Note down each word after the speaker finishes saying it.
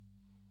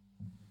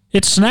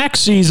It's snack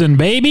season,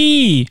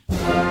 baby!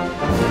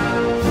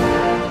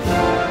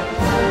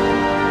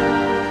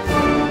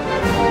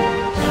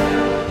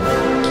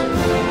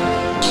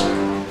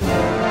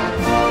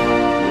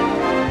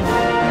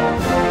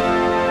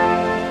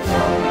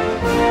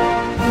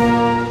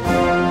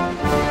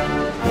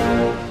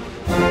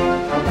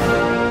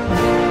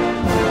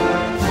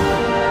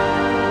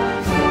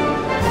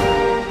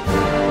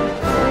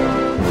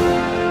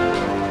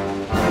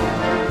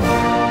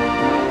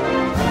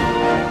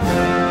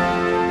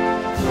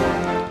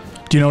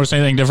 Do you notice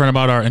anything different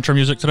about our intro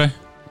music today?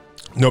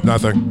 Nope,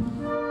 nothing.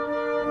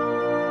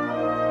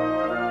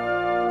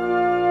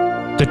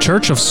 The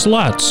Church of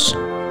Sluts.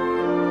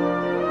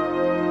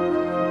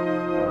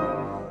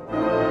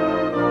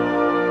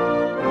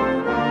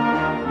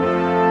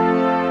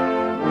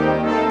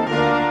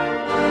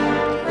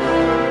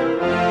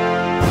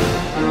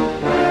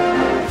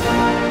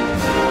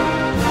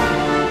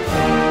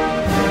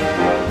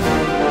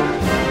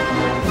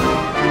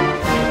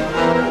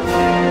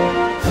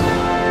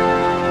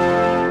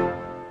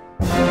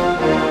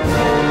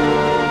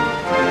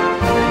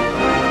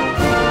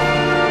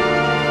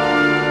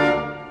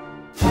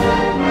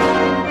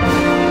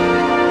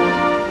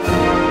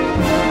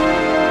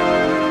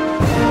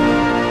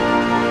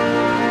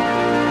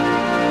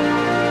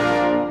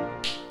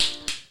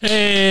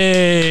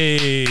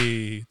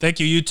 Hey, thank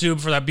you,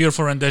 YouTube, for that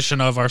beautiful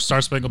rendition of our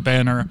Star Spangled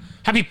Banner.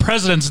 Happy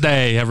President's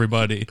Day,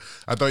 everybody.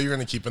 I thought you were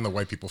going to keep in the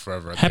white people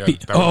forever. Happy.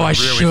 That I really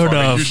should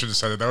have. You should have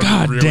said it. That was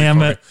God really damn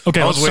funny. it.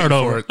 Okay, let's start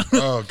over.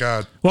 Oh,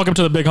 God. Welcome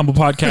to the Big Humble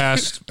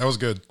Podcast. That was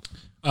good.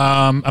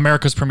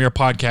 America's premier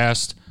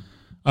podcast.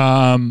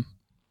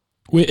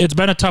 It's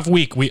been a tough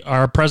week.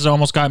 Our president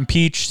almost got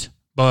impeached,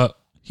 but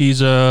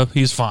he's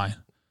fine.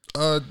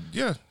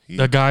 Yeah.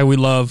 The guy we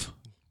love.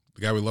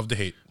 The guy we love to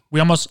hate.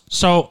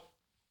 So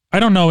I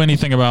don't know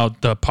anything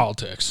about the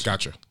politics.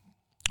 Gotcha.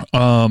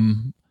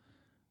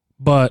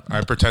 But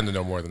I pretend to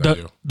know more than I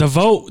do. The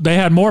vote, they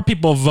had more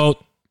people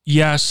vote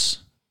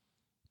yes,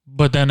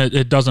 but then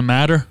it doesn't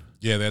matter.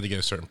 Yeah, they had to get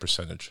a certain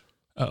percentage.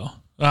 Oh,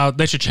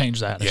 they should change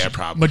that. Yeah,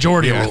 probably.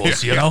 Majority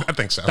rules, you know? I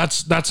think so.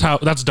 That's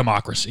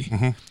democracy.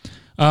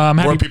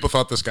 Mm-hmm. More people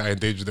thought this guy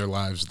endangered their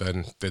lives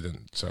than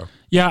didn't. So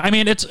yeah, I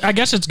mean, I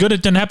guess it's good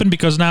it didn't happen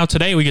because now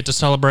today we get to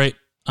celebrate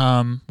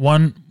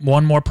one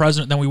more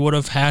president than we would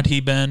have had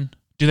he been.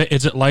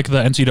 Is it like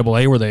the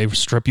NCAA where they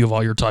strip you of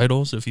all your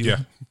titles if you? Yeah.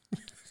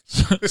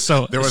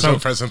 so there was no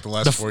president the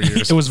last 4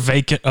 years. It was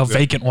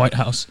vacant White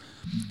House.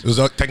 It was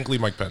technically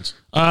Mike Pence.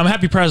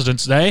 Happy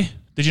President's Day.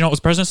 Did you know it was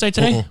President's Day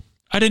today? Uh-uh.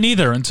 I didn't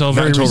either until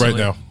very recently. Right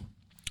now.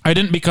 I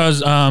didn't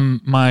because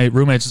my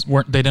roommates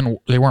weren't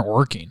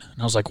working.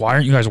 And I was like, why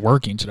aren't you guys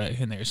working today?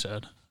 And they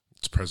said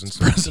it's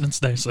President's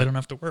Day, so they don't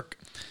have to work.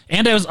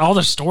 And all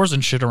the stores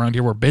and shit around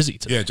here were busy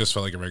today. Yeah, it just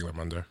felt like a regular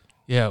Monday.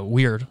 Yeah,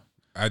 weird.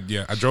 I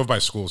drove by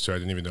schools too. I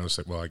didn't even notice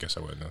that. Well, I guess I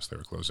wouldn't notice they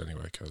were closed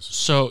anyway.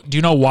 So, do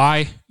you know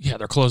why? Yeah,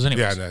 they're closed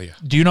anyway. Yeah, yeah.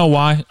 Do you know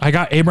why? I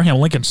got Abraham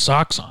Lincoln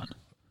socks on.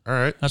 All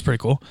right, that's pretty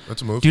cool.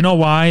 That's a move. Do you know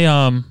why?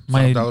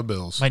 My $5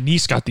 bills. My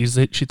niece got these.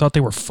 She thought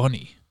they were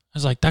funny. I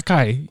was like, that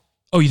guy.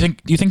 Oh, you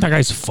think that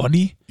guy's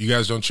funny? You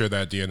guys don't share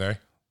that DNA.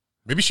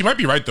 Maybe she might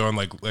be right though. And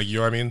like you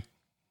know what I mean.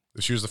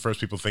 If she was the first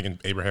people thinking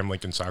Abraham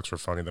Lincoln socks were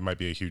funny, that might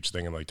be a huge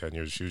thing in like 10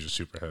 years. She was just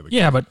super ahead of the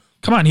game. But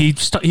come on, he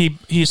stopped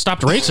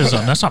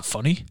racism. That's not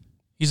funny.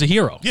 He's a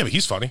hero. Yeah, but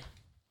he's funny.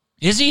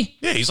 Is he?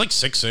 Yeah, he's like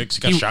 6'6". He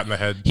got shot in the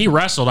head. He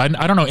wrestled. I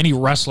don't know any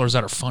wrestlers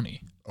that are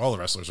funny. All the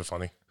wrestlers are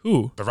funny.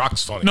 Who? The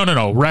Rock's funny.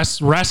 No.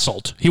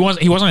 Wrestled. He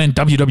wasn't in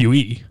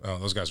WWE. Oh,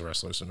 those guys are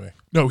wrestlers to me.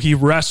 No, he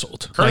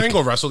wrestled. Kurt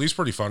Angle wrestled. He's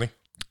pretty funny.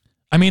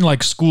 I mean,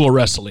 like school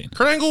wrestling.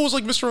 Kurt Angle was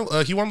like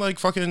Mr. He won like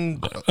fucking.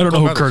 I don't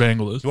know who Kurt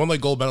Angle is. He won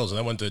like gold medals and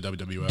then went to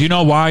WWF. Do you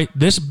know why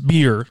this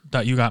beer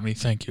that you got me?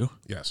 Thank you.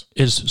 Yes.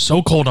 Is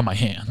so cold on my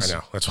hands. I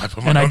know. That's why I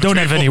put my. And I don't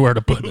have anywhere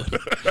to put it,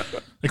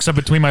 except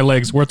between my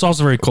legs, where it's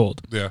also very cold.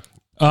 Yeah.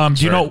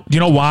 Do you know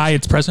why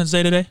it's President's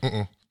Day today?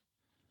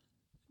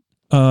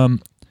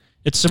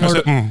 It's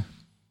similar to.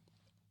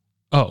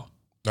 Oh.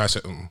 No, I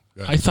said.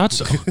 Yeah. I thought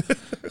so.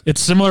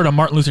 It's similar to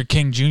Martin Luther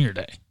King Jr.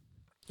 Day.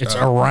 It's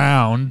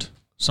around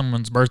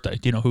someone's birthday.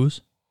 Do you know whose?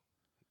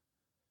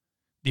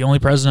 The only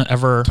president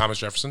ever Thomas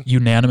Jefferson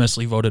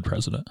unanimously voted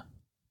president.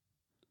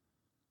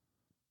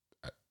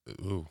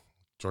 Ooh,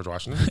 George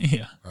Washington?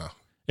 Yeah. Oh.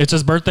 It's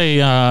his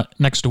birthday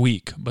next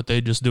week, but they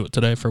just do it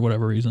today for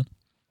whatever reason.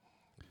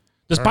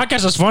 This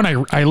podcast is fun.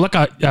 I look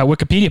at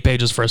Wikipedia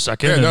pages for a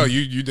second. Yeah, no,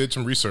 you did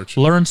some research.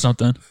 Learn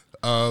something.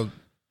 I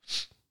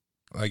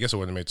guess it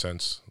wouldn't have made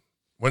sense.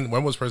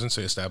 When was President's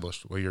Day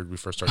established? What year we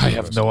first started? I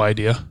have no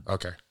idea.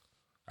 Okay.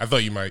 I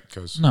thought you might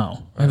because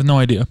no, I have no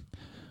idea.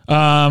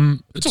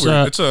 What's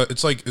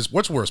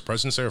worse,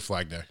 President's Day or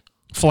Flag Day?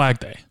 Flag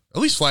Day.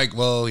 At least flag.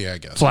 Well, yeah, I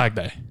guess Flag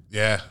Day.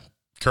 Yeah,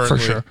 currently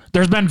for sure.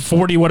 There's been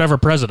 40 whatever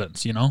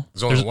presidents. You know,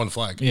 there's only one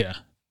flag. Yeah,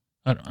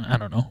 I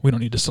don't know. We don't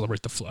need to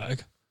celebrate the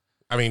flag.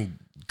 I mean,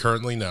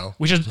 currently no.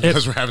 We should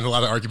because we're having a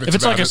lot of arguments. If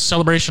it's like a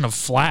celebration of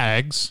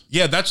flags,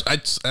 yeah,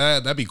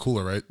 that'd be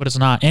cooler, right? But it's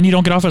not, and you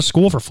don't get off of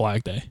school for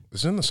Flag Day.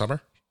 Is it in the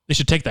summer? They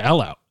should take the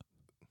L out.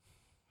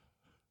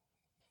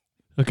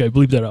 Okay,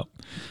 bleep that out.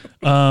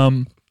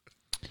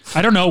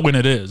 I don't know when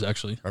it is,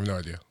 actually. I have no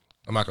idea.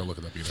 I'm not going to look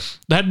it up either.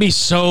 That'd be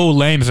so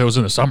lame if it was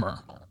in the summer.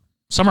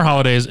 Summer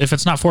holidays, if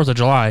it's not 4th of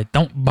July,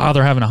 don't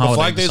bother having a holiday.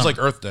 Flag Day is like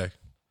Earth Day.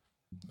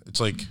 It's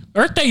like...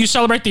 Earth Day, you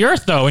celebrate the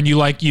Earth, though, and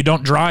you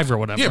don't drive or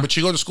whatever. Yeah, but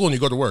you go to school and you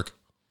go to work.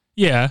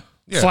 Yeah.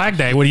 Flag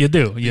Day, what do? You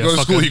go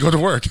to school, you go to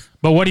work.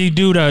 But what do you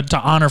do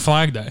to honor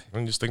Flag Day?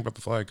 And just think about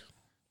the flag.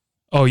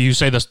 Oh, you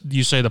say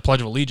the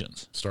Pledge of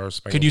Allegiance. Stars.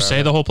 Could you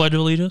say the whole Pledge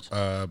of Allegiance?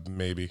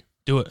 Maybe.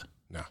 Do it.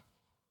 No.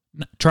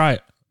 Try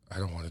it. I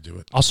don't want to do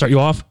it. I'll start you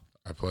off.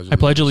 I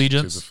pledge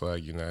allegiance to the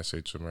flag, United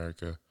States of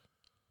America,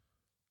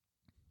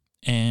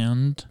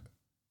 and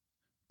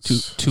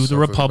to the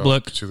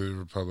republic. To the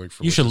republic.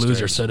 You should lose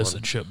your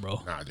citizenship,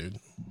 bro. Nah, dude.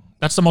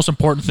 That's the most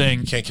important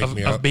thing can't kick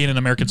me out. Of being an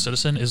American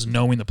citizen is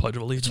knowing the Pledge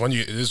of Allegiance.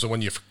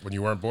 When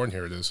you weren't born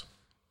here. It is.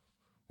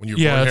 When you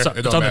born here,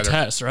 it's on the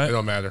test, right? It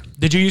don't matter.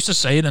 Did you used to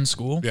say it in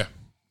school? Yeah,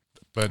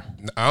 but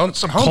I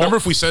don't remember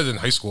if we said it in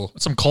high school.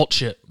 Some cult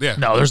shit. Yeah.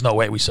 No, there's no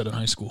way we said it in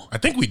high school. I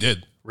think we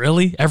did.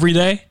 Really? Every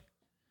day?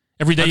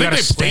 Every day I you think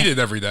got to played it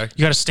every day.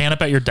 You got to stand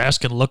up at your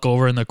desk and look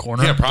over in the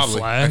corner. Yeah, probably. The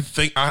flag. I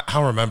think I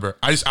don't remember.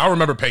 I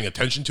remember paying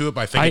attention to it,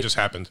 but I think it just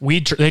happened.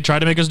 They tried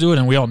to make us do it,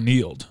 and we all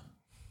kneeled.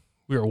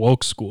 We were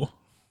woke school.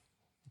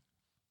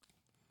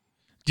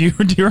 Do you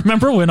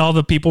remember when all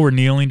the people were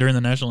kneeling during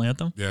the national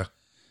anthem? Yeah.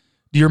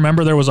 Do you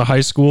remember there was a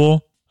high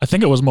school? I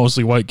think it was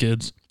mostly white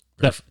kids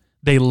that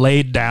they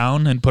laid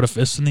down and put a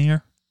fist in the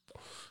air.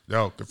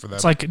 No, good for them.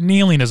 It's like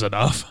kneeling is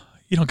enough.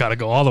 You don't got to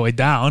go all the way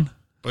down.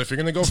 But if you're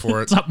gonna go for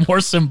it, it's not more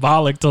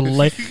symbolic to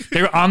lay.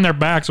 They were on their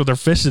backs with their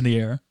fists in the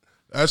air.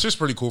 That's just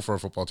pretty cool for a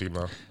football team,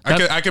 though.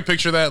 I could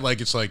picture that.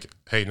 Like it's like,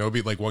 hey,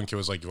 nobody. Like one kid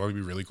was like, "You want to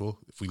be really cool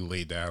if we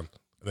lay down?"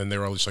 And then they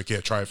were all just like,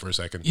 "Yeah, try it for a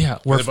second." Yeah,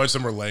 and a bunch of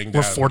them were laying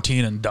down. We're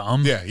 14 and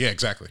dumb. Yeah,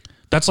 exactly.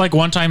 That's like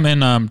one time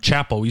in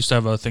chapel. We used to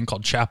have a thing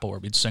called chapel where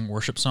we'd sing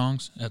worship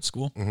songs at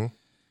school. Mm-hmm.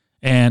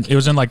 And it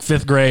was in like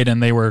 5th grade,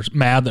 and they were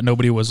mad that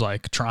nobody was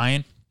like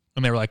trying.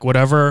 And they were like,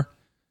 whatever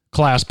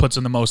class puts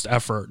in the most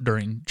effort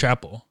during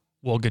chapel,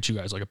 we'll get you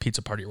guys like a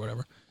pizza party or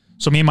whatever.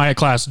 So me and my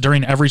class,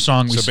 during every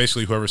song, so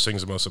basically whoever sings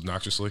the most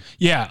obnoxiously.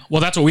 Yeah,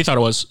 well, that's what we thought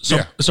it was.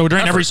 So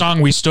during every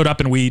song, we stood up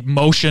and we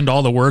motioned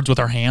all the words with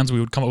our hands. We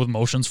would come up with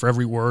motions for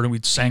every word, and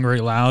we'd sang very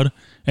loud.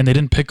 And they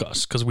didn't pick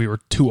us because we were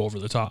too over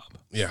the top.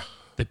 Yeah,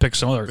 they picked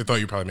some other. They thought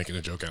you were probably making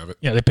a joke out of it.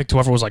 Yeah, they picked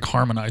whoever was like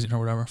harmonizing or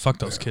whatever. Fuck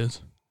those kids.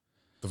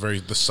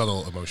 The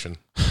subtle emotion.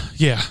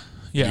 Yeah.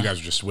 You guys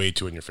are just way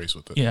too in your face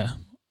with it. Yeah,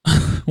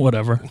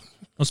 whatever.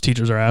 Those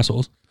teachers are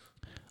assholes.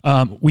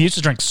 We used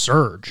to drink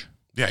Surge.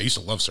 Yeah, I used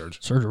to love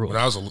Surge. Surge rule. When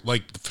I was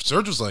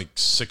Surge was like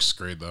 6th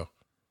grade though,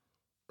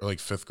 or like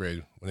 5th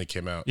grade when they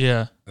came out.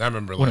 Yeah, and I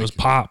remember when it was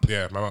pop.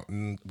 Yeah, my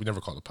mom, we never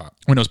called it pop.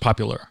 When it was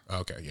popular. Oh,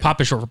 okay, yeah. Pop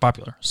is short for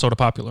popular. Soda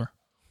popular.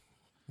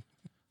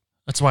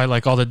 That's why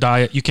like all the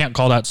diet. You can't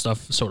call that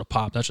stuff soda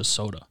pop. That's just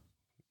soda.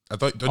 I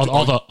thought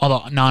all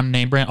the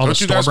non-name brand. All the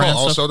store brand stuff. Don't you guys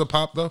call all soda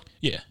pop though?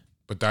 Yeah.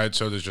 But diet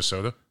soda is just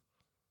soda?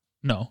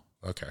 No.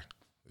 Okay.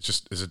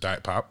 Is it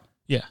diet pop?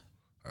 Yeah.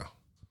 Oh.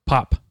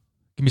 Pop.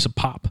 Give me some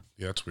pop.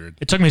 Yeah, that's weird.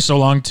 It took me so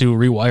long to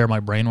rewire my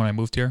brain when I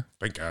moved here.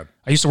 Thank God.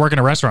 I used to work in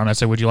a restaurant. I'd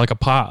say, would you like a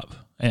pop?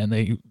 And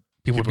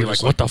people would be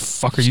like, what the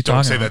fuck are you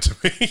talking about?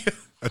 Don't say that to me.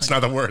 That's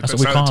not a word.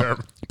 That's not a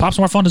term. Pop's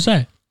more fun to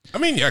say. I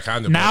mean, yeah,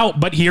 kind of. Now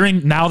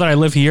that I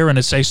live here and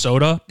it say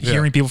soda,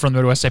 hearing people from the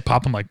Midwest say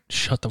pop, I'm like,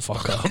 shut the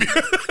fuck up.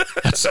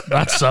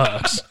 That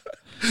sucks.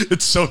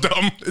 It's so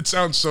dumb. It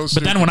sounds so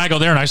stupid. But then when I go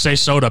there and I say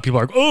soda, people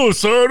are like, oh,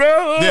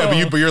 soda.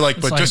 Yeah, but you're like,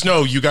 just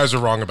know you guys are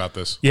wrong about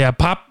this. Yeah,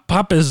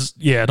 pop is,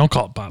 don't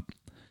call it pop.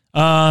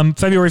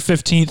 February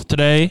 15th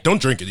today. Don't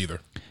drink it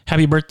either.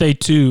 Happy birthday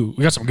we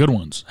got some good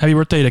ones. Happy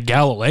birthday to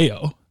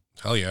Galileo.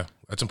 Hell yeah.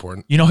 That's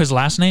important. You know his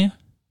last name?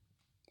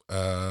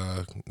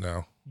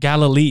 No.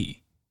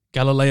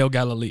 Galileo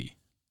Galilei.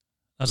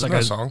 That's Isn't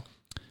like that a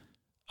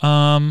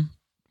song.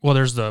 Well,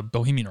 there's the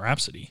Bohemian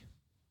Rhapsody.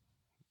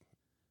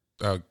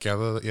 Oh,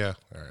 Galileo. Yeah.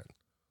 All right.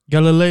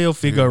 Galileo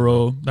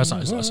Figaro. That's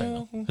not his last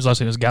name, though. His last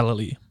name is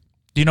Galilei.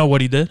 Do you know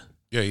what he did?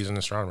 Yeah, he's an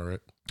astronomer, right?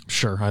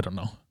 Sure, I don't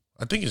know.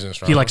 I think he's an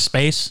astronomer. He likes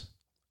space?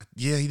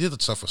 Yeah, he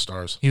did stuff with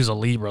stars. He was a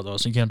Libra, though,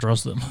 so you can't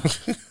trust him.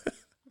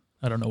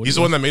 I don't know what he's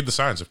the one that made the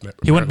signs.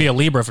 He wouldn't be a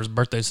Libra if his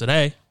birthday's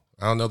today.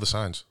 I don't know the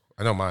signs.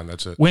 I know mine.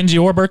 That's it. When's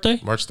your birthday?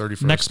 March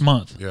 31st. Next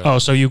month. Yeah. Oh,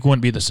 so you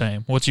wouldn't be the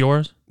same. What's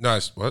yours?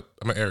 Nice. What?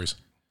 I'm an Aries.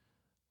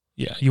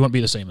 Yeah, you wouldn't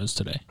be the same as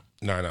today.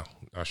 No, I know.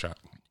 I shot.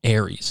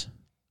 Aries.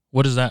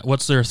 What is that?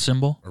 What's their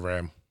symbol? A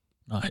ram.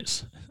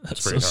 Nice.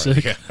 That's pretty so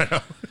hard. sick. Yeah, I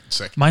know.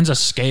 Sick. Mine's a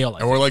scale.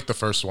 And we're like the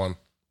first one.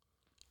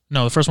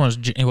 No, the first one is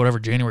whatever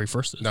January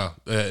 1st is. No,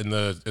 in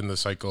the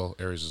cycle,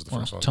 Aries is the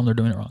first one. Tell them they're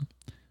doing it wrong.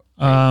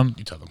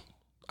 You tell them.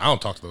 I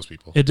don't talk to those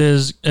people.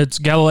 It's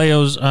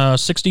Galileo's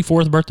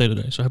 64th birthday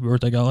today, so happy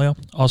birthday, Galileo.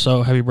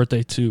 Also, happy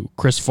birthday to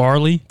Chris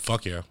Farley.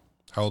 Fuck yeah.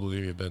 How old would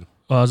he have been?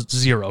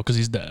 0, because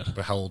he's dead.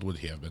 But how old would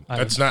he have been?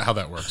 That's not how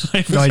that works. I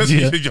have no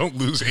idea. You don't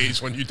lose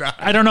age when you die.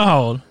 I don't know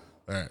how old.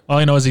 All right. All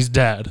I know is he's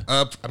dead.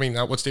 I mean,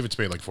 what's David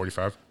Spade, like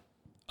 45?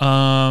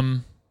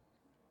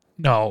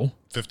 No.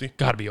 50.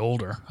 Got to be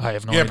older. I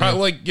have no idea. Probably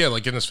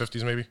like in his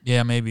 50s maybe.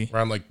 Yeah, maybe.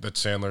 Around like that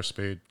Sandler,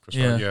 Spade, Chris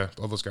Farley. Yeah,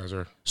 all those guys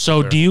are.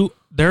 So there.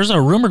 There's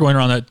a rumor going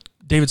around that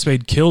David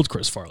Spade killed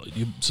Chris Farley. Do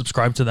you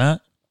subscribe to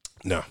that?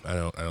 No, I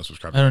don't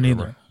subscribe to that. I don't that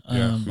either.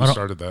 Yeah, who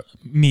started that?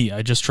 Me.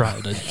 I just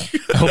tried. I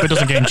hope it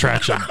doesn't gain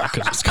traction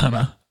because it's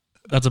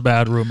that's a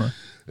bad rumor.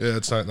 Yeah,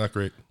 it's not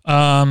great.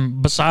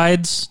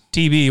 Besides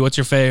TB, what's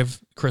your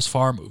fave Chris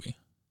Farr movie?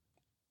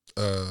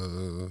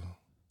 You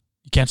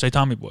can't say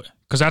Tommy Boy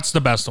because that's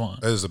the best one.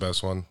 That is the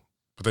best one.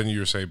 But then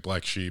you say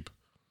Black Sheep,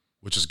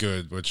 which is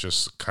good, but it's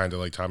just kind of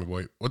like Tommy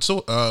Boy. What's the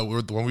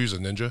one we use a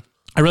ninja?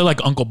 I really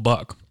like Uncle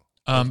Buck,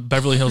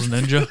 Beverly Hills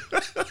Ninja,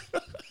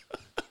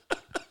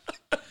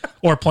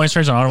 or Planes,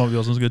 Trains, and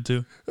Automobiles was good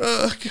too.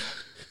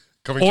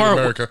 Coming to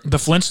America. The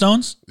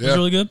Flintstones was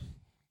really good.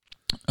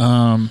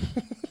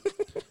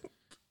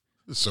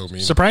 So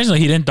mean. Surprisingly,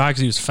 he didn't die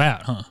because he was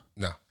fat, huh?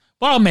 No.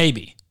 Well,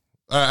 maybe.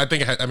 I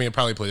think it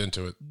probably played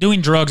into it.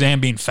 Doing drugs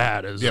and being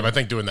fat is. Yeah, but I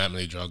think doing that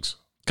many drugs.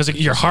 Because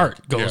your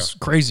heart goes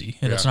crazy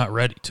and it's not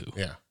ready to.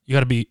 Yeah. You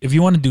got to be, if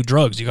you want to do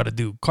drugs, you got to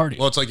do cardio.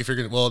 Well, it's like if you're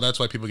going to, that's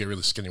why people get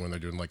really skinny when they're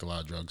doing like a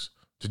lot of drugs.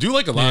 To do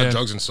like a lot of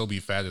drugs and still be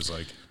fat is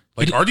like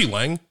Artie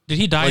Lang. Did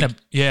he die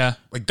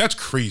Like that's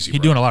crazy.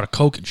 He's doing a lot of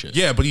coke and shit.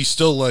 Yeah, but he's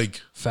still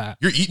like fat.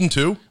 You're eating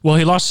too? Well,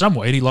 he lost some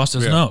weight. He lost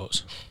his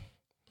nose.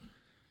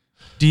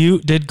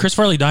 Did Chris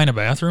Farley die in a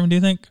bathroom, do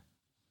you think?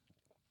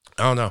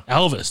 I don't know.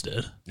 Elvis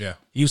did. Yeah.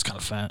 He was kind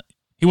of fat.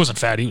 He wasn't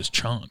fat. He was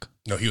chunk.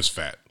 No, he was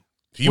fat.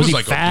 He was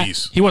like fat?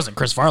 obese. He wasn't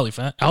Chris Farley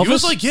fat. Elvis?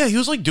 He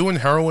was like doing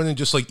heroin and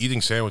just like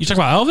eating sandwiches. You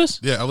talking about Elvis?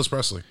 Yeah, Elvis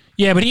Presley.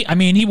 Yeah, but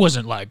he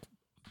wasn't like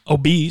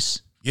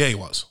obese. Yeah, he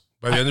was.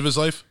 By the end of his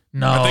life?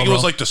 No. I think it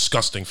was like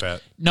disgusting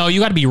fat. No, you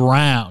got to be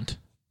round.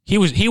 He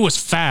was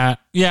fat.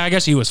 Yeah, I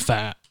guess he was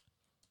fat.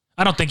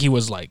 I don't think he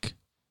was like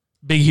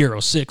Big Hero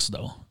 6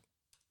 though.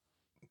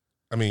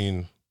 I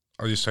mean,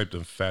 I just typed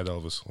in fat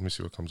Elvis. Let me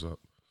see what comes up.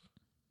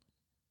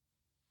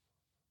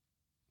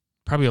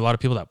 Probably a lot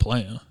of people that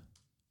play him.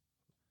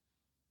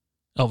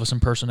 Elvis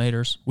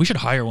impersonators. We should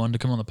hire one to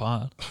come on the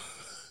pod.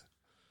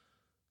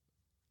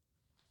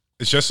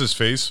 It's just his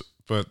face,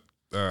 but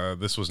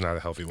this was not a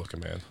healthy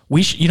looking man.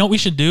 You know what we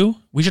should do?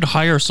 We should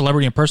hire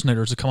celebrity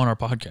impersonators to come on our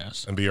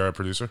podcast. And be our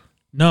producer?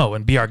 No,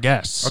 and be our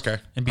guests. Okay.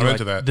 And be I'm like,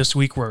 into that. This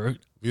week we're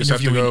we just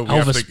have to go.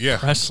 Elvis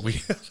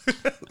Presley.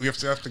 We have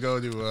to go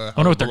to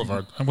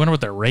I wonder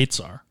what their rates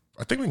are.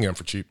 I think we can get them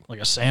for cheap. Like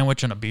a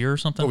sandwich and a beer or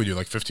something? What we do,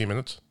 like 15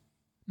 minutes?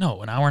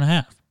 No, an hour and a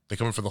half. They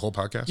come in for the whole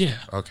podcast? Yeah.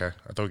 Okay.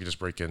 I thought we could just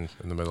break in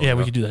the middle. Yeah,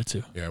 we could do that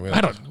too. Yeah.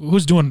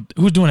 Who's doing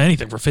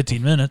anything for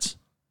 15 minutes?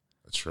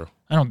 That's true.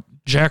 I don't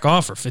jack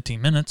off for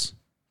 15 minutes.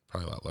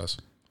 Probably a lot less.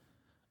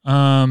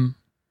 And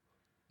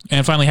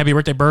finally, happy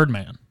birthday,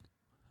 Birdman.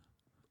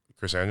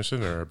 Chris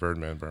Anderson or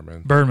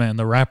Birdman? Birdman,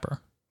 the rapper.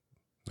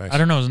 Nice. I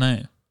don't know his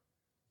name.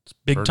 It's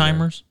Big Birdman.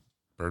 Timers.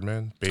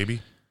 Birdman?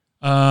 Baby?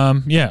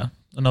 Yeah.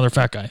 Another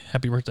fat guy.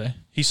 Happy birthday.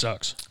 He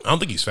sucks. I don't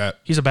think he's fat.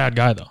 He's a bad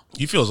guy, though.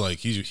 He feels like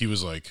he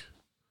was like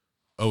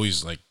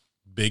always like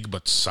big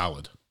but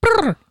solid.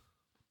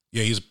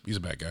 Yeah, he's a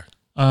bad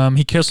guy.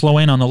 He kissed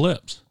Loane on the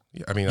lips.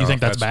 Yeah, I mean, you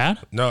think that's bad?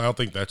 No, I don't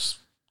think that's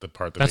the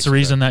part that's the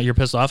reason that you're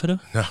pissed off at him?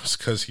 No, it's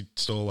because he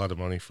stole a lot of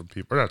money from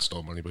people. Or not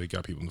stole money, but he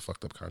got people into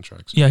fucked up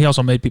contracts. Yeah, he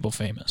also made people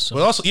famous. So.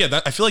 But also,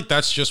 I feel like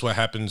that's just what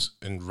happens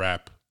in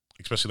rap,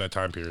 especially that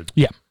time period.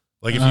 Yeah.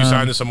 Like if you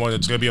sign to someone,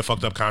 it's going to be a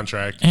fucked up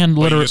contract. And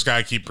literally, this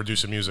guy keep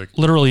producing music.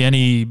 Literally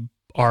any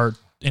art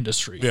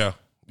industry. Yeah.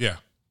 Yeah.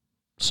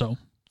 So,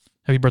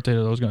 happy birthday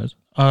to those guys.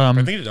 I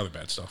think he did other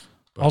bad stuff.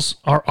 Also,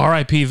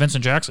 R.I.P.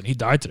 Vincent Jackson. He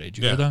died today. Did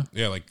you hear that?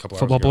 Yeah, like a couple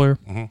football hours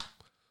ago. player. Mm-hmm.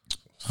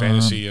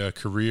 Fantasy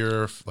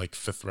career, like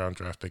 5th round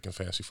draft pick in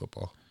fantasy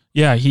football.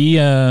 Yeah, he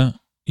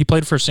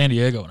played for San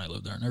Diego when I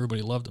lived there, and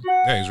everybody loved him.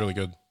 Yeah, he's really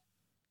good.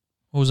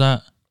 What was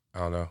that? I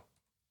don't know.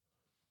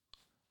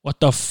 What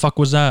the fuck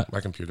was that? My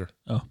computer.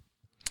 Oh.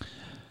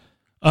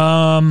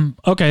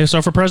 Okay,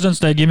 so for President's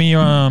Day, give me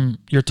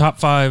your top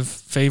 5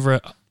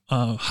 favorite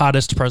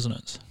hottest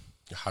presidents.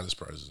 Hottest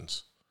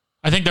presidents.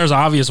 I think there's an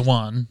obvious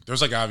one.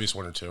 There's like an obvious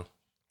one or two.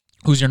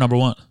 Who's your number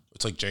one?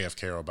 It's like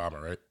JFK or Obama,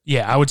 right?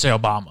 Yeah, I would say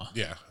Obama.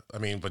 Yeah, I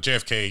mean, but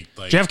JFK,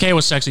 like JFK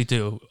was sexy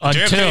too.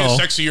 JFK is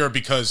sexier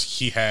because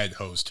he had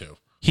hoes too.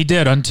 He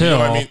did until you know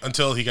what I mean?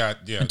 Until he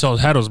got until his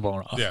head was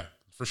blown off. Yeah,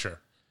 for sure.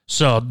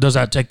 So does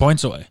that take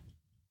points away?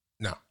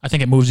 No, I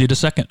think it moves you to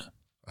second.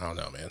 I don't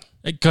know, man.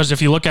 Because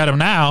if you look at him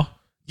now.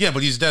 Yeah,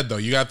 but he's dead though.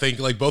 You got to think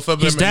like both of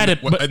them. He's dead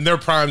in their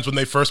primes when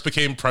they first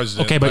became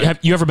president. Okay, but have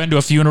you ever been to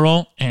a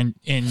funeral and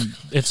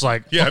it's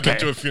like I've been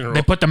to a funeral.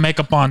 They put the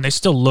makeup on. They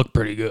still look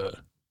pretty good.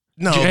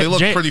 No, they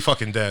look pretty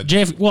fucking dead.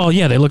 Well,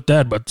 yeah, they look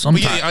dead, but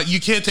sometimes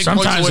you can't take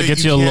sometimes points away. It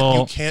gets you a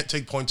little. You can't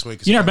take points away.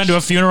 You never been to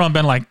a funeral and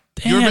been like,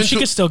 damn, she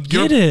can still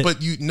get it. But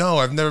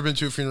I've never been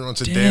to a funeral and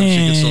said, damn, she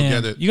can still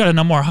get it. You got to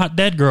know more hot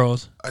dead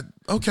girls.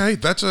 Okay,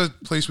 that's a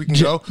place we can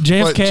go.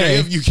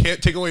 JFK, but you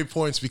can't take away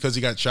points because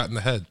he got shot in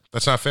the head.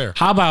 That's not fair.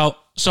 How about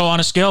on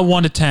a scale of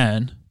 1 to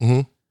 10?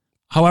 Mm-hmm.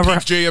 However, peak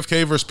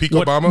JFK versus peak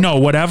Obama? No,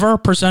 whatever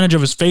percentage of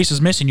his face is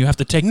missing, you have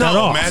to take that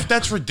off. No, man,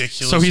 that's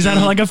ridiculous. So he's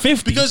at like a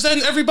 50. Because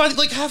then everybody,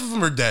 like half of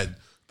them are dead.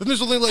 Then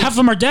there's only like half of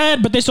them are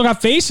dead, but they still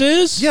got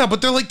faces. Yeah,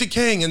 but they're like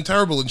decaying and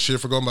terrible and shit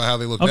for going by how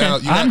they look Okay, now.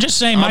 I'm just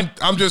saying.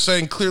 I'm just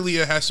saying. Clearly,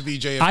 it has to be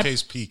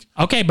JFK's peak.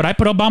 Okay, but I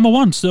put Obama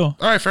 1 still.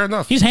 All right, fair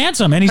enough. He's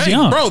handsome and he's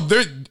young, bro.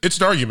 It's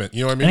an argument.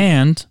 You know what I mean?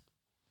 And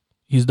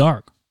he's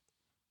dark,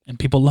 and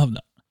people love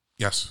that.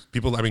 Yes,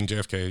 people. I mean,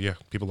 JFK. Yeah,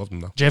 people love him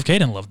though. JFK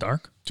didn't love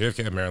dark.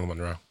 JFK and Marilyn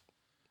Monroe.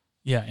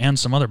 Yeah, and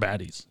some other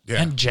baddies.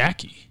 Yeah, and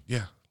Jackie.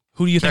 Yeah.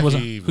 Who do you think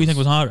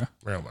was hotter?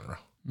 Marilyn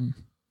Monroe.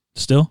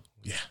 Still?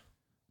 Yeah.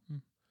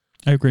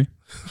 I agree.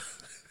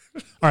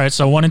 All right,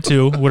 so 1 and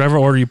 2, whatever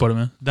order you put them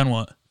in. Then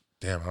what?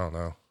 Damn, I don't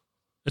know.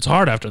 It's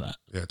hard after that.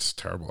 Yeah, it's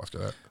terrible after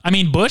that. I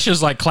mean, Bush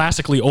is like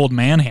classically old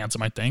man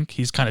handsome, I think.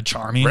 He's kind of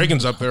charming.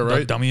 Reagan's up there, right?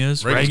 The dummy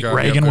is.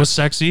 Reagan was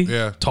sexy.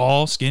 Yeah.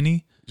 Tall,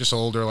 skinny. Just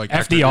older, like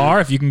FDR,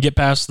 if you can get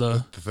past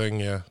the thing,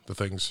 yeah, the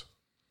things.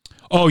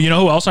 Oh, you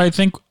know who else I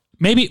think?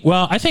 Maybe,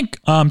 well, I think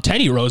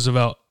Teddy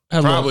Roosevelt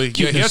had probably. A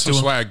little he had some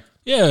swag.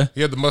 Yeah.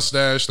 He had the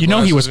mustache. The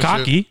he was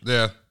cocky. Shit.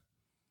 Yeah.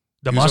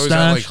 The he mustache. Was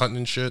always out, like hunting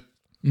and shit.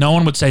 No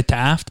one would say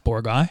Taft,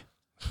 poor guy.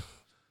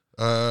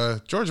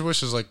 George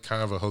Bush is like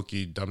kind of a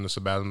hokey dumbness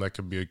about him that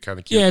could be kind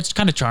of cute. Yeah, it's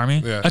kind of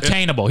charming. Yeah.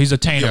 Attainable. He's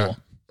attainable.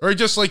 Yeah. Or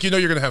just like, you're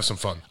going to have some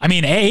fun. I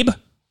mean, Abe.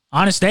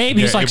 Honest Abe.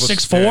 He's like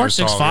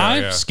 6'4",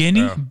 6'5",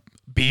 skinny,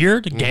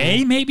 beard,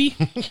 gay, maybe.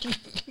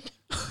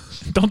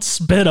 Don't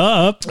spit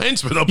up. I didn't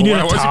spit up.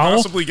 Why was he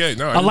possibly gay?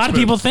 No, a lot of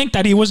people think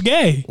that he was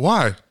gay.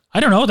 Why? I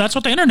don't know. That's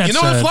what the internet said.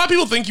 You know, if a lot of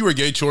people think you were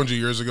gay 200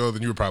 years ago,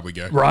 then you were probably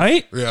gay.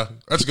 Right? Yeah,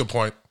 that's a good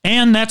point.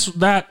 And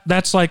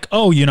that's like,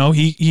 oh, you know,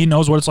 he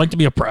knows what it's like to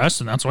be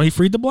oppressed, and that's why he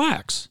freed the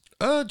blacks.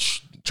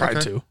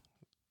 Tried to.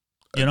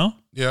 You know?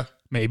 Yeah.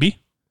 Maybe.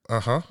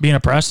 Uh-huh. Being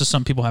oppressed is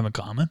something people have in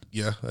common.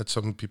 Yeah, that's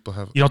something people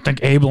have. You don't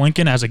think Abe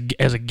Lincoln, as a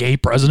gay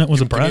president, was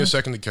oppressed? Give me a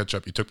second to catch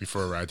up. You took me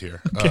for a ride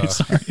here. Okay,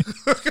 sorry.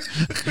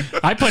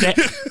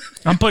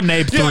 I'm putting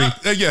Abe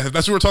 3. Yeah,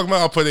 that's what we're talking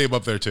about. I'll put Abe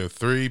up there too.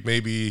 3,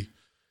 maybe.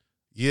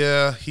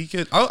 Yeah, he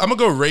could. I'm gonna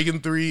go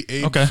Reagan 3,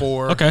 Abe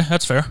 4. Okay,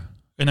 that's fair.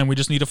 And then we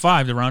just need a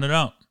 5 to round it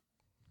out.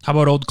 How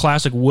about old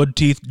classic wood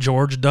teeth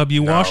George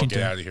W. Washington?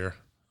 Get out of here.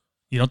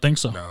 You don't think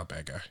so? No,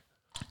 bad guy.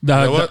 You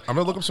know what? I'm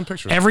gonna look up some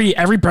pictures.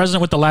 Every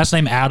president with the last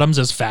name Adams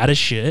is fat as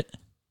shit.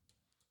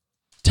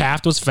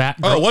 Taft was fat.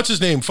 Oh, what's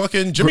his name?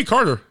 Fucking Jimmy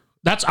Carter.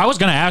 I was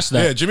gonna ask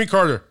that. Yeah, Jimmy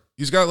Carter.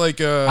 He's got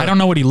like. I don't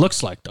know what he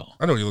looks like though.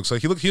 I know what he looks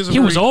like. He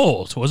was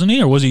old, wasn't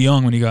he, or was he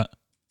young when he got?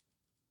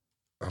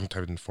 I'm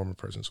typing in former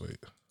presidents. Wait.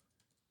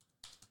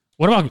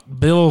 What about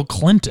Bill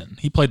Clinton?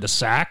 He played the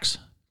sax,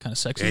 kind of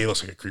sexy. Yeah, he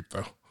looks like a creep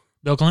though.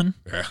 Bill Clinton.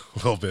 Yeah, a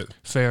little bit.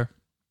 Fair.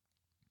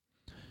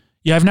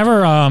 Yeah, I've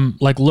never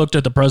looked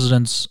at the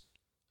presidents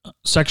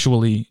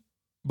sexually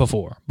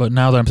before, but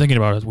now that I'm thinking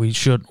about it, we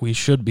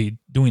should be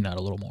doing that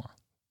a little more.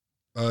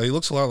 He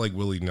looks a lot like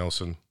Willie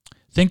Nelson.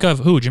 Think of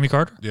who? Jimmy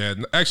Carter? Yeah,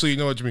 actually, you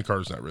know what? Jimmy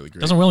Carter's not really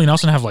great. Doesn't Willie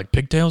Nelson have like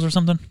pigtails or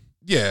something?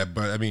 Yeah,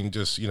 but I mean,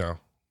 just, you know,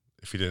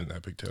 if he didn't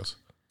have pigtails,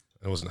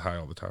 it wasn't high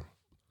all the time.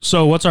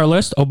 So what's our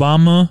list?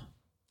 Obama,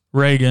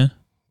 Reagan.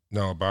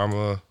 No,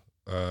 Obama,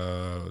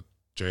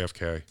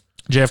 JFK,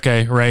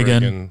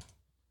 Reagan,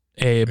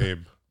 Abe.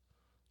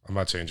 I'm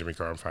not saying Jimmy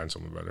Carter. I'm finding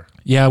someone better.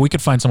 Yeah, we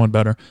could find someone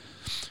better.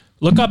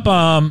 Look up.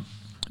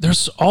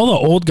 There's all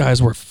the old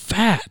guys were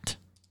fat.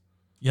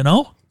 You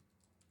know.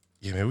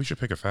 Yeah, maybe we should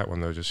pick a fat one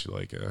though. Just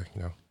like you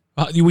know.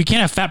 We can't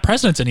have fat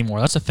presidents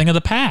anymore. That's a thing of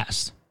the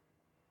past.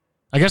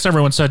 I guess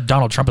everyone said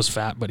Donald Trump is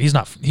fat, but he's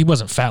not. He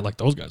wasn't fat like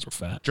those guys were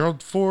fat.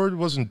 Gerald Ford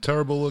wasn't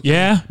terrible looking.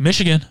 Yeah,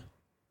 Michigan.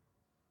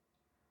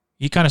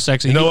 He kind of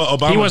sexy. You know what?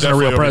 Obama he wasn't a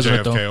real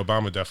president JFK. though.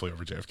 Obama definitely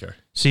over JFK.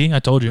 See, I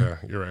told you. Yeah,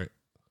 you're right.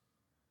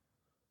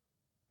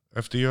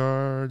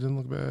 FDR didn't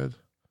look bad.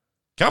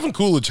 Calvin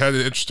Coolidge had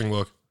an interesting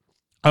look.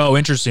 Oh,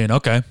 interesting.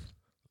 Okay.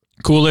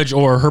 Coolidge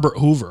or Herbert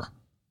Hoover.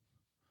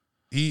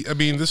 I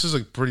mean, this is a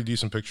pretty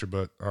decent picture,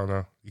 but I don't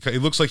know.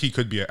 It looks like he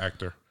could be an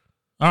actor.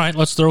 All right,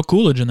 let's throw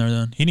Coolidge in there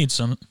then. He needs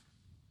some.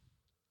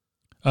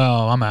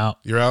 Oh, I'm out.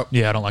 You're out?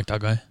 Yeah, I don't like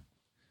that guy.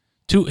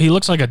 He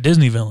looks like a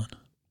Disney villain.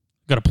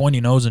 Got a pointy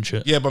nose and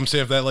shit. Yeah, but I'm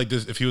saying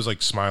if he was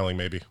like smiling,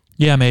 maybe.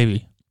 Yeah,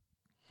 maybe.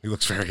 He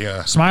looks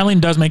very, Smiling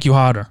does make you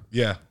hotter.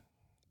 Yeah.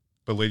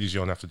 But ladies, you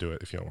don't have to do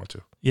it if you don't want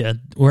to. Yeah,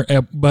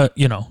 but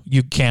you know,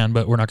 you can,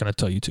 but we're not going to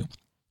tell you to.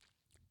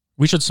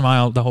 We should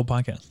smile the whole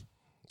podcast.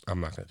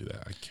 I'm not going to do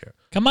that. I can't.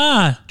 Come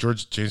on.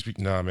 James B.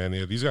 Nah, man.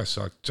 Yeah, these guys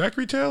suck.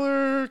 Zachary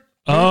Taylor. Maybe?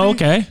 Oh,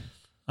 okay.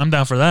 I'm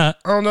down for that.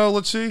 I don't know.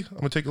 Let's see. I'm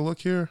going to take a look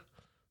here.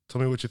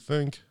 Tell me what you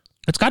think.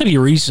 It's got to be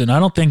recent. I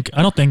don't think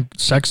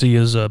sexy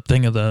is a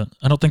thing of the.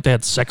 I don't think they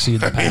had sexy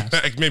in the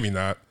past. Maybe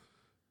not.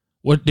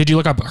 What did you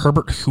look up?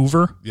 Herbert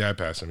Hoover? Yeah, I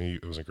passed him.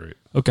 It wasn't great.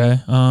 Okay.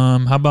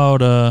 How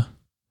about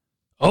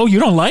Oh, you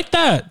don't like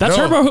that? That's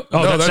Herbert.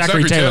 That's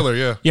Zachary Taylor.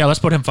 Yeah. Yeah, let's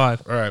put him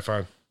 5. All right,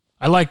 fine.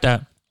 I like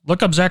that.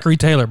 Look up Zachary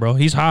Taylor, bro.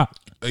 He's hot.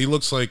 He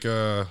looks like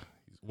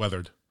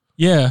weathered.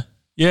 Yeah.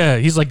 Yeah,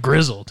 he's like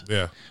grizzled.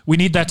 Yeah. We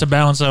need that to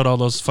balance out all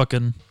those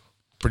fucking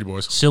pretty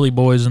boys, silly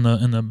boys in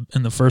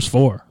the first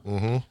 4.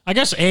 Mm-hmm. I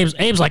guess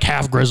Abe's like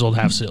half grizzled,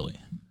 half silly.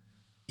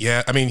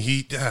 Yeah, I mean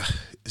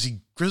is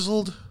he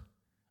grizzled?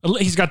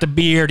 He's got the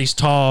beard. He's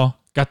tall.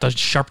 Got the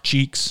sharp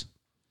cheeks.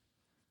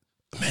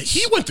 Man,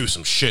 he went through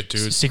some shit,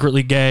 dude.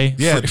 Secretly gay.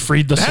 Yeah,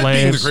 freed the that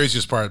slaves. being the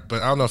craziest part,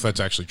 but I don't know if that's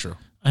actually true.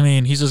 I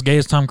mean, he's as gay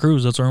as Tom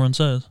Cruise. That's what everyone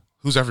says.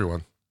 Who's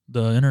everyone?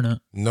 The internet.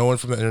 No one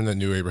from the internet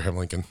knew Abraham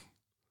Lincoln.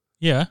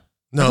 Yeah.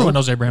 No. Everyone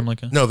knows Abraham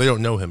Lincoln. No, they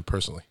don't know him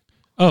personally.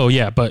 Oh,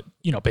 yeah, but,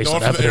 based no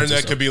on one from the internet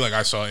stuff. could be like,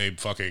 I saw Abe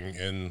fucking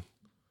in...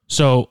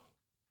 So,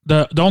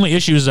 the only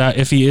issue is that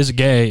if he is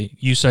gay,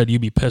 you said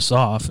you'd be pissed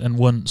off and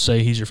wouldn't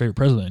say he's your favorite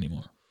president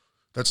anymore.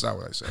 That's not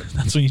what I said.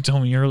 That's what you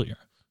told me earlier.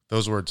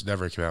 Those words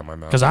never came out of my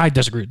mouth. Because I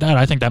disagree with that.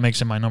 I think that makes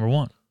him my number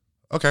one.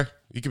 Okay.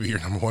 He could be your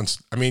number one.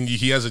 I mean,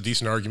 he has a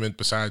decent argument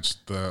besides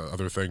the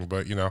other thing,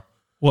 but,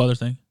 What other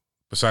thing?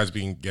 Besides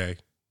being gay.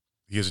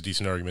 He has a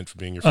decent argument for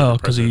being your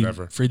favorite president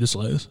ever. Freed the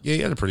slaves. Yeah,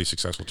 he had a pretty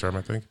successful term,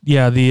 I think.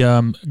 Yeah,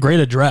 the Great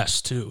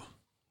Address, too.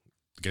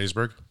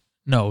 Gettysburg?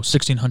 No,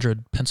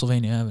 1600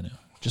 Pennsylvania Avenue.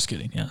 Just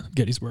kidding. Yeah,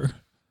 Gettysburg.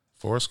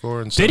 4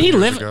 and 7 Did he years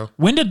live? ago.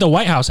 When did the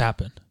White House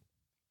happen?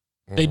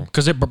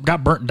 Because it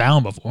got burnt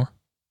down before.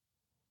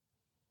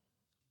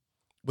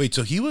 Wait,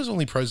 so he was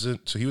only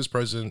president. So he was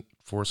president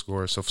 4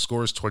 score. So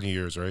score is 20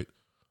 years, right?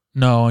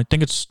 No, I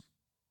think it's.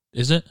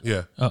 Is it?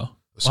 Yeah. Oh,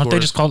 why don't they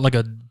just call it like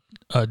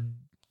a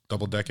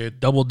double decade?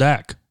 Double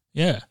deck.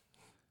 Yeah.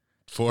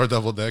 4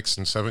 double decks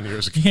and 7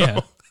 years ago.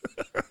 Yeah.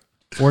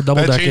 4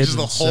 double decades. That changes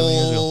the and 7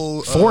 years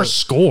whole. ago. 4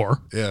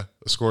 score. Yeah,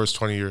 the score is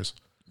 20 years.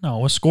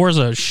 No, a score is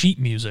a sheet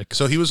music.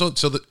 So he was.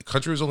 So the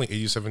country was only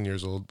 87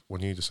 years old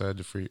when he decided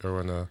to free, or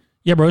when.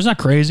 Yeah, bro, isn't that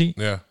crazy?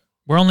 Yeah.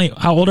 We're only.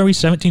 How old are we?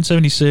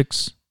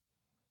 1776.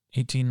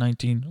 18,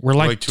 19. We're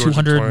like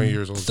 220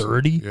 years old.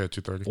 30? Yeah,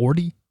 230.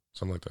 40?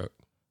 Something like that.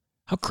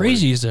 How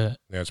crazy is that?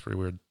 Yeah, it's pretty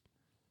weird.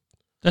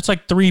 That's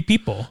like 3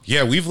 people.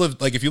 Yeah, we've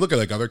lived, like, if you look at,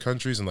 like, other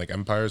countries and, like,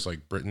 empires,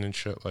 like Britain and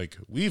shit, like,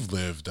 we've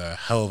lived a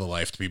hell of a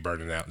life to be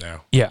burning out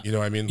now. Yeah. You know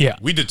what I mean? Yeah.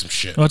 We did some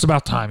shit. Well, it's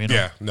about time,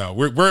 Yeah, no,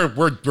 we're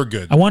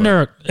good. I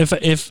wonder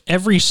if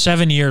every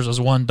 7 years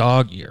is one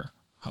dog year,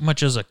 how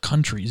much is a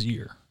country's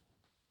year?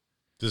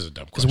 This is a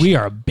dumb Because question. we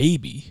are a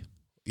baby.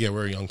 Yeah,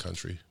 we're a young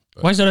country.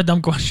 Why is that a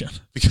dumb question?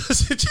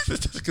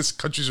 Because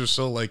countries are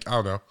so, like, I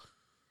don't know.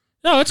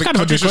 No, it's kind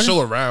of a good countries are question.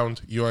 still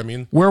around. You know what I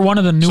mean? We're one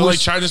of the newest. So, like,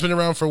 China's been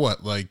around for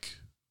what? Like,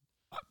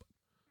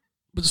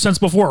 since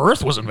before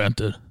Earth was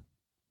invented.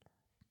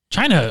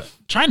 China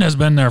has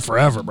been there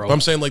forever, bro.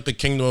 I'm saying, like, the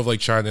kingdom of, like,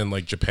 China and,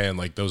 like, Japan,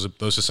 like, those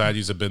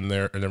societies have been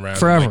there and around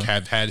forever. And,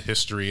 like, had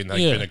history and, like,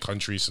 been a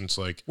country since,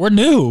 like, we're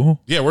new.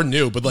 Yeah, we're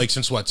new, but, like,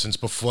 since what? Since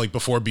before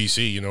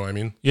BC, you know what I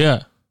mean?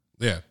 Yeah.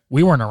 Yeah.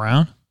 We weren't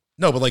around.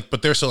 No,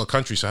 but they're still a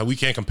country, so we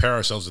can't compare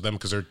ourselves to them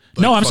because they're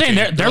like, no. I'm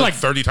saying they're like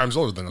 30 times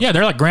older than us. Yeah,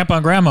 they're like grandpa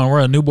and grandma, and we're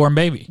a newborn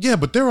baby. Yeah,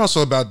 but they're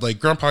also about like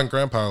grandpa and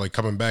grandpa like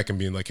coming back and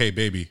being like, "Hey,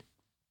 baby,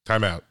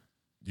 time out.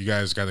 You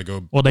guys got to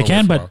go." Well, they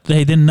can, but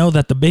they didn't know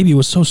that the baby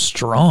was so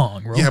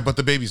strong, bro. Yeah, but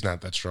the baby's not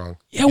that strong.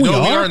 Yeah, we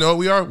are. We are. No,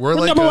 we are. We're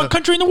like number one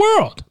country in the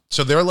world.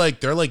 So they're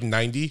like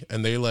 90,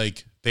 and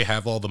they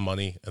have all the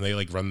money, and they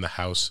like run the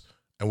house,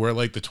 and we're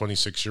like the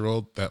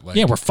 26-year-old that like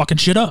we're fucking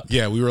shit up.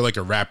 Yeah, we were like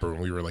a rapper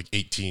when we were like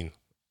 18.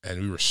 And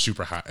we were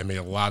super hot and made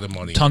a lot of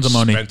money. Tons of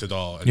money. Spent it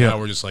all. And now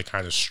we're just like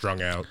kind of strung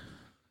out.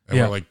 And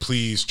we're like,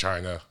 please,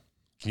 China,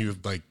 can you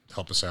like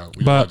help us out?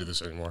 We don't want to do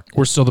this anymore.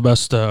 We're still the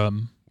best.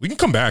 We can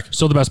come back.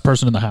 Still the best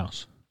person in the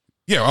house.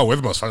 Yeah, we're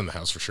the most fun in the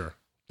house for sure.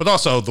 But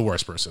also the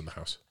worst person in the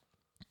house.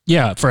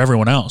 Yeah, for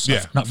everyone else.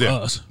 Yeah. Not for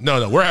us.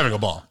 No, we're having a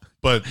ball.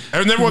 But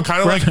and everyone kind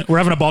of like we're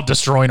having a ball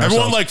destroying ourselves.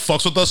 Everyone like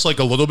fucks with us like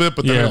a little bit,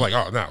 but then they're like,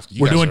 oh no,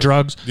 we're doing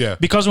drugs. Yeah,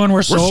 because when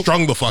we're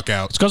strung the fuck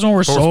out. It's because when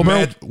we're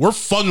sober, we're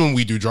fun when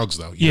we do drugs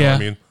though. You know what I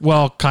mean?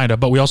 Well, kind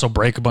of, but we also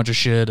break a bunch of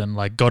shit and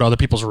like go to other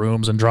people's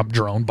rooms and drop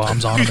drone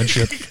bombs on them and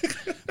shit.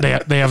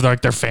 They have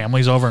like their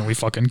families over and we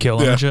fucking kill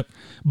them and shit.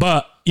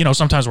 But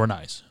sometimes we're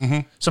nice.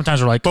 Mm-hmm.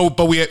 Sometimes we're like,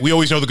 but we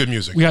always know the good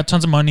music. We got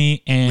tons of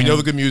money and we know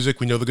the good music.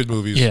 We know the good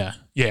movies.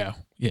 Yeah.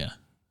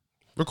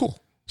 We're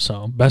cool.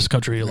 So best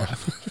country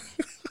alive.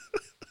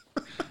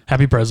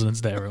 Happy President's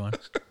Day, everyone.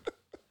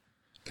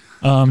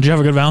 Did you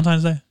have a good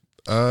Valentine's Day?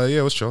 Yeah,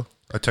 it was chill.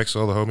 I texted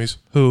all the homies.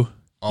 Who?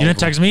 You didn't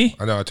text me?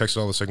 I know. I texted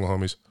all the single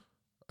homies.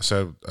 I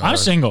said, I'm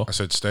single. I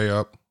said, stay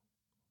up.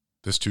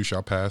 This too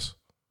shall pass.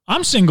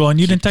 I'm single and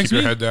you didn't text me?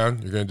 Keep your head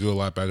down. You're going to do a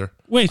lot better.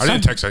 Wait, I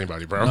didn't text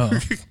anybody, bro. Oh.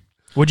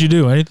 What'd you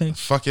do? Anything?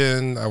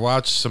 I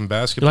watched some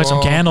basketball. You light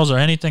some candles or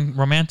anything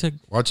romantic?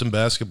 Watched some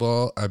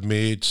basketball. I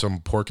made some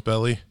pork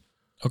belly.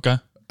 Okay.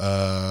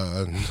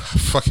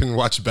 Fucking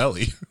watched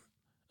Belly.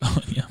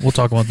 Yeah, we'll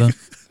talk about that.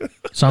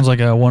 Sounds like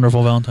a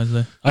wonderful Valentine's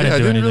Day. I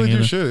didn't do anything really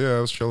either. do shit. Yeah, I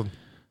was chilling.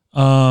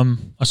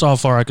 I saw how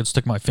far I could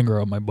stick my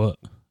finger up my butt.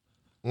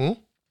 Hmm?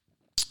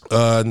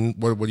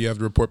 What do you have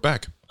to report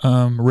back?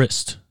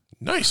 Wrist.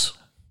 Nice.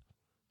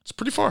 It's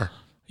pretty far.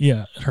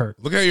 Yeah, it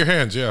hurt. Look at your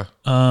hands. Yeah.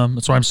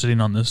 That's why I'm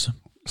sitting on this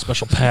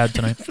special pad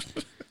tonight.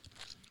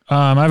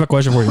 I have a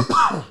question for you.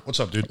 What's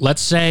up, dude?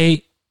 Let's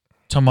say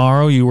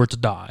tomorrow you were to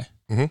die.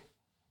 Mm-hmm.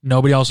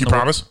 Nobody else. You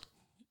promise?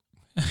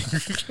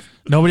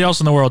 Nobody else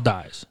in the world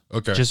dies.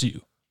 Okay. Just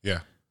you. Yeah.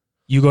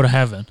 You go to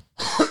heaven.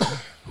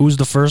 Who's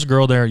the first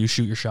girl there you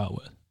shoot your shot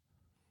with?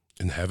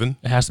 In heaven?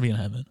 It has to be in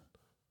heaven.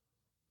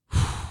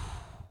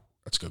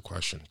 That's a good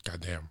question.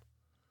 Goddamn.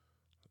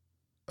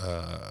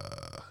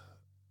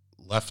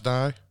 Left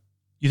Eye.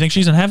 You think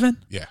she's in heaven?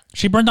 Yeah.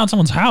 She burned down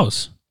someone's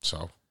house.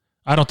 So.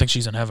 I don't think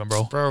she's in heaven,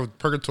 bro. Bro,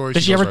 purgatory.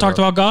 Did she ever talk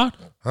about God?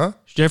 Huh? Did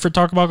she ever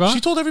talk about God? She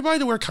told everybody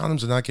to wear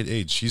condoms and not get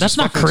AIDS. That's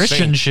not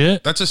Christian saint.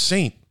 Shit. That's a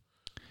saint.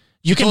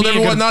 You can told be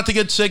everyone not to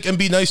get sick and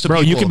be nice to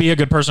people. Bro, you can be a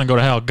good person and go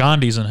to hell.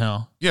 Gandhi's in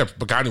hell. Yeah,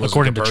 but Gandhi wasn't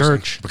according a good to person.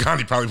 church. But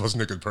Gandhi probably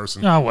wasn't a good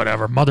person. No,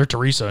 whatever. Mother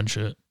Teresa and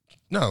shit.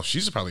 No,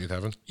 she's probably in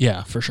heaven.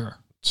 Yeah, for sure.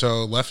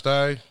 So Left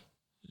Eye.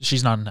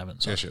 She's not in heaven.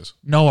 So. Yeah, she is.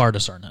 No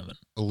artists are in heaven.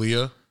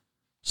 Aaliyah.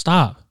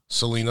 Stop.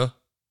 Selena.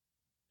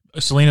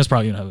 Selena's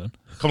probably in heaven.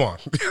 Come on.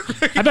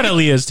 I bet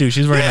Aaliyah is too.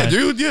 She's very nice.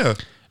 Dude, yeah.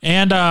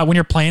 And when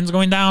your plane's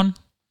going down.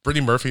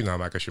 Brittany Murphy. No, I'm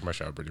not going to shoot my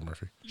shot at Brittany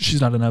Murphy.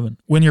 She's not in heaven.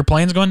 When your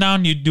plane's going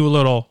down, you do a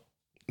little,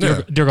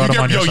 dear God,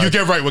 I'm on your side. You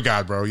get right with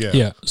God, bro. Yeah.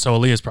 Yeah. So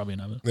Aaliyah's probably in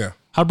heaven. Yeah.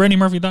 How'd Brittany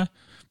Murphy die?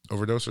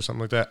 Overdose or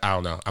something like that? I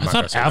don't know. I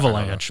thought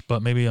Avalanche,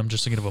 but maybe I'm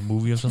just thinking of a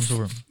movie of some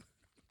sort.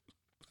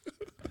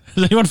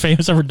 Has anyone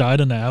famous ever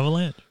died in an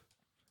avalanche?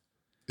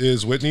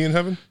 Is Whitney in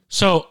heaven?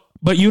 So,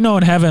 but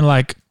in heaven,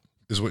 like...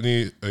 Is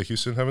Whitney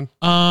Houston in heaven?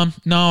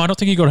 No, I don't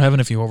think you go to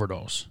heaven if you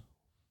overdose.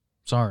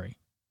 Sorry.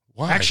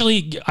 Why?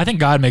 Actually, I think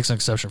God makes an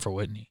exception for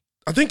Whitney.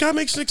 I think God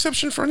makes an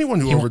exception for anyone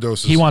who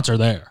overdoses. He wants her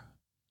there.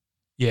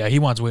 Yeah, he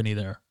wants Whitney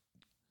there.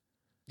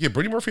 Yeah,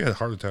 Brittany Murphy had a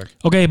heart attack.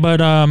 Okay, but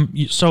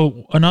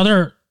so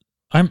another...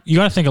 you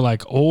got to think of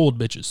like old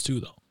bitches too,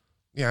 though.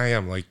 Yeah, I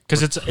am. Like,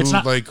 because it's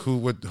not like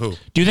who? Do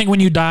you think when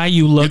you die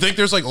you look? You think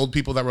there's like old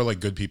people that were like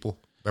good people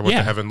that went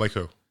to heaven? Like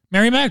who?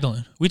 Mary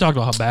Magdalene. We talked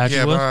about how bad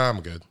she was. Yeah, I'm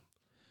good.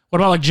 What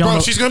about like Joan?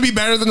 Bro, she's gonna be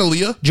better than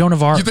Aaliyah. Joan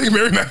of Arc. You think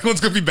Mary Magdalene's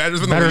gonna be better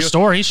than Aaliyah? Better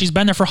story. She's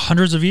been there for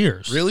hundreds of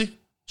years. Really?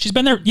 She's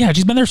been there. Yeah,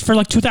 she's been there for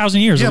like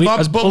 2,000 years. Yeah,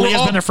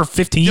 Aaliyah's been there for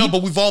 15. Yeah,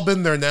 but we've all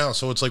been there now,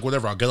 so it's like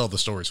whatever. I'll get all the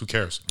stories. Who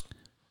cares?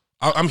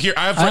 I'm here.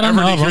 I have forever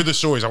to hear the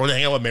stories. I want to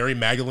hang out with Mary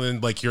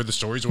Magdalene, like hear the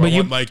stories. Or I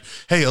want like,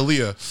 hey,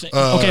 Aaliyah.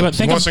 Okay, but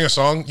think you want to sing a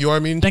song? You know what I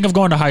mean? Think of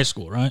going to high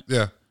school, right?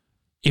 Yeah.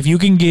 If you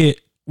can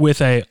get with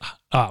a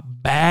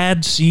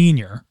bad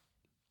senior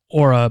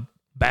or a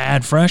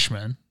bad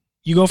freshman,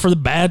 you go for the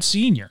bad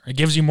senior. It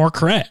gives you more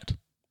cred.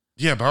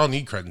 Yeah, but I don't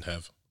need cred in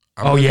heaven.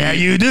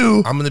 You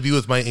do. I'm going to be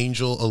with my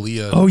angel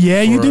Aaliyah. Oh,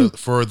 yeah, you do.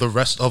 For the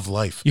rest of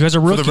life. You guys are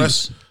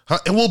rookies.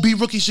 And we'll be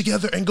rookies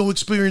together and go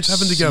experience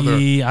heaven together.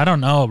 I don't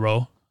know,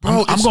 bro.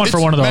 Bro, I'm going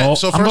for one of the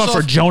old. I'm going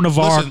for Joan of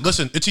Arc.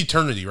 Listen, it's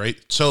eternity, right?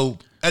 So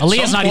at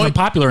Aaliyah's not even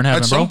popular in heaven,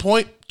 bro. At some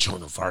point,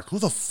 Joan of Arc. Who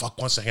the fuck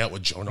wants to hang out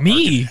with Joan of Arc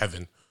in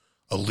heaven?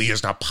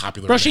 Aaliyah's not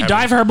popular. Bro, she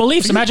died for her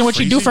beliefs. Imagine what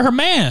she'd do for her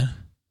man.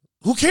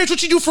 Who cares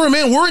what you do for a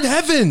man? We're in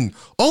heaven.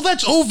 All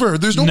that's over.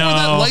 There's no more of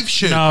that life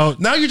shit. No.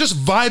 Now you're just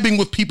vibing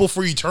with people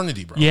for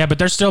eternity, bro. Yeah, but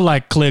there's still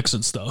like cliques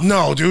and stuff.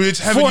 No, dude, it's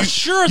heaven. For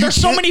sure, there's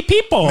so many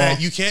people. Man,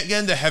 you can't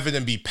get into heaven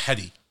and be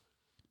petty.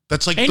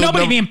 That's like ain't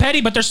nobody being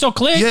petty, but there's still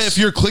cliques. Yeah, if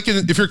you're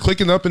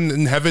clicking up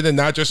in heaven and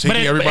not just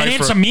hating everybody. But it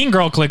ain't some mean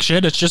girl clique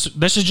shit. It's just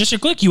this is just your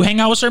clique. You hang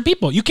out with certain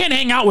people. You can't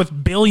hang out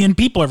with billion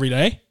people every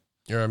day.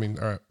 Yeah, I mean,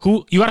 all right.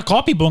 Who you got to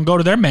call people and go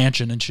to their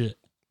mansion and shit.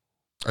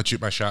 I'd shoot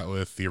my shot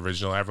with the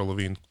original Avril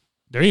Lavigne.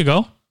 There you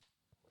go.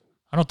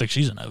 I don't think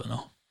she's in heaven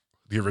though.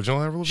 The original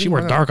Avril Lavigne? She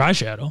wore dark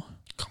eyeshadow.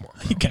 Come on,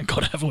 bro. You can't go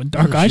to heaven with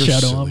dark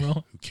eyeshadow on,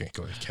 bro. You can't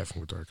go to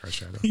heaven with dark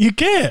eyeshadow. You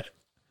can't.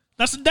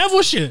 That's the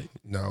devil shit.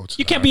 No, it's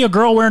you can't be a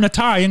girl wearing a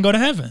tie and go to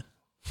heaven.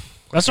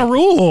 That's a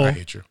rule. I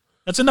hate you.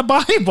 That's in the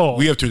Bible.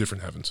 We have two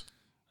different heavens.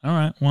 All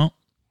right. Well,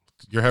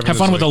 your heaven have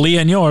fun with Aaliyah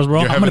and yours, bro.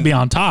 I'm going to be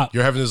on top.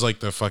 Your heaven is like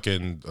the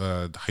fucking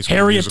high school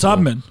Harriet musical.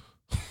 Tubman.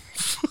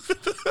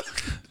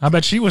 I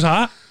bet she was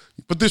hot.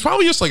 But there's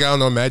probably just like, I don't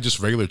know, mad just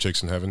regular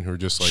chicks in heaven who are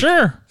just like,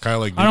 sure, kind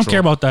of like neutral. I don't care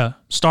about that.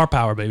 Star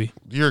power, baby.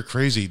 You're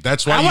crazy.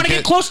 That's why I want to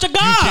get close to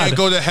God. You can't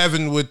go to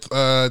heaven with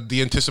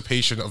the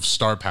anticipation of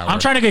star power. I'm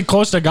trying to get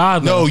close to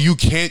God, though. No, you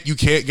can't. You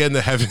can't get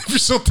into heaven if you're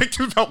still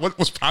thinking about what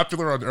was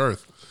popular on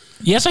earth.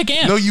 Yes, I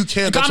can. No, you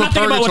can't. That's I'm not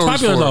thinking about what's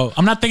popular, though.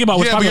 I'm not thinking about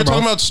what's popular, but you're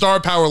talking about star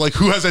power, like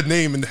who has a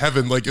name in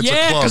heaven, like it's a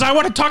club. Because I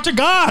want to talk to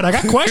God. I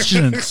got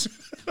questions.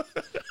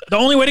 The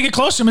only way to get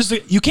close to him is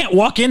you can't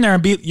walk in there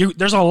and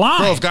there's a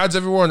line. Bro, if God's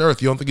everywhere on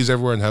earth, you don't think he's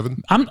everywhere in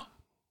heaven?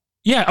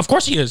 Yeah, of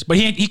course he is, but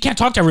he can't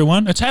talk to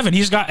everyone. It's heaven.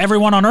 He's got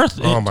everyone on earth.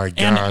 Oh my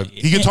God,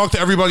 he can talk to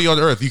everybody on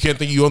earth. You don't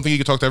think he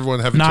can talk to everyone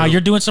in heaven? Nah, too?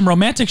 You're doing some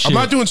romantic shit. I'm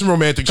not doing some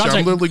romantic shit.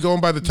 I'm literally going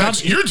by the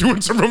text. You're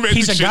doing some romantic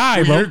shit. He's a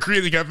guy, bro. You're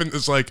creating heaven.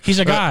 It's like he's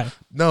a guy.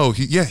 No, but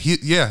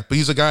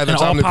he's a guy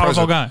that's omnipresent.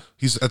 All-powerful guy.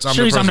 He's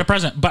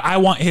omnipresent, but I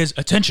want his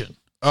attention.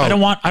 Oh.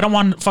 I don't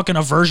want fucking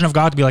a version of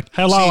God to be like,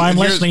 hello, I'm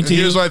listening to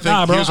you. Here's what I think.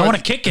 Nah, bro, I want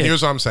to kick it.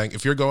 Here's what I'm saying.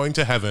 If you're going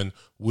to heaven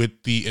with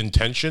the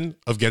intention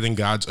of getting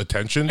God's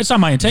attention, it's not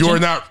my intention. You're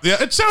not.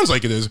 Yeah, it sounds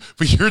like it is,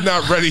 but you're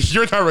not ready.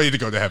 You're not ready to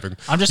go to heaven.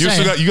 I'm just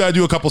saying. You got to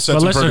do a couple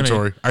sets of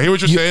purgatory. I hear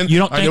what you're saying.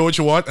 I know what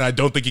you want, and I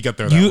don't think you get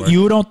there that way.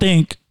 You don't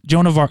think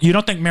Joan of Arc? You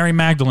don't think Mary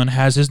Magdalene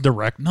has his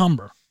direct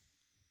number?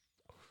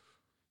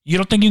 You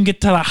don't think you can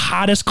get to the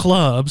hottest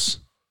clubs?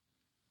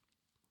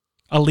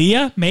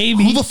 Aaliyah?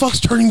 Maybe. Who the fuck's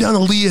turning down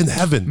Aaliyah in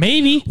heaven?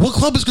 Maybe. What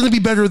club is going to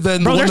be better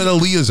than the one that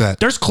Aaliyah's at?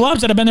 There's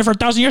clubs that have been there for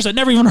 1,000 years that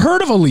never even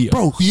heard of Aaliyah.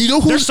 Bro, you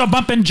know who? There's some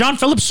bumping John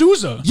Philip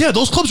Sousa. Yeah,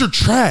 those clubs are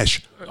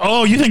trash.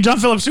 Oh, you think John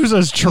Philip Sousa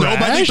is trash? No,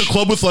 but I think the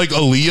club with like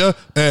Aaliyah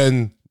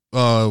and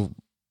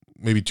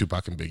maybe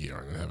Tupac and Biggie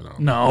aren't in heaven.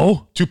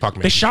 No. Tupac,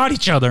 maybe. They shot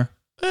each other.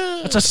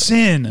 That's a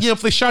sin. Yeah,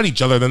 if they shot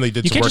each other, then they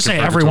did You some can't work just say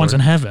in everyone's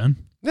in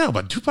heaven. No,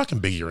 but Tupac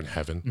and Biggie are in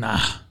heaven. Nah,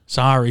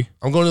 sorry.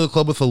 I'm going to the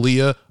club with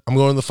Aaliyah. I'm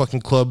going to the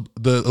fucking club.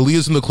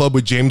 Aaliyah's in the club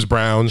with James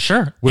Brown.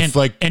 Sure. With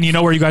and you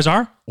know where you guys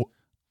are?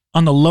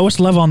 On the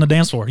lowest level on the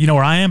dance floor. You know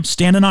where I am?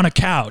 Standing on a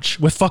couch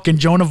with fucking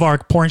Joan of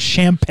Arc pouring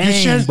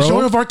champagne, bro.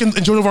 Joan of Arc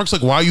and Joan of Arc's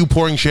like, why are you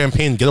pouring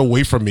champagne? Get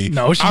away from me.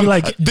 No, she's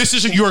like, this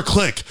isn't your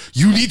clique.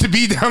 You need to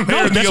be down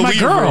there in the that's my Aaliyah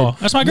girl. room.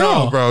 That's my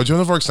girl. No, bro. Joan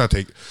of Arc's not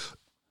taking.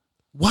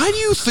 Why do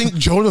you think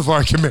Joan of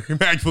Arc and Mary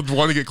Magdalene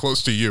want to get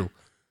close to you?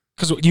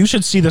 Because you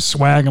should see the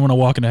swag I'm going to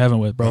walk into heaven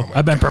with, bro.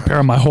 I've been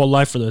preparing my whole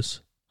life for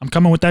this. I'm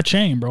coming with that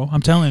chain, bro.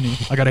 I'm telling you.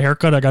 I got a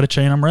haircut. I got a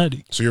chain. I'm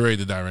ready. So you're ready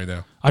to die right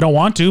now? I don't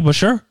want to, but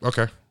sure.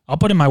 Okay. I'll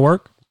put in my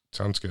work.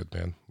 Sounds good,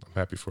 man. I'm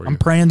happy for you. I'm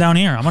praying down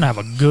here. I'm going to have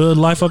a good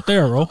life up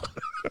there, bro.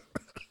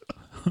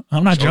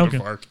 I'm not Joan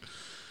joking. of Arc.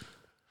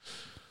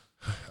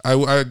 I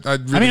mean,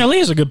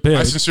 Aaliyah's a good pick.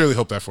 I sincerely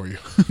hope that for you.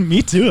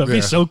 Me too. That'd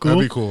be so cool.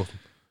 That'd be cool.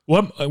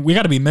 What we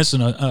got to be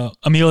missing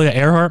Amelia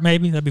Earhart,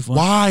 maybe that'd be fun.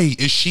 Why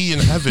is she in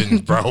heaven,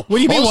 bro? What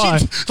do you mean why?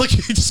 Just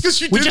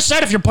because we just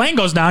said if your plane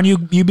goes down,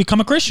 you become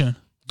a Christian.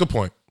 Good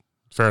point.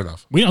 Fair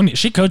enough. We don't.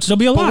 She could still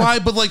be alive. But why?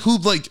 But like who?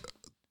 Like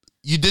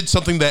you did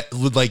something that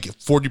would like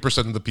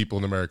 40% of the people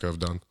in America have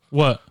done.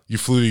 What? You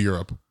flew to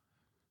Europe.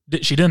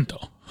 She didn't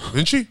though.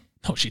 Didn't she?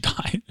 No, she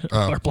died.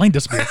 Our plane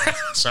disappeared.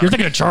 You're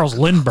thinking of Charles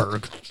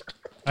Lindbergh.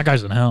 That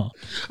guy's in hell.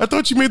 I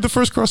thought you made the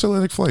first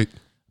cross-Atlantic flight.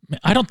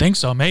 I don't think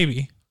so.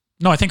 Maybe.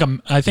 No, I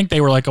think they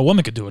were like a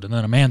woman could do it, and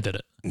then a man did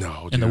it.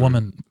 No, dude. And the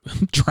woman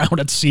drowned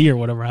at sea or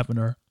whatever happened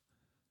to her.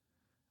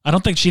 I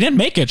don't think she didn't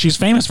make it. She's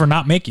famous for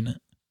not making it.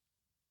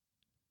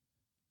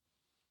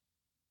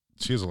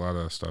 She has a lot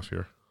of stuff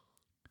here.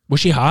 Was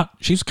she hot?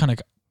 She's kind of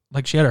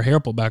like she had her hair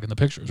pulled back in the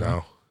pictures. No.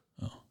 Right?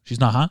 Oh, she's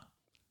not hot?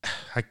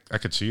 I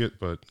could see it,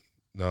 but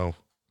no.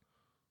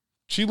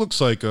 She looks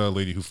like a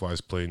lady who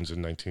flies planes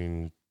in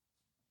 1930s.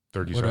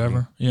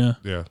 Whatever. Yeah.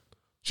 Yeah.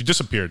 She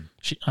disappeared.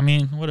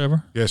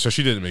 Whatever. Yeah, so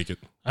she didn't make it.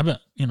 I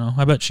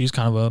bet she's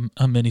kind of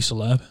a mini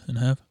celeb in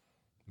heaven.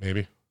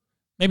 Maybe.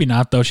 Maybe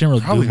not, though. She didn't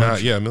really Probably do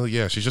much. not.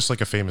 Yeah, she's just like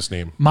a famous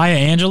name. Maya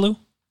Angelou?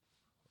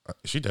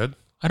 She did.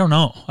 I don't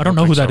know. I don't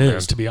know who that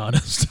is, to be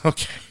honest.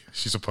 Okay.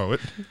 She's a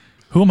poet.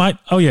 Who am I?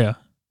 Oh, yeah.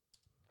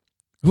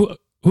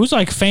 Who's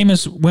like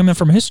famous women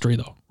from history,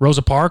 though?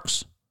 Rosa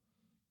Parks?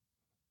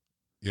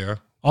 Yeah.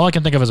 All I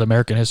can think of is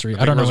American history.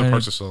 I don't know. Rosa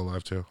Parks is still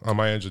alive, too.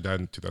 Maya Angelou died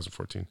in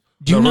 2014.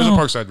 Do you know, Rosa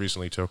Parks died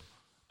recently, too.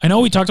 I know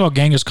we talked about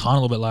Genghis Khan a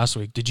little bit last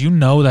week. Did you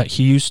know that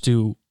he used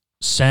to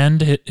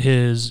send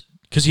his,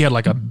 because he had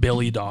like a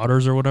billion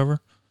daughters or whatever,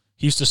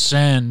 he used to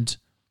send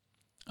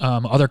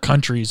other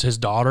countries his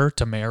daughter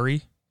to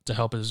marry to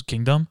help his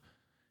kingdom.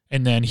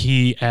 And then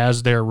he,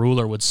 as their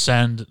ruler, would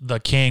send the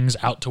kings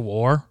out to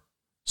war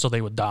so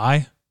they would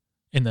die.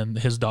 And then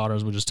his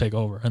daughters would just take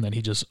over. And then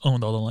he just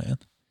owned all the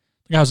land.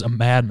 The guy was a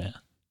madman.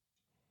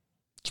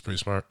 It's pretty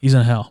smart. He's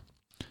in hell.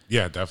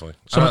 Yeah, definitely.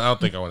 So I don't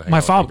think I want to hang out.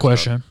 My follow-up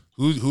question.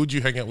 Who'd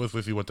you hang out with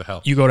if you went to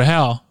hell? You go to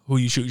hell, who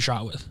you shoot your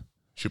shot with?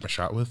 Shoot my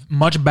shot with?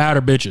 Much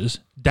badder bitches.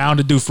 Down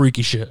to do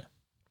freaky shit.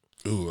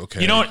 Ooh,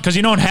 okay. You know, because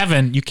in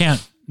heaven, you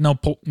can't, no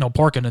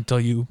porking until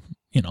you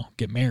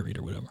get married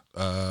or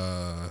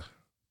whatever.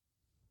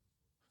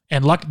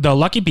 And the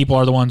lucky people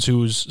are the ones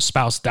whose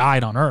spouse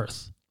died on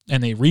earth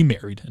and they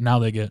remarried and now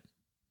they get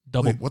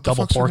double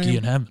porky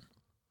in heaven.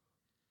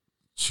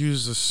 She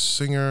was a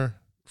singer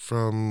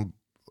from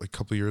like a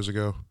couple years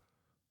ago.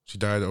 She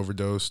died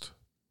overdosed.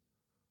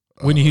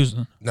 Whitney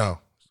Houston? No.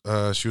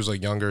 She was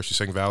like younger. She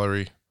sang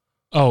Valerie.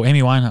 Oh,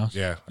 Amy Winehouse.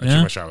 Yeah. I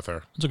shoot my shot with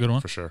her. That's a good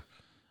one. For sure.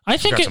 I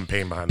think got some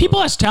pain behind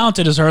people as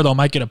talented as her, though,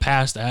 might get a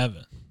pass to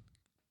heaven.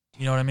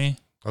 You know what I mean?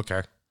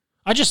 Okay.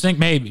 I just think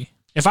maybe.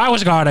 If I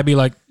was God, I'd be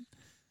like,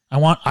 I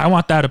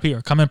want that up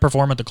here. Come and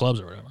perform at the clubs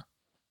or whatever.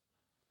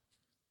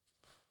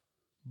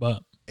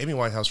 But Amy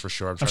Winehouse for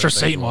sure. I'm sure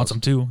Satan wants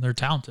them too. They're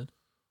talented.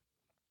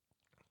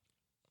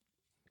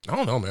 I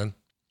don't know, man.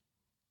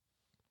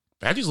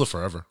 Baddies live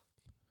forever.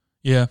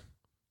 Yeah.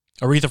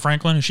 Aretha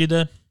Franklin, is she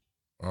dead?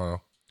 I don't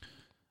know.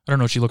 I don't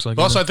know what she looks like.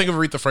 But also, I think of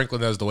Aretha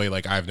Franklin as the way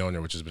like I've known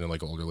her, which has been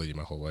like an older lady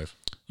my whole life.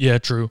 Yeah,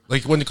 true.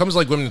 Like when it comes to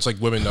like women, it's like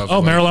women of. Oh,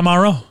 like, Marilyn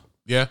Monroe.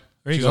 Yeah,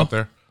 there you she's go. Up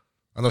there.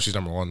 I know she's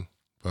number one,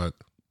 but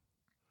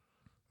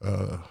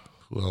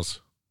who else?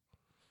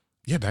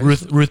 Yeah,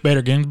 Ruth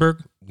Bader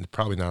Ginsburg.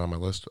 Probably not on my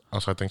list.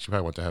 Also, I think she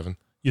probably went to heaven.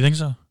 You think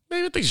so?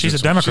 Maybe I think she's a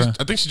Democrat.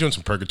 I think she's doing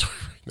some purgatory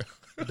right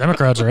now.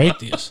 Democrats are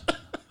atheists.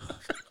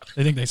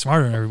 They think they're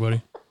smarter than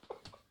everybody.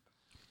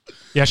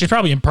 Yeah, she's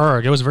probably in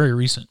purg. It was very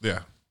recent. Yeah.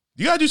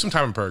 You got to do some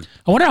time in purg.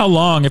 I wonder how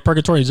long, if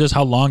purgatory exists,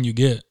 how long you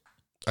get.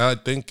 I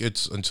think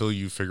it's until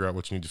you figure out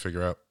what you need to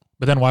figure out.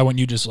 But then why wouldn't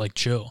you just like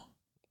chill?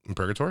 In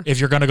purgatory? If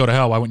you're going to go to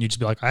hell, why wouldn't you just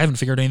be like, I haven't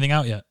figured anything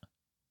out yet?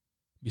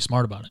 Be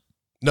smart about it.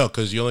 No,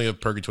 because you only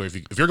have purgatory.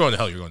 If you're going to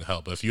hell, you're going to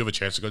hell. But if you have a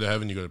chance to go to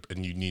heaven, you go to,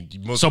 and you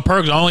need most. So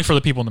purg's only for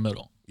the people in the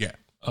middle. Yeah.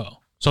 Oh,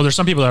 so there's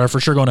some people that are for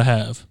sure going to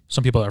have.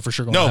 Some people that are for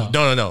sure going to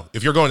hell. No.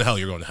 If you're going to hell,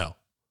 you're going to hell.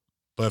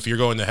 But if you're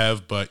going to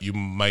heaven, but you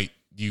might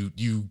you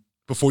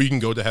before you can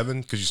go to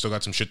heaven because you still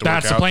got some shit to work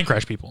out. That's the plane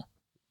crash people.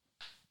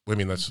 I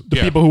mean, that's the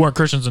people who weren't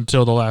Christians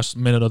until the last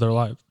minute of their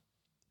life.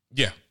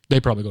 Yeah, they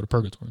probably go to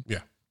purgatory. Yeah.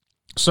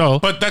 So,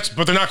 but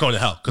they're not going to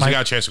hell because they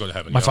got a chance to go to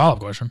heaven. My follow-up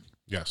question.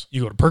 Yes.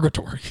 You go to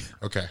purgatory.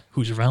 Okay.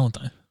 Who's your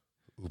Valentine?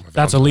 Ooh,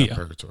 that's Aaliyah.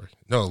 Purgatory.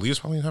 No, Aaliyah's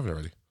probably in heaven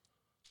already.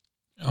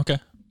 Okay.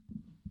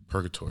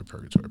 Purgatory.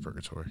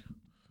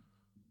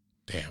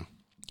 Damn.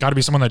 Got to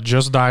be someone that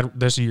just died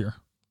this year.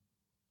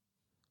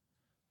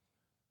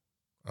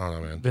 I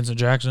don't know, man. Vincent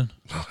Jackson?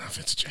 No, not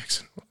Vincent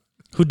Jackson.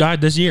 Who died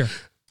this year?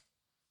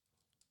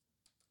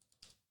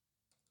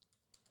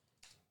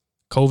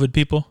 COVID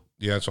people?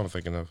 Yeah, that's what I'm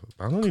thinking of.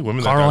 I don't know any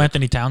women. Carl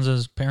Anthony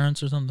Towns'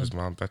 parents or something? His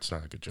mom. That's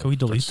not a good joke. Can we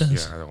delete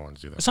this? Yeah, I don't want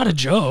to do that. It's not a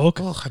joke.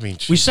 Well, I mean,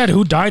 we said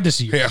who died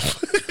this year. Yeah.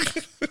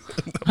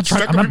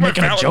 I'm not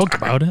making a joke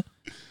about it.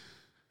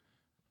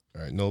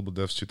 All right, Noble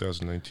Deaths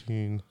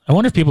 2019. I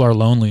wonder if people are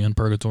lonely in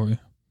purgatory.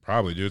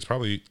 Probably, dude. It's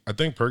probably, I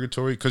think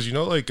purgatory, because you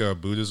know, like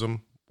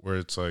Buddhism, where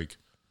it's like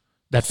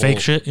that fake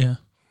shit, yeah.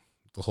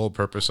 The whole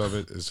purpose of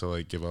it is to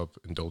like give up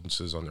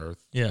indulgences on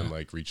earth, yeah, and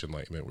like reach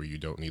enlightenment where you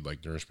don't need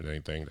like nourishment or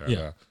anything.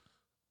 Yeah.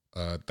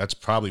 That's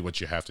probably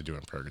what you have to do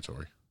in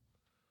purgatory.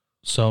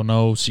 So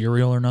no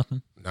cereal or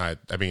nothing? No,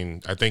 I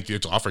mean, I think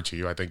it's offered to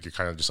you. I think you're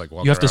kind of just like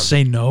walking. You have to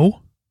say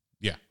no?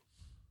 Yeah.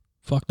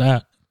 Fuck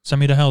that.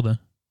 Send me to hell then.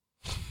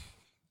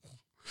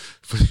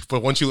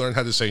 But once you learn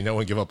how to say no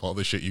and give up all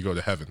this shit, you go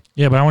to heaven.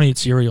 Yeah, but I want to eat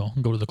cereal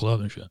and go to the club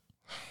and shit.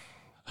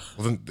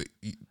 Well, then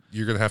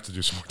you're going to have to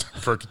do some more time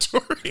in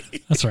purgatory.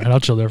 That's right. I'll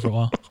chill there for a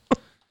while.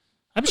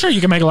 I'm sure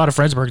you can make a lot of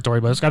friends in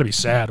purgatory, but it's got to be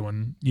sad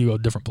when you go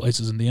different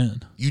places in the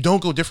end. You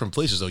don't go different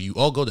places, though. You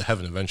all go to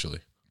heaven eventually.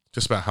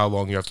 Just about how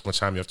long much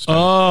time you have to spend.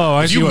 Oh,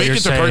 I see what you're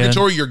saying. If you make it to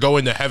purgatory, you're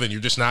going to heaven.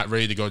 You're just not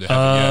ready to go to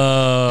heaven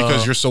yet.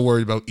 Because you're so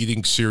worried about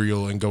eating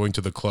cereal and going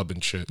to the club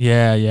and shit.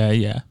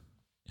 Yeah.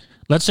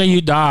 Let's say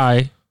you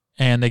die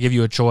and they give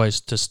you a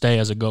choice to stay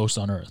as a ghost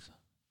on Earth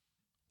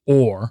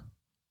or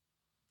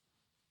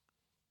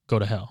go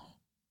to hell.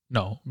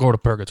 No, go to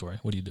purgatory.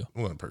 What do you do?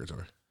 I'm going to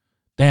purgatory.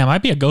 Damn,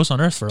 I'd be a ghost on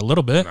Earth for a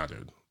little bit. Nah,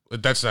 dude.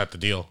 That's not the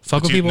deal.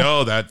 Fuck with people?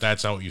 No,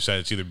 that's not what you said.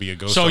 It's either be a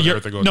ghost on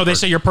Earth or go to No, they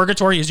say your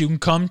purgatory is you can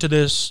come to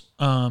this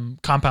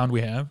compound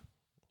we have,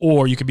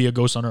 or you could be a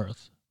ghost on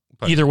Earth.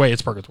 Either way,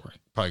 it's purgatory.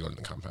 Probably go to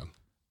the compound.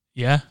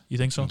 Yeah? You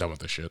think so? I'm done with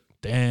this shit.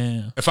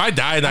 Damn. If I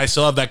die and I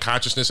still have that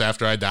consciousness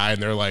after I die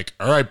and they're like,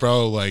 all right,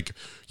 bro, like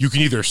you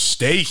can either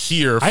stay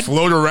here,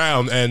 float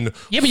around and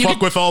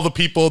fuck with all the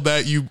people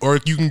that or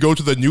you can go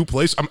to the new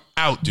place, I'm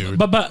out, dude.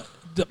 But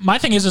my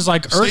thing is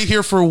like Earth. Stay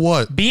here for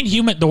what? Being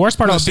human, the worst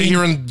part of stay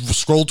here and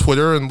scroll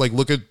Twitter and like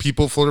look at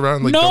people float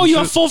around. Like, no, you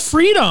have full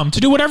freedom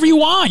to do whatever you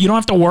want. You don't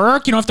have to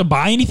work. You don't have to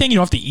buy anything. You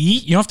don't have to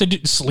eat. You don't have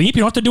to sleep.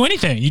 You don't have to do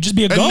anything. You just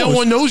be a ghost. And no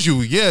one knows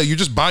you. Yeah, you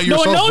just by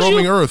yourself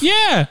roaming Earth.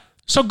 Yeah.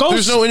 So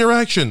ghosts. There's no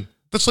interaction.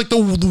 That's like the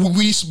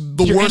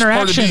worst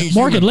part of being human.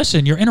 Morgan,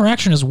 listen, your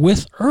interaction is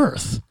with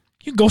Earth.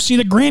 You can go see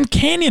the Grand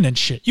Canyon and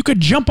shit. You could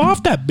jump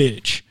off that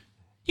bitch.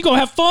 You go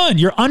have fun.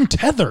 You're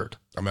untethered.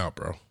 I'm out,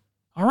 bro.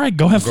 All right,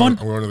 go have fun.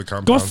 I'm going to the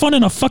compound. Go have fun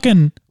in a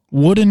fucking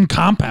wooden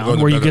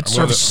compound where you get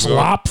served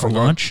slop for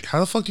lunch.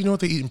 How the fuck do you know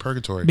what they eat in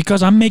purgatory?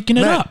 Because I'm making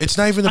it up. It's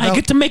not even about. I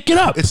get to make it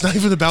up. It's not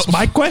even about. It's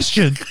my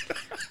question.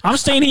 I'm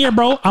staying here,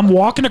 bro. I'm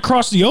walking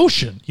across the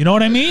ocean. You know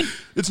what I mean?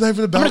 It's not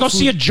even about. I'm gonna go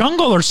see a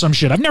jungle or some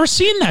shit. I've never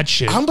seen that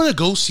shit. I'm gonna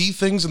go see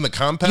things in the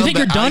compound. You think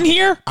you're done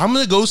here? I'm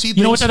gonna go see things.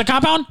 You know what's at the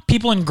compound?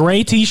 People in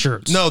gray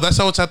t-shirts. No, that's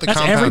not what's at the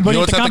compound. Everybody you know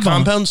what's at the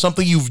compound?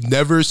 Something you've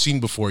never seen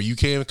before. You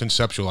can't even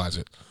conceptualize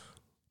it.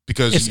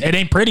 Because it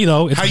ain't pretty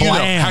though. It's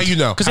bland. How you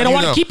know? Because they don't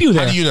want to keep you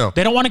there. How do you know?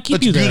 They don't want to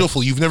keep you there. It's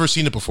beautiful. You've never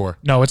seen it before.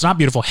 No, it's not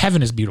beautiful.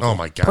 Heaven is beautiful. Oh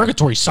my god.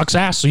 Purgatory sucks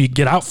ass, so you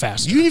get out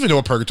fast. You didn't even know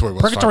what purgatory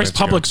was. Purgatory's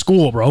public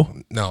school, bro.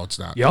 No, it's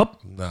not.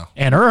 Yup. No.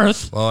 And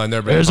Earth. Well, I've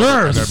never been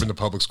to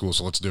public school,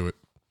 so let's do it.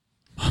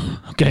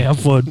 Okay, have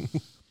fun.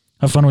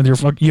 Have fun with your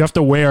fuck. You have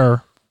to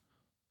wear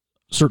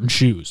certain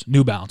shoes,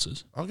 New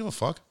Balances. I don't give a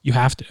fuck. You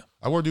have to.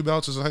 I wore New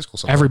Balances in high school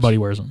sometimes. Everybody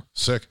wears them.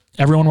 Sick.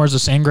 Everyone wears the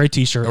same gray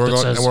t-shirt and that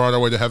says and we're on our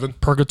way to heaven?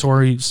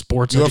 Purgatory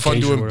Sports You have fun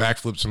Education. doing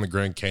backflips in the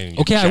Grand Canyon.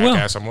 Okay, I will.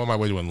 I'm on my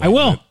way to enlightenment. I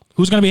will.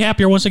 Who's going to be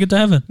happier once I get to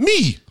heaven?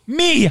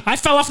 Me. I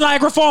fell off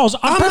Niagara Falls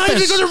on purpose. I'm not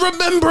even going to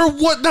remember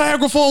what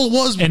Niagara Falls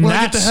was and when that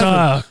I get to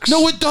heaven. Sucks.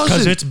 No, it doesn't.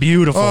 Because it's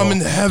beautiful. Oh, I'm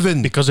in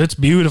heaven. Because it's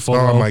beautiful.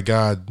 Oh, bro. my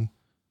God.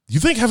 You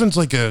think heaven's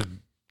like a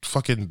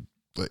fucking,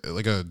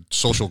 like a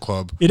social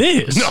club? It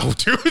is. No,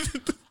 dude.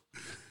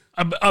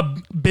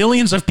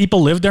 Billions of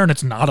people live there and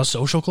it's not a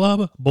social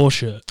club?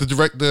 Bullshit.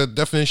 The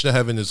definition of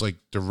heaven is like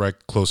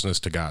direct closeness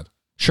to God.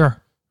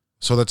 Sure.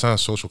 So that's not a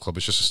social club.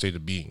 It's just a state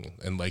of being.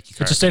 And like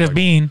it's a state of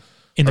being.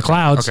 in the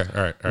clouds.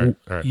 Okay, all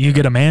right. You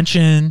get a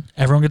mansion.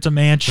 Everyone gets a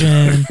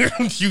mansion.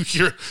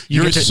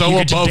 you're so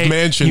above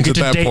mansions at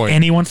that point.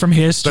 Anyone from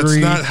history.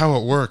 That's not how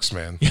it works,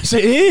 man. Yes,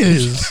 it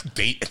is.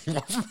 Date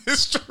anyone from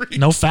history.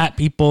 No fat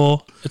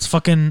people. It's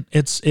fucking.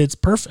 It's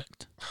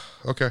perfect.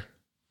 Okay.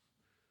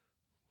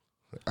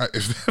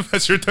 If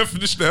that's your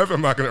definition of heaven,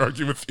 I'm not going to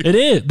argue with you. It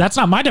is. That's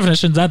not my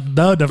definition. That's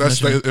the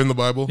definition. That's in the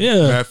Bible?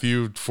 Yeah.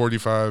 Matthew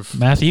 45.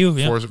 Matthew,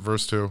 yeah. 4,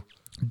 verse 2.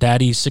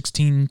 Daddy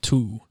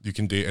 16:2. You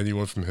can date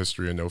anyone from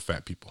history and no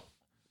fat people.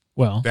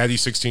 Well. Daddy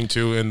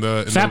 16:2 in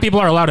the... Fat people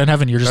are allowed in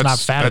heaven. You're just not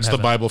fat That's in the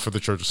heaven. Bible for the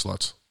Church of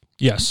Sluts.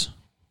 Yes.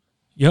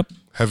 Yep.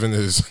 Heaven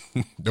is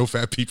no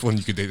fat people and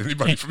you can date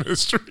anybody from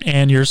history.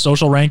 And your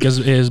social rank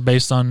is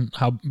based on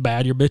how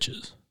bad your bitch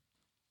is.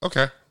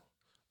 Okay.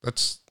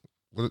 That's...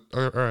 All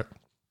right.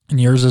 And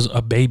yours is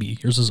a baby.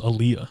 Yours is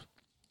Aaliyah.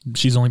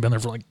 She's only been there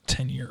for like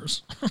 10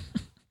 years.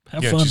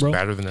 Have fun, she's bro.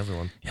 Better than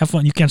everyone. Have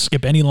fun. You can't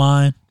skip any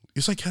line.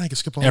 It's like, I can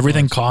skip all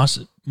Everything costs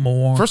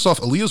more. First off,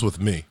 Aaliyah's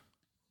with me.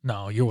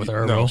 No, you're with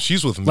her, No, bro.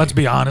 she's with me. Let's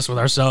be honest with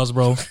ourselves,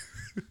 bro.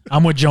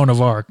 I'm with Joan of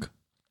Arc.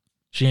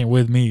 She ain't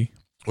with me.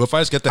 Well, if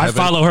I just get to heaven...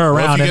 I follow her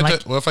around and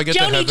like, if I get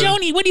to heaven...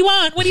 Joni, what do you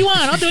want? What do you want?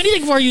 I'll do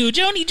anything for you.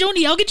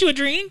 Joni, I'll get you a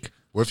drink.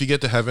 What if you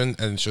get to heaven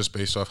and it's just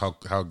based off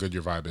how good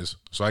your vibe is?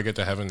 So I get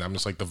to heaven, I'm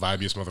just like the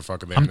vibiest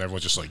motherfucker there, and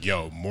everyone's just like,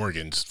 yo,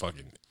 Morgan's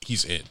fucking,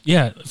 he's in.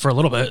 Yeah, for a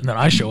little bit, and then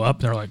I show up,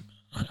 and they're like,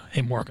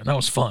 hey, Morgan, that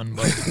was fun,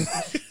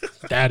 but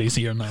Daddy's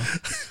here now.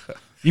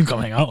 You can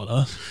come hang out with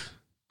us.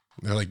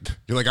 You're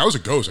like, I was a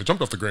ghost. I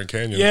jumped off the Grand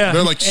Canyon. Yeah.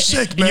 They're like,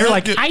 sick, man. And you're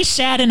like, I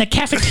sat in a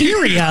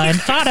cafeteria and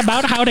thought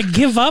about how to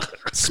give up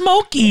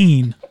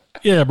smoking.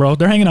 Yeah, bro,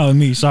 they're hanging out with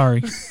me.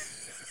 Sorry.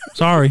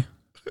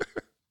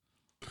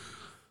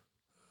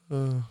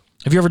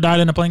 Have you ever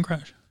died in a plane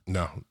crash?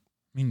 No.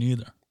 Me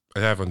neither. I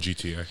have on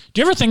GTA. Do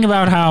you ever think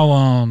about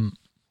how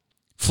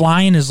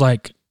flying is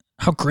like,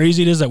 how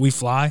crazy it is that we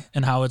fly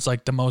and how it's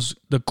like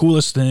the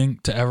coolest thing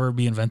to ever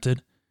be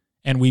invented,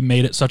 and we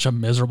made it such a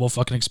miserable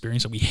fucking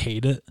experience that we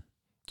hate it?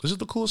 Is it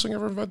the coolest thing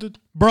ever invented?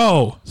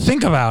 Bro,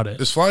 think about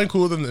it. Is flying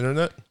cooler than the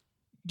internet?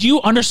 Do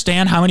you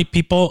understand how many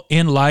people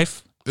in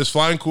life... Is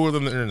flying cooler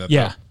than the internet?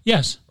 Yeah. Though?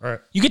 Yes. All right.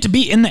 You get to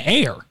be in the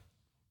air.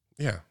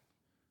 Yeah.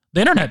 The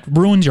internet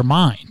ruins your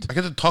mind. I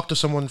get to talk to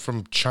someone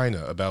from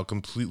China about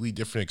completely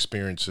different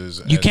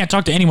experiences. You can't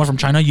talk to anyone from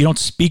China. You don't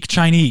speak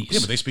Chinese. Yeah,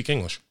 but they speak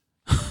English.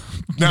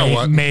 Now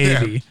what?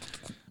 Maybe. Yeah.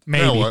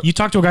 Maybe. Now what? You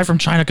talk to a guy from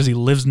China because he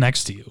lives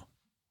next to you.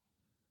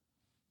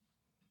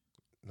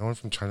 No one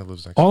from China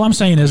lives next. All I'm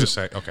saying is, just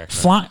say, okay.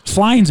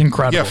 Flying's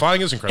incredible. Yeah,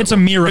 flying is incredible. It's a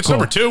miracle. It's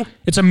number 2.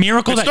 It's a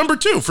miracle. It's number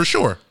 2 for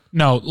sure.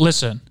 No,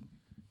 listen.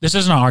 This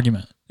isn't an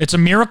argument. It's a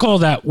miracle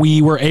that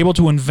we were able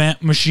to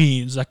invent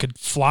machines that could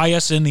fly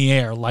us in the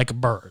air like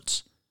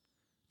birds.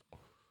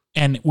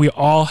 And we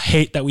all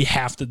hate that we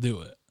have to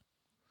do it.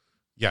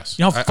 Yes.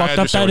 You know how fucked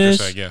up that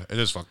is? Yeah, it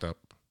is fucked up.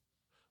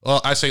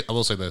 Well, I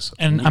will say this.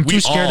 And I'm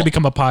too scared to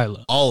become a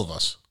pilot. All of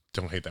us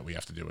don't hate that we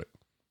have to do it.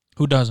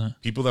 Who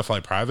doesn't? People that fly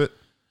private.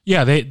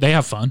 Yeah, they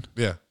have fun.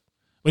 Yeah.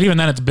 But even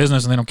then, it's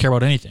business and they don't care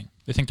about anything.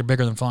 They think they're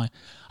bigger than flying.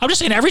 I'm just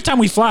saying, every time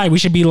we fly, we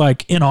should be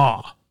like in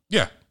awe.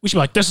 Yeah. We should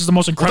be like, this is the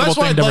most incredible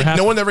thing to ever happen.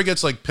 No one ever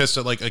gets like pissed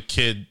at like a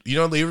kid. You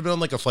know, they ever been on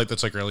like a flight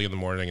that's like early in the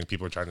morning and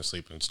people are trying to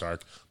sleep and it's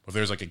dark. But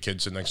there's like a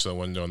kid sitting next to the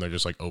window and they're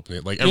just like opening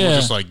it. Like everyone's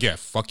just like, yeah,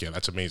 fuck yeah,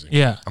 that's amazing.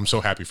 Yeah. I'm so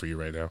happy for you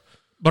right now.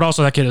 But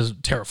also that kid is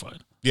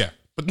terrified. Yeah.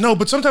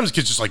 But sometimes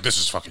kids just like, this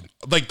is fucking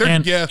like they're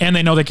and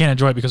they know they can't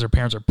enjoy it because their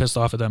parents are pissed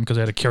off at them because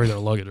they had to carry their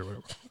luggage or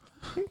whatever.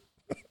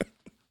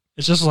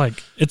 It's just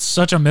like, it's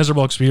such a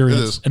miserable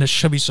experience and it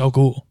should be so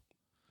cool.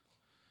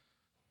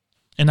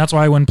 And that's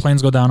why when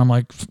planes go down, I'm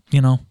like,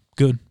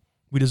 good.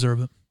 We deserve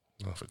it.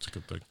 I don't know if it's a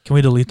good thing. Can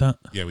we delete that?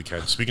 Yeah, we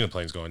can. Speaking of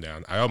planes going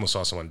down, I almost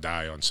saw someone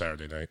die on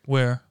Saturday night.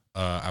 Where?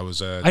 I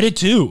was at... I did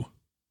too.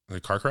 A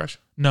car crash?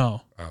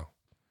 No. Oh.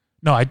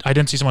 No, I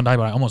didn't see someone die,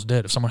 but I almost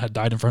did. If someone had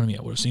died in front of me,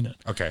 I would have seen it.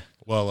 Okay.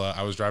 Well,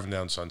 I was driving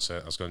down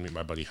Sunset. I was going to meet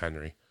my buddy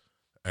Henry.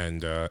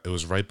 And it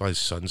was right by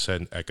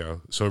Sunset and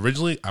Echo. So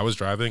originally, I was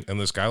driving, and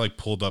this guy like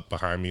pulled up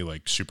behind me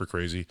like super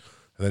crazy.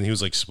 And then he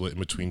was like split in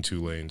between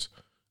 2 lanes.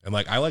 And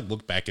like I like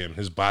looked back at him.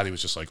 His body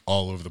was just like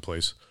all over the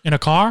place. In a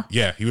car?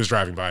 Yeah, he was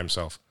driving by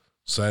himself.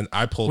 So then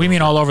I pulled. What do you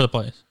mean all over the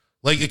place?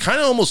 Like it kind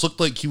of almost looked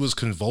like he was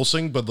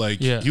convulsing, but like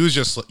he was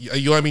just,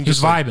 you know what I mean?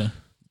 He's just vibing.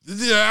 Like,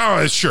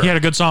 yeah, sure. He had a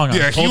good song on.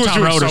 Yeah, he Old was Town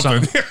doing Road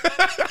something. Or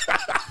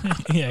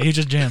something. Yeah, he's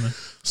just jamming.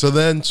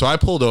 So I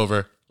pulled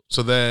over.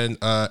 So then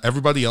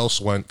everybody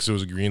else went because it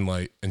was a green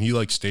light, and he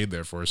like stayed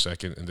there for a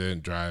second and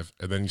didn't drive,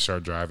 and then he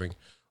started driving.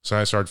 So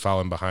I started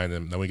following behind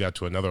him. Then we got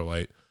to another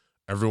light.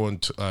 Everyone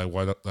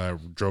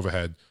drove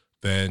ahead.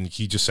 Then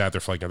he just sat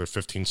there for like another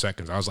 15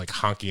 seconds. I was like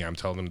honking. I'm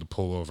telling him to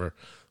pull over.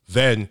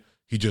 Then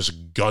he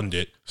just gunned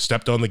it,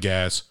 stepped on the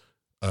gas.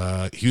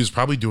 He was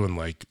probably doing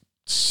like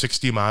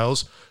 60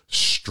 miles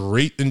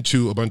straight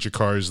into a bunch of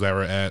cars that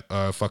were at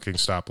a fucking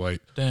stoplight.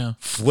 Damn.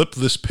 Flipped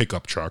this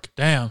pickup truck.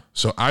 Damn.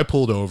 So I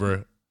pulled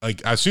over.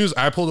 Like as soon as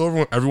I pulled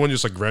over, everyone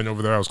just like ran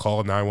over there. I was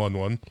calling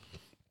 911.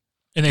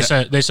 And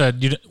they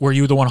said, were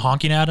you the one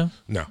honking at him?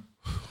 No.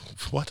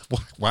 What?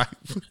 Why?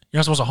 You're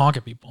not supposed to honk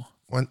at people.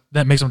 What?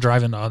 That makes them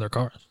drive into other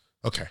cars.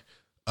 Okay.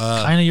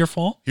 Kind of your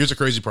fault. Here's the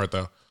crazy part,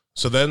 though.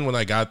 So then when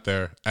I got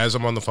there, as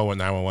I'm on the phone with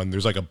 911,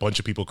 there's like a bunch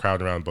of people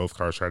crowding around both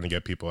cars trying to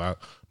get people out.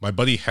 My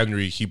buddy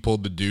Henry, he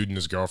pulled the dude and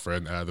his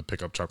girlfriend out of the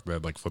pickup truck that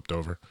had like flipped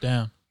over.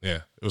 Damn. Yeah,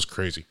 it was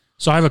crazy.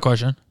 So I have a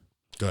question.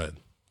 Go ahead.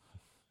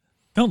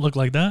 Don't look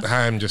like that.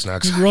 I'm just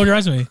not. You roll your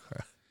eyes at me.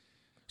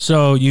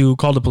 So you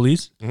called the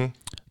police? Mm-hmm.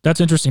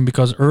 That's interesting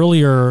because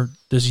earlier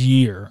this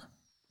year,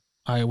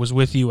 I was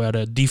with you at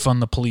a defund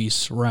the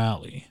police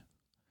rally.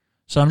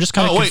 So I'm just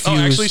kind of confused.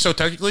 Actually, so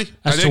technically,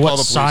 I didn't call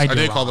the police. I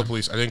didn't call the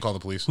police. I didn't call the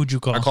police. Who'd you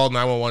call? I called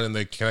 911 and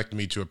they connected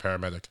me to a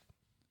paramedic.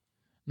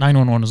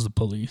 911 is the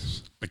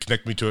police. They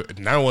connected me to it.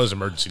 911 is an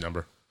emergency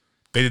number.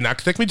 They did not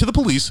connect me to the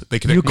police. They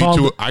connected me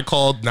to. I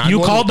called 911.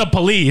 You called the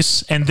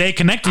police and they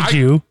connected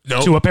you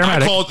to a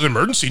paramedic. I called an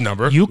emergency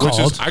number.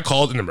 I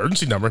called an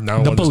emergency number.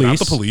 911 is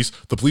not the police.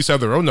 The police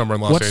have their own number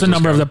in Los Angeles. What's the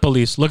number of the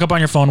police? Look up on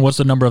your phone. What's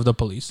the number of the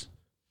police?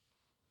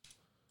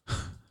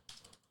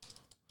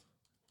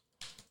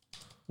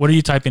 What are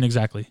you typing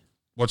exactly?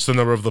 What's the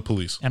number of the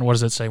police? And what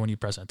does it say when you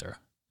press enter?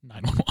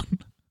 911.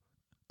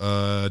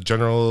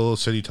 General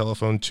City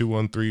Telephone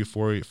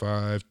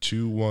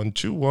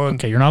 213-485-2121.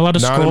 Okay, you're not allowed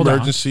to scroll down.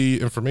 Non-emergency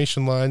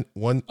information line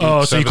 1877.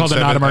 Oh, so you called the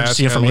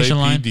non-emergency information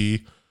line?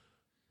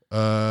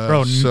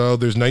 Bro, so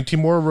there's 19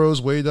 more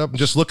rows wait up. I'm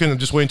just waiting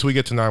until we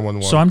get to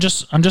 911. So I'm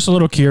just a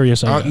little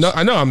curious. No,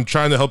 I know. I'm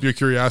trying to help your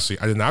curiosity.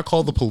 I did not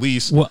call the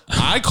police. What?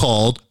 I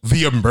called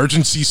the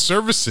emergency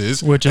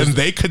services, and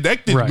they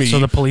connected me. So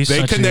the police.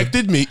 They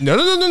connected me. No.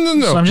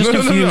 So I'm just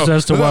confused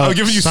as to what. I'll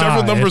give you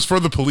several numbers for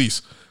the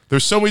police.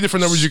 There's so many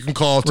different numbers you can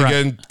call to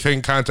get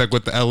in contact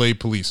with the LA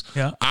police.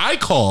 Yeah. I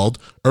called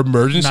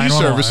emergency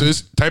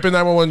services. Type in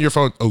 911 in your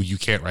phone. Oh, you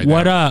can't right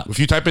now. If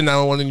you type in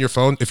 911 in your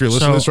phone, if you're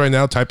listening to this right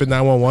now, type in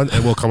 911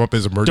 and we'll come up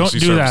as emergency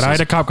services. Don't do that. I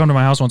had a cop come to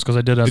my house once because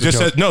I did it. It just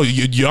said, no,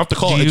 you have to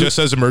call. It just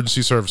says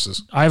emergency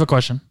services. I have a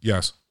question.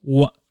 Yes.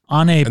 And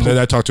then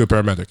I talked to a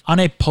paramedic. On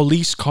a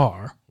police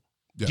car,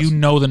 do you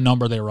know the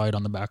number they write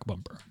on the back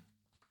bumper?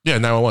 Yeah,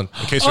 911.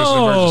 In case there's an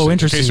emergency.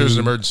 Interesting. In case there's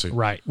an emergency.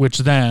 Right. Which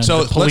then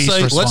so the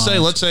police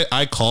let's say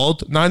I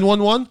called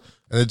 911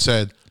 and it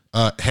said,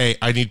 hey,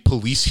 I need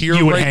police here right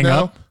now. You would hang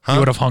up? Huh? You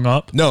would have hung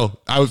up? No.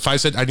 If I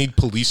said I need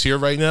police here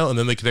right now and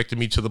then they connected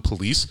me to the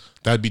police,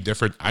 that'd be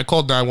different. I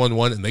called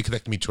 911 and they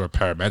connected me to a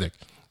paramedic.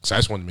 So I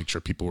just wanted to make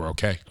sure people were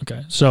okay.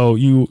 Okay. So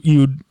you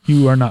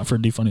are not for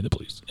defunding the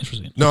police.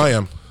 Interesting. No, I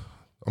am.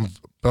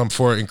 I'm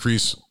for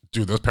increase.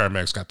 Dude, those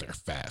paramedics got there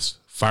fast.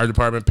 Fire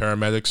department,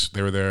 paramedics,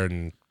 they were there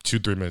in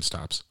 2-3 minute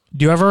stops.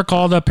 Do you ever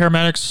call the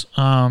paramedics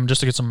just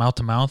to get some mouth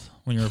to mouth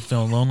when you're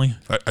feeling lonely?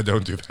 I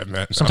don't do that,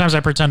 man. No. Sometimes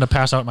I pretend to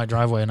pass out in my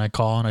driveway and I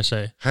call and I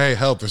say, hey,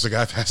 help, there's a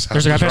guy passed out.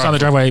 There's a guy passed out on the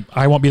driveway.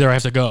 I won't be there. I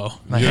have to go.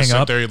 And I hang sit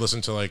up. There, you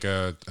listen to like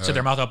a... sit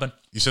there, mouth open.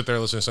 You sit there,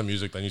 listen to some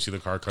music, then you see the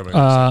car coming.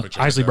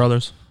 Isley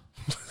Brothers.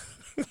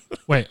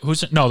 Wait,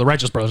 who's... No, the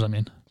Righteous Brothers, I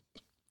mean.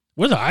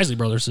 What do the Isley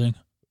Brothers sing?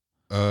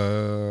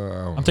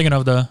 I'm thinking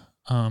of the...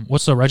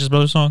 what's the Righteous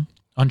Brothers song?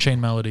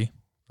 Unchained Melody.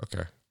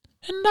 Okay.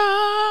 And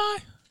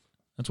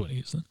that's what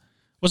he said.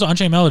 What's the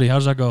Unchained Melody? How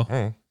does that go?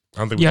 I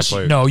don't think we can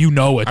play it. No, you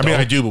know it. I mean,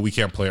 I do, but we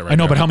can't play it right now. I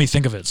know, but help me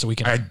think of it so we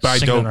can sing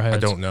it in our heads. I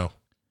don't know.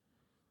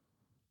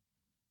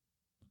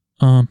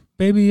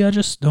 Baby, I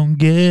just don't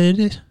get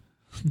it.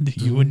 Do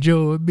you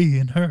enjoy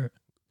being hurt?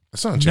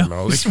 That's not Unchained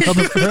Melody.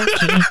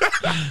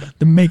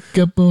 The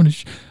makeup on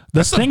his...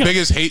 That's the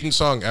biggest hating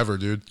song ever,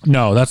 dude.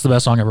 No, that's the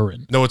best song ever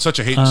written. No, it's such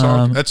a hating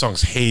song. That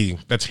song's hating.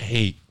 That's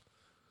hate.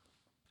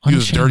 He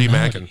was dirty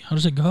macking. How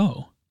does it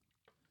go?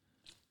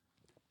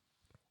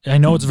 I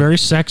know it's very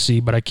sexy,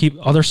 but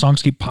other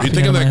songs keep popping. You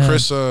think of that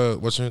Chris?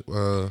 What's it?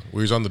 Where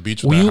he's on the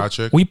beach with that hot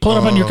chick. We pull it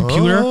up on your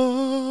computer.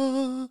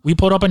 We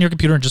pull it up on your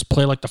computer and just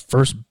play like the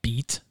first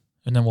beat,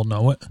 and then we'll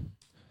know it.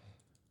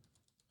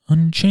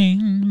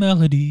 Unchained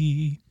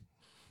Melody.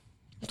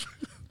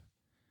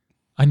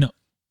 I know.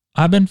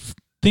 I've been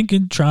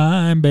thinking,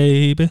 trying,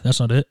 baby.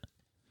 That's not it.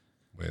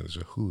 Wait, there's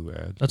a Hulu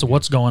ad. That's a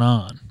What's Going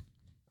On.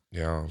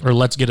 Yeah. Or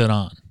Let's Get It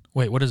On.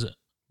 Wait, what is it?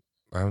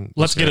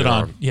 Let's Get It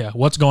On. Yeah.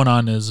 What's Going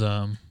On is,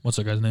 what's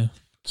that guy's name?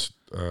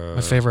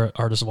 My favorite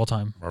artist of all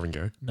time. Marvin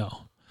Gaye?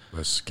 No.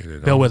 Let's Get It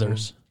On. Bill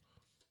Withers.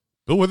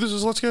 Bill Withers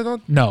is Let's Get It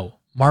On? No.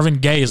 Marvin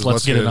Gaye is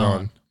Let's Get It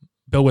On.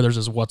 Bill Withers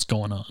is What's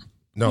Going On.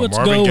 No,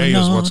 Marvin Gaye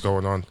is What's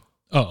Going On.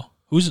 Oh.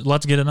 Who's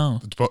Let's Get It On?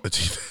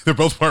 They're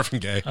both Marvin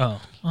Gaye. Oh,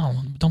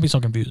 don't be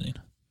so confusing.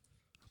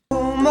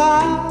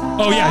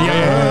 Oh,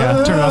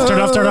 yeah. Turn it off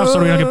so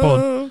we don't get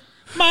pulled.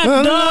 My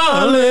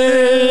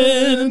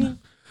darling,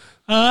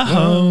 I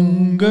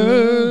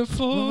hunger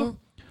for...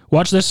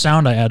 Watch this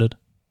sound I added.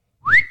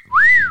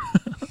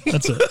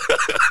 That's it.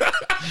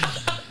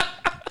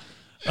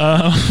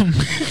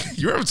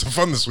 You're having some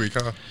fun this week,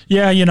 huh?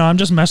 Yeah, I'm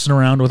just messing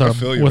around with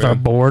our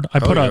board. I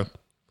put up...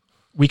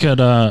 We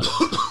could...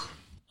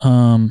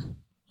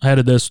 I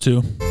added this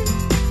too.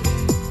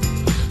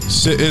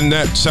 Sit in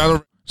that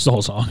saddle. It's the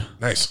whole song.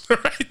 Nice.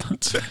 Right.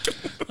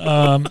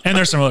 And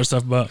there's some other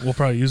stuff, but we'll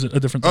probably use it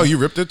a different time. Oh, you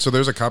ripped it? So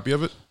there's a copy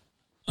of it?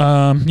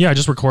 Yeah, I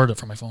just recorded it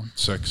from my phone.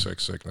 Sick,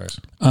 nice.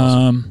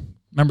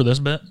 Remember this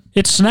bit?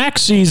 It's snack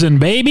season,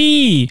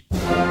 baby.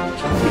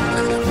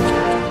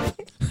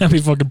 Happy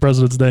fucking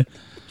President's Day.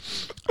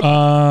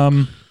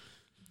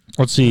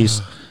 Let's see.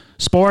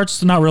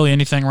 Sports, not really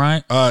anything,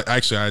 right?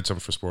 Actually, I had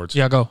something for sports.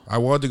 Yeah, go. I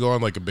wanted to go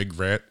on like a big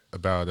rant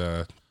about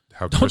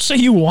how. Don't say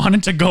you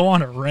wanted to go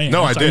on a rant.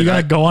 No, I did. You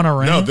gotta go on a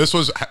rant. No, this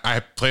was. I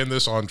planned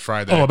this on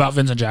Friday. Oh, about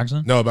Vincent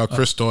Jackson? No, about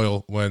Chris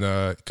Doyle when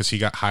because he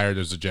got hired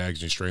as the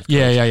Jags new strength coach.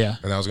 Yeah.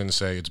 And I was gonna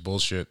say it's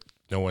bullshit.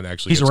 No one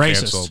actually He's gets racist.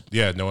 canceled.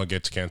 Yeah, no one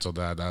gets canceled.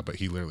 But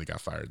he literally got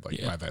fired by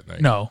that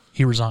night. No,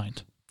 he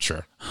resigned.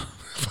 Sure.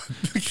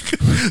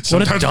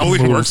 What a dumb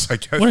move. Works, I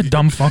guess. What a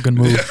dumb fucking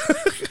move.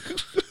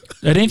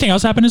 Did anything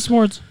else happen in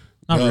sports?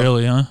 Not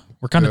really, huh?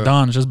 We're kind of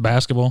done. It's just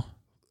basketball.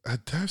 Did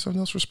I have something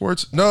else for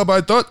sports? No,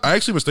 but I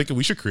actually was thinking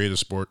we should create a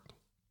sport.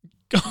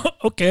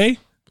 Okay.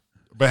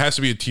 But it has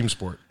to be a team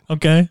sport.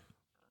 Okay.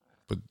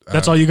 But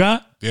that's all you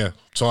got? Yeah,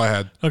 that's all I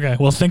had. Okay,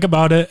 well, think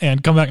about it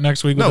and come back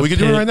next week with we can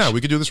do it right pitch. now.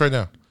 We can do this right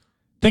now.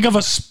 Think of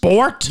a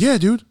sport? Yeah,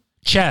 dude.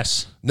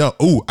 Chess. No.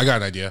 Ooh, I got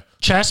an idea.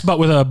 Chess, but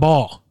with a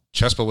ball.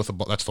 Chess, but with a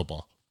ball. That's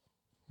football.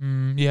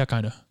 Yeah,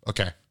 kind of.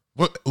 Okay.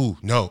 What? Ooh,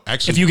 no.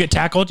 Actually, if you get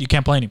tackled, you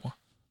can't play anymore.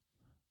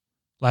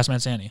 Last man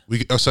standing.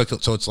 So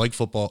it's like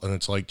football and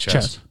it's like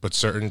chess. But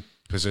certain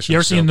positions. You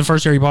ever seen the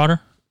first Harry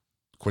Potter?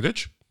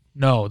 Quidditch?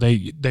 No,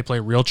 they play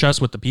real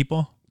chess with the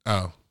people.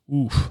 Oh.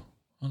 Oof.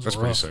 That's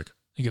pretty sick.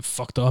 You get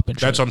fucked up and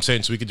shit. That's what I'm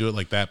saying. So we could do it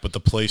like that, but the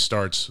play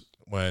starts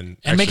when...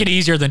 And make it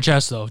easier than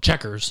chess, though.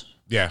 Checkers.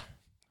 Yeah.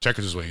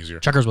 Checkers is way easier.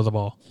 Checkers with a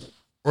ball.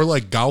 Or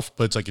like golf,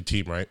 but it's like a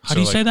team, right? How do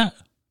you say that?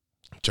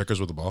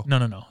 Checkers with a ball?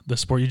 No. The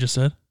sport you just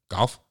said?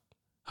 Golf?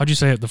 How'd you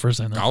say it the first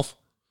time? Golf?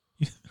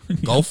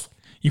 Golf?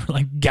 You were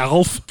like,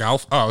 golf?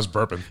 Golf? Oh, I was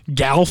burping.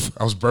 Golf?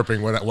 I was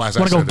burping as I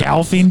said it. Want to go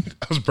golfing?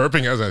 I was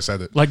burping as I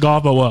said it. Like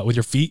golf, but what? With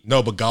your feet?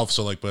 No, but golf,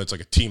 but it's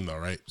like a team though,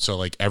 right? So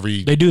like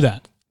They do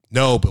that.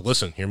 No, but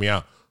listen, hear me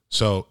out.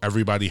 So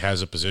everybody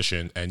has a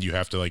position and you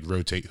have to like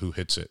rotate who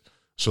hits it.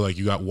 So like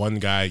you got one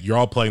guy, you're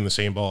all playing the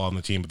same ball on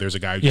the team, but there's a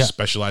guy who just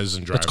specializes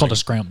in driving. It's called a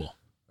scramble.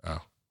 Oh.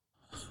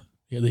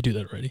 Yeah, they do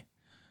that already.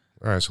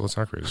 All right, so let's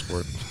not create a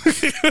sport.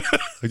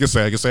 I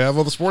guess I have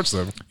all the sports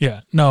then.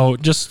 Yeah. No,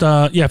 just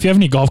if you have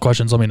any golf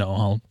questions, let me know.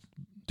 I'll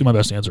do my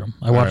best to answer them.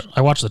 I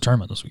watched the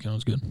tournament this weekend. It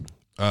was good.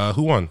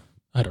 Who won?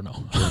 I don't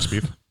know.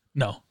 Spieth?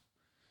 No,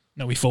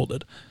 we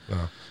folded.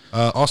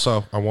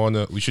 Also,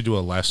 we should do a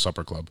Last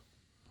Supper club.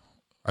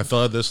 I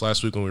thought of this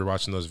last week when we were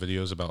watching those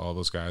videos about all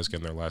those guys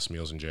getting their last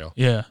meals in jail.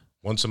 Yeah.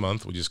 Once a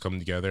month, we just come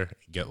together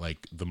and get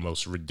like the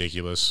most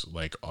ridiculous,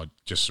 like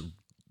just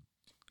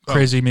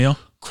crazy meal.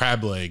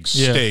 Crab legs,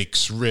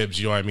 steaks, ribs.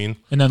 You know what I mean?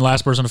 And then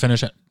last person to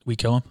finish it, we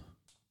kill him.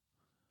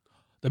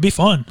 That'd be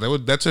fun.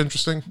 That's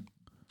interesting.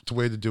 It's a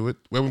way to do it.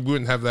 We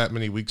wouldn't have that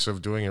many weeks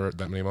of doing it,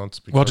 that many months.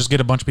 We'll just get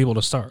a bunch of people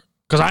to start.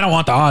 Because I don't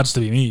want the odds to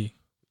be me.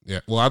 Yeah.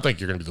 Well, I think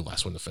you're going to be the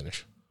last one to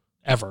finish.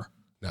 Ever.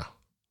 No.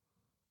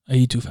 I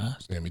eat too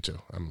fast. Yeah, me too.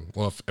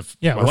 If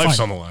my life's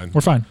fine. on the line. We're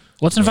fine.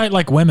 Let's invite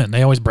like women.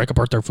 They always break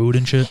apart their food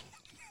and shit.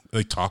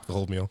 They talk the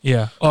whole meal.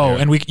 Yeah. Oh,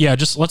 and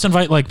just let's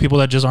invite like people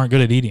that just aren't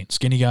good at eating.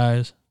 Skinny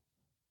guys.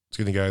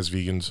 Skinny guys,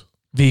 vegans.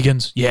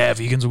 Vegans. Yeah,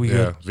 vegans will be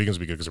good. Yeah, vegans will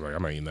be good because they're like,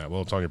 I'm not eating that.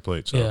 Well, it's on your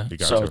plate. So yeah. you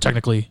got So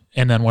technically,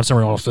 and then once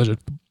everyone else does it,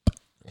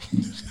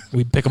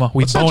 we pick them up.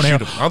 We Let's bow and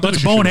arrow.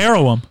 Let's bow and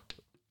arrow them.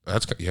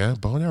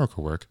 Bow and arrow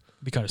could work.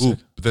 Be kind of sick.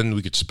 But then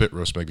we could spit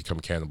roast and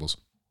become cannibals.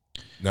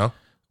 No?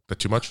 That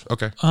too much?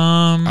 Okay.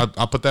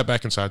 I'll put that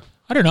back inside.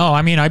 I don't know.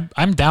 I mean,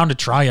 I'm down to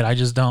try it. I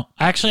just don't.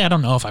 Actually, I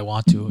don't know if I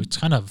want to. It's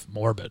kind of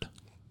morbid.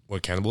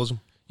 What, cannibalism?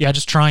 Yeah,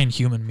 just trying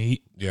human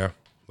meat. Yeah,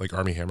 like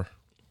Army Hammer.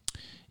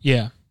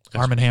 Yeah,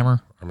 Arm &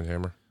 Hammer. Arm &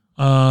 Hammer.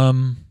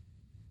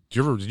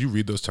 Did you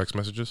read those text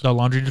messages? The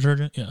laundry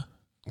detergent? Yeah.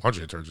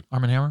 Laundry detergent.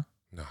 Arm & Hammer?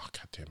 No,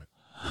 god damn it.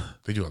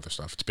 They do other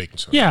stuff. It's baking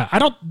soda. Yeah,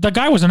 the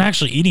guy wasn't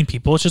actually eating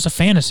people. It's just a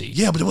fantasy.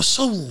 Yeah, but it was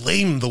so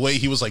lame the way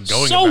he was like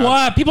going. So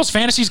what? People's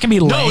fantasies can be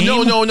lame.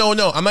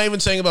 No. I'm not even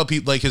saying about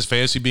like his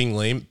fantasy being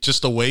lame.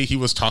 Just the way he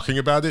was talking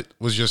about it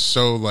was just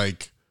so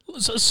like.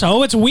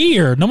 So it's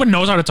weird. No one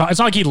knows how to talk. It's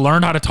not like he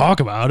learned how to talk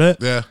about it.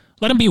 Yeah.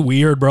 Let him be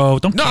weird, bro.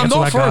 Don't cancel that guy. No,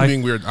 I'm not for him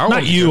being weird.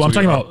 Not you. I'm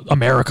talking about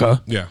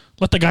America. Yeah.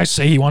 Let the guy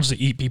say he wants to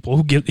eat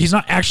people. He's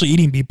not actually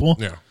eating people.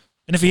 Yeah.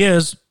 And if he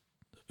is,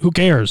 who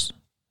cares?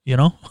 You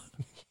know?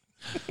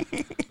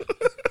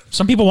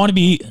 Some people want to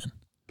be eaten.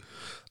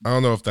 I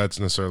don't know if that's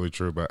necessarily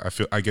true, but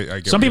I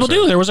get. Some people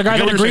do. There was a guy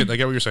that agreed. I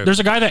get what you're saying. There's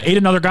a guy that ate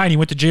another guy and he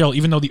went to jail,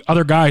 even though the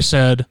other guy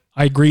said,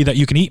 "I agree that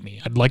you can eat me.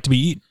 I'd like to be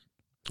eaten."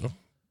 Oh.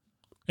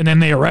 And then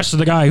they arrested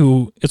the guy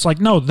who. It's like,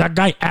 no, that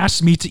guy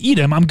asked me to eat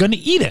him. I'm going to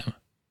eat him.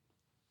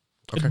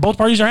 Okay. Both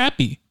parties are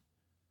happy.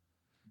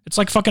 It's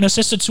like fucking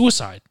assisted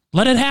suicide.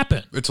 Let it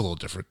happen. It's a little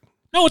different.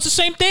 No, it's the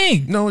same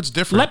thing. No, it's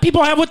different. Let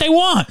people have what they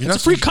want. It's a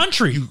free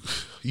country.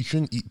 You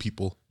shouldn't eat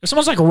people. If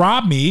someone's like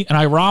robbed me and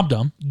I robbed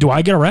them, do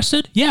I get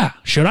arrested? Yeah.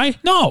 Should I?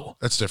 No.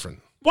 That's different.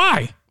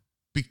 Why?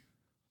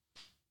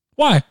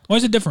 Why? Why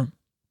is it different?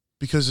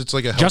 Because it's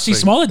like a Jussie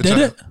Smollett did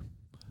it.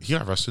 He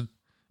got arrested.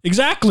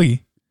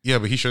 Exactly. Yeah,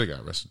 but he should have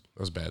got arrested.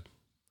 That was bad.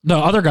 The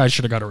other guys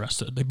should have got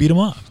arrested. They beat him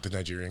up. The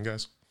Nigerian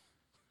guys.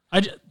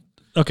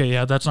 Okay,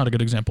 yeah, that's not a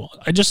good example.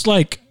 I just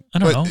like, I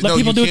don't know. Let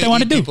people do what they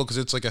want to do. Because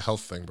it's like a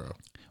health thing, bro.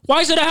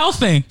 Why is it a health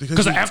thing?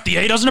 Because the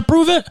FDA doesn't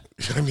approve it?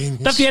 I mean,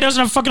 the FDA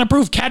doesn't have fucking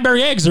approved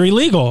Cadbury eggs. They're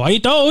illegal. I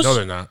eat those. No,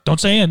 they're not. Don't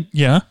say it.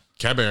 Yeah.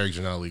 Cadbury eggs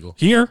are not illegal.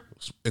 Here.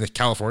 In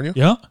California?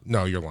 Yeah.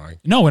 No, you're lying.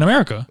 No, in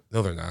America.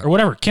 No, they're not. Or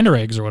whatever. Kinder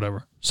eggs or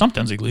whatever.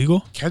 Something's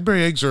illegal.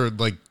 Cadbury eggs are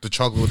like the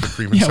chocolate with the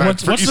cream inside. Yeah,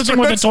 what's the thing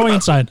with the toy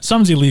inside?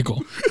 Something's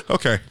illegal.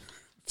 Okay.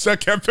 It's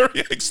not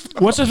Cadbury eggs,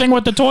 though. What's the thing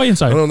with the toy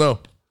inside? I don't know.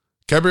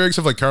 Cadbury eggs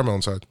have like caramel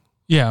inside.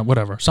 Yeah,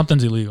 whatever.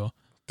 Something's illegal.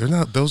 They're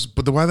not those,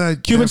 but why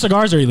that? Cuban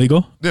cigars are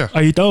illegal. Yeah.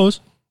 I eat those.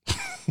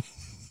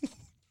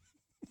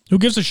 Who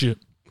gives a shit?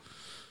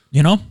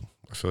 You know?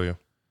 I feel you.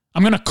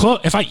 I'm going to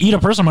cook. If I eat a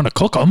person, I'm going to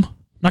cook them.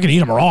 I'm not going to eat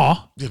them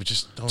raw. Yeah, but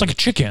just don't. It's like a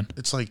chicken.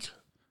 It's like,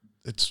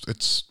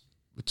 it's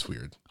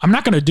weird. I'm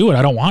not going to do it.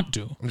 I don't want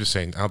to. I'm just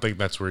saying, I don't think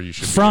that's where you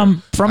should be.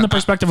 From the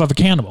perspective of a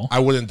cannibal. I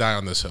wouldn't die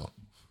on this hill.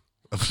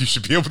 You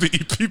should be able to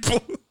eat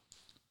people.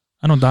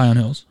 I don't die on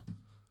hills.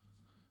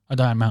 I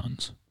die on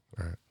mountains.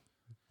 All right.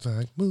 It's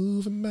like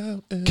moving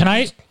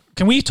mountains.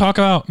 Can we talk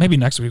about, maybe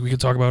next week we can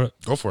talk about it.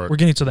 Go for it. We're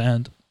getting to the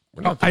end.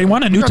 I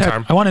want a new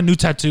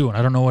tattoo, and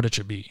I don't know what it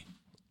should be.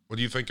 What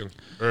are you thinking?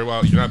 Or,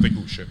 well, you're not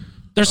thinking, shit.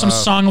 There's some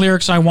song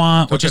lyrics I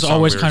want, which is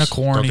always kind of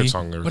corny. Don't get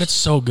song lyrics. But it's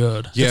so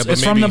good. Yeah,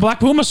 it's from the Black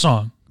Puma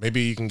song.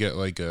 Maybe you can get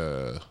like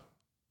I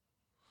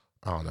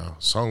don't know.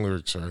 Song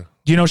lyrics are.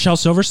 Do you know Shel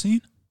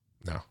Silverstein?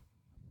 No.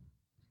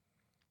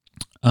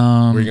 Where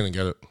are you gonna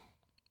get it?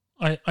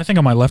 I think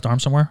on my left arm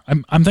somewhere.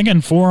 I'm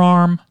thinking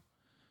forearm,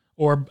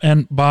 a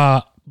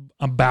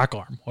back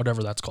arm,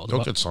 whatever that's called.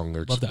 Don't get song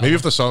lyrics. Maybe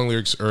if the song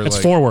lyrics are it's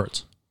like 4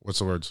 words. What's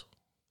the words?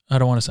 I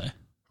don't want to say.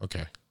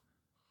 Okay.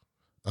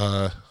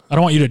 I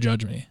don't want you to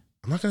judge me.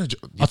 I'm not gonna.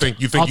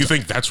 You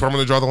think that's where I'm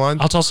gonna draw the line?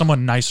 I'll tell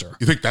someone nicer.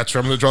 You think that's where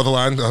I'm gonna draw the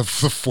line of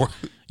the 4?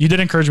 You did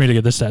encourage me to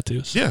get this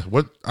tattoo. Yeah.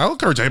 What? I'll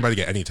encourage anybody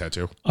to get any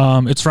tattoo.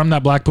 It's from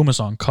that Black Puma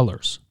song,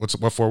 Colors. What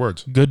 4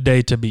 words? Good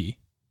day to be.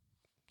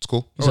 It's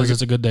cool. He says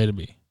it's a good day to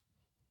be.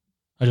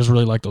 I just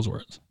really like those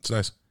words. It's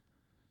nice.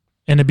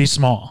 And to be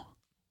small.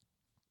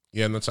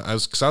 Yeah, and I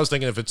was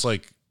thinking if it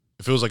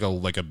was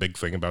like a big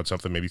thing about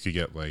something, maybe you could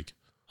get like.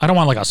 I don't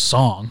want like a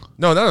song.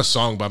 No, not a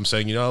song, but I'm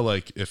saying,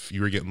 like if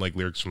you were getting like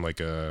lyrics from like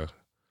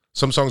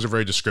some songs are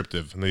very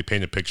descriptive and they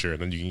paint a picture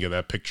and then you can get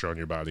that picture on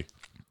your body.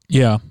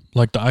 Yeah,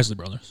 like the Isley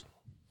Brothers.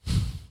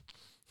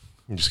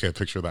 You just get a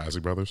picture of the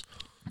Isley Brothers.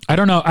 I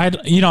don't know.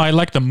 I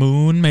like the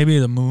moon, maybe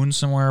the moon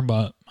somewhere,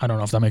 but I don't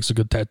know if that makes a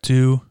good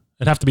tattoo.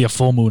 It'd have to be a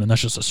full moon and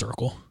that's just a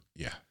circle.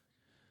 Yeah.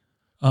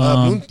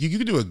 Moon, you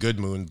could do a good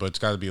moon, but it's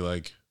got to be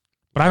like.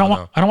 But I don't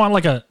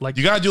want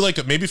you gotta do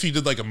like maybe if you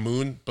did like a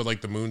moon, but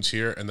like the moon's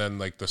here and then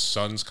like the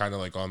sun's kind of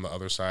like on the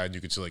other side,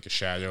 you could see like a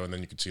shadow and then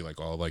you could see like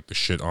all like the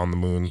shit on the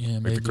moon,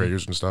 like the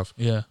craters and stuff.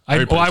 Yeah, I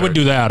would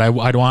do that.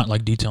 I'd want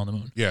like detail on the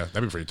moon. Yeah,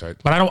 that'd be pretty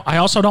tight. But I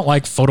also don't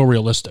like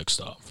photorealistic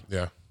stuff.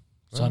 Yeah,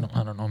 so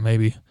I don't know.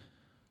 Maybe.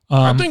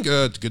 I think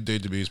it's a good day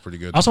to be is pretty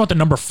good. I also want the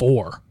number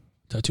 4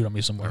 tattooed on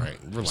me somewhere. All right,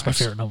 relax. It's my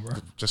favorite number.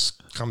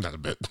 Just calm down a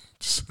bit.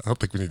 I don't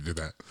think we need to do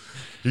that.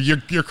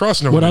 You're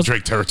crossing over the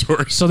Drake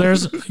territory. So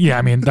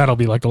that'll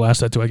be like the last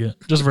tattoo I get.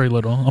 Just very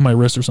little on my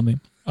wrist or something.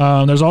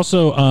 There's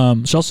also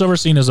Shel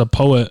Silverstein is a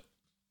poet.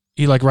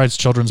 He like writes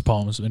children's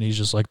poems and he's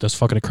just like this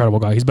fucking incredible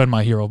guy. He's been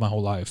my hero my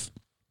whole life.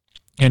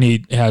 And he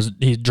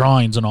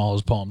drawings in all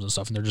his poems and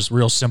stuff, and they're just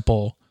real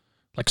simple,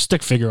 like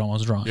stick figure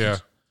almost drawings. Yeah.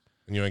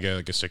 And you want to get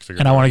like a stick figure.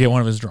 And I want to get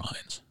one of his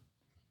drawings,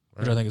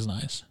 which I think is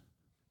nice.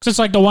 Because it's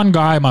like the one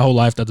guy my whole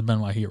life that's been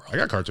my hero. I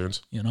got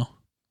cartoons. You know?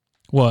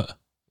 What?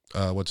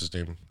 What's his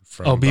name?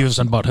 Beavis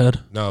and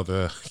Butthead? No,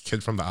 the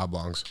kid from the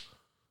Oblongs.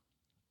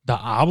 The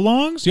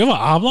Oblongs? You have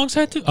an Oblongs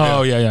tattoo? Yeah.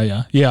 Oh,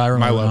 yeah. Yeah, I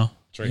remember Milo. now.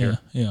 It's right here.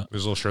 Yeah.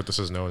 There's a little shirt that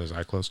says no and his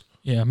eye closed.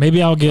 Yeah,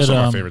 maybe I'll get... Some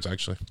of my favorites,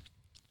 actually.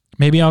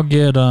 Maybe I'll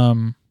get...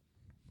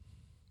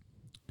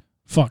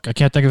 Fuck, I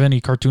can't think of any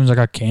cartoons that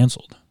got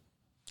canceled.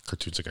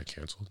 Cartoons that got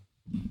canceled?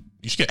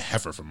 You should get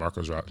Heifer from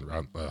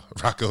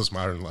Rocco's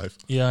Modern Life.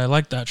 Yeah, I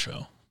like that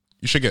show.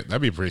 You should get...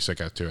 That'd be a pretty sick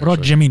tattoo. What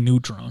about Jimmy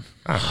Neutron?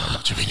 I don't know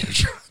about Jimmy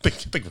Neutron. I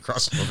think we're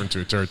crossing over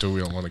into a territory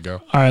we don't want to go.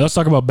 All right, let's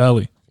talk about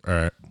Belly. All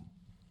right.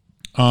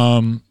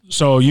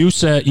 So you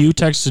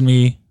texted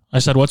me. I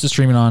said, what's it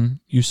streaming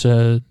on? You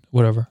said,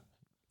 whatever.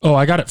 Oh,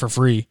 I got it for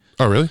free.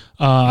 Oh, really?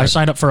 I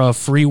signed up for a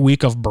free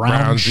week of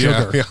brown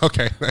sugar. Yeah,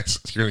 okay, nice.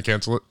 You're going to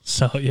cancel it?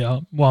 So, yeah,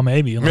 well,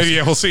 maybe. Maybe,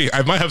 yeah, we'll see.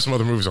 I might have some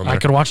other movies on there. I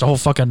could watch the whole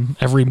fucking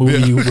every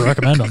movie you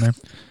recommend on there.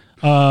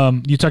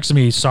 You texted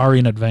me, sorry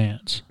in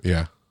advance.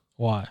 Yeah.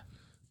 Why?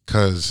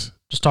 Because...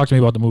 Just talk to me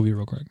about the movie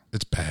real quick.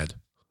 It's bad.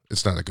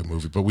 It's not a good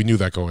movie, but we knew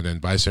that going in.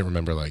 But I just didn't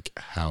remember, like,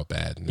 how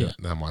bad. And then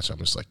I'm watching, I'm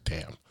just like,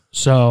 damn.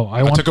 So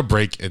I took a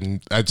break,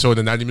 and so in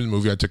the 90-minute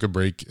movie, I took a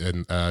break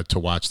and to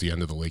watch the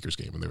end of the Lakers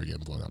game, and they were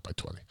getting blown out by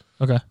 20.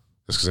 Okay.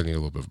 Just because I need a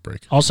little bit of a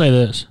break. I'll say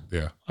this.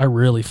 Yeah. I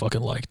really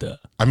fucking liked it.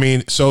 I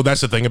mean, so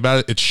that's the thing about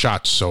it. It's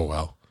shot so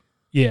well.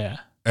 Yeah.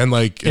 And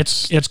like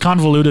it's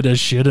convoluted as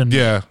shit, and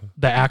yeah,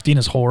 the acting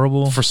is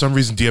horrible. For some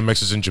reason,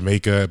 DMX is in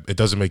Jamaica. It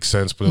doesn't make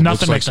sense, but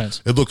Nothing makes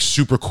sense. It looks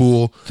super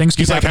cool. Things keep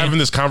He's like happening. having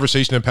this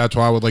conversation in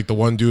patois with like the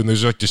one dude, and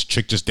there's like this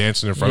chick just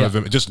dancing in front of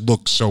him. It just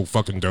looks so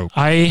fucking dope.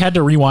 I had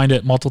to rewind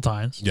it multiple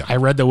times. Yeah. I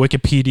read the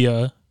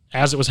Wikipedia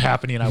as it was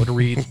happening. I would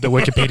read the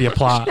Wikipedia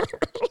plot.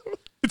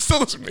 It still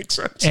doesn't make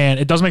sense. And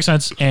it does make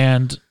sense.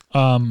 And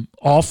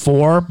all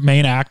 4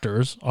 main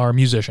actors are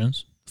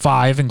musicians,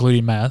 5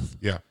 including Meth.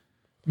 Yeah.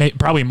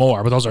 Probably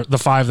more, but those are the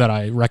 5 that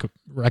I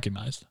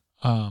recognized.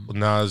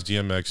 Nas,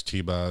 DMX,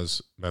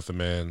 T-Boz, Method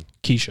Man.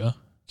 Keisha.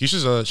 She's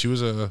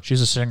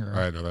a singer.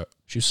 I know that.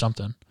 She's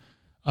something.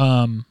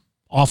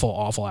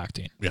 Awful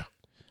acting. Yeah.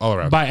 All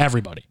around. By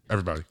everybody.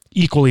 Everybody.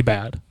 Equally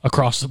bad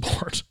across the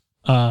board.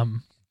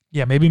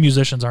 Yeah, maybe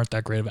musicians aren't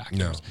that great of actors.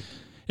 No.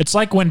 It's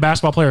like when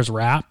basketball players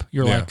rap,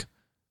 you're like,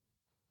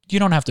 you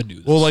don't have to do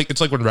this. Well, like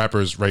it's like when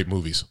rappers write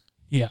movies.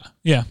 Yeah.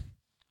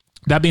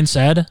 That being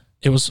said,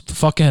 it was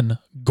fucking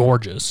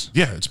gorgeous.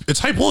 Yeah, it's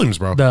Hype Williams,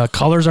 bro. The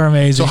colors are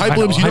amazing. So Hype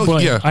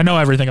Williams, I know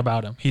everything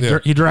about him. He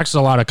directs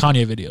a lot of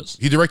Kanye videos.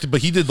 He directed,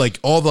 but he did like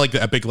all the like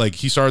the epic, like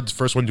he started the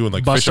first one doing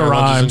like Busta Fish Eye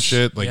Lunches and Rhymes.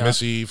 shit, like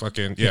Missy,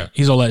 fucking yeah.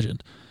 He's a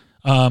legend.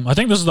 I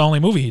think this is the only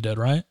movie he did,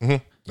 right?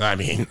 Mm-hmm. I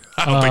mean,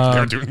 I don't think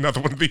they're doing another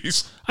one of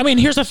these. I mean,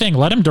 here's the thing: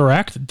 let him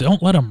direct.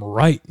 Don't let him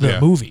write the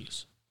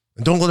movies.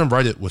 And don't let him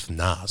write it with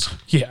Nas.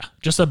 Yeah,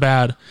 just a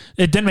bad.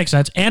 It didn't make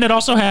sense, and it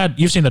also had.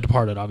 You've seen The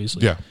Departed,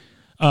 obviously. Yeah.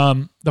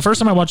 The first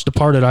time I watched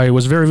Departed, I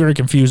was very, very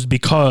confused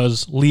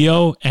because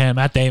Leo and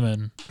Matt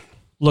Damon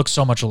look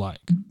so much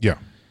alike. Yeah.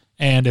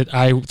 And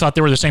I thought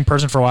they were the same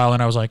person for a while,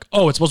 and I was like,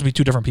 oh, it's supposed to be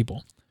 2 different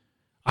people.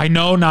 I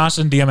know Nas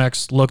and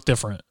DMX look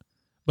different,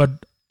 but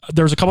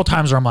there's a couple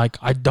times where I'm like,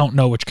 I don't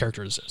know which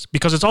character this is.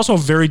 Because it's also a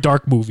very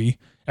dark movie.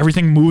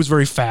 Everything moves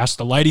very fast.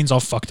 The lighting's all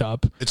fucked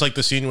up. It's like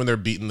the scene when they're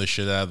beating the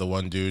shit out of the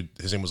one dude.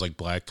 His name was like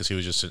Black because he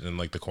was just sitting in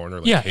like the corner.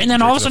 Like, yeah, and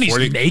then all of a sudden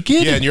he's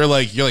naked? Yeah, and you're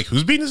like,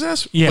 who's beating his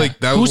ass? Yeah, like,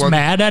 that who's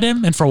mad at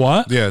him and for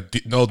what? Yeah,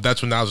 no,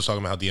 that's when Nas was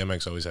talking about how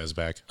DMX always has his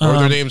back. Or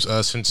their names,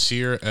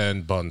 Sincere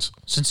and Buns.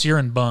 Sincere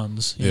and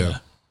Buns. Yeah.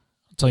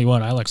 I'll tell you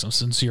what, I like some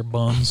Sincere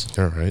Buns.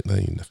 All right,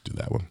 then you have to do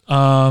that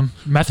one.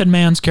 Method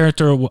Man's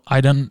character,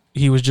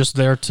 he was just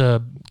there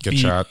to get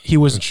shot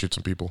and shoot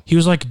some people. He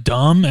was like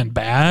dumb and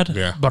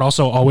bad, but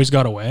also always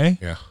got away.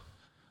 Yeah.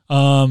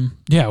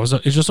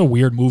 It's just a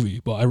weird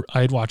movie, but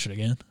I'd watch it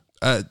again.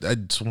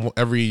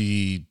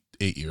 Every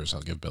 8 years,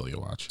 I'll give Billy a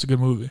watch. It's a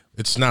good movie.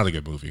 It's not a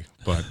good movie,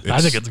 but I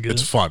think it's good.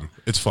 It's fun.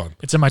 It's fun.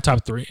 It's in my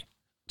top 3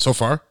 so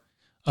far.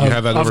 You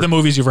have that of the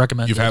movies you've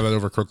recommended. You've had that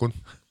over Crooklyn?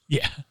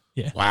 Yeah.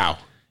 Wow.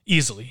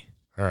 Easily.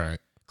 All right.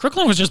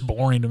 Crooklyn was just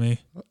boring to me.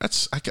 I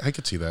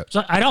could see that.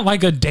 So I don't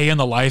like a day in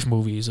the life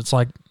movies. It's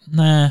like,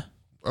 nah.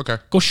 Okay.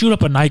 Go shoot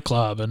up a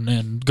nightclub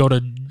and go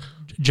to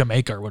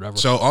Jamaica or whatever.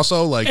 So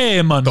also like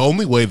hey, man. The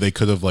only way they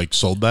could have like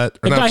sold that,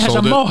 the guy has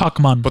a mohawk,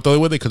 man. But the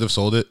only way they could have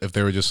sold it if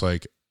they were just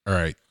like, all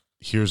right,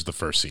 here's the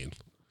first scene,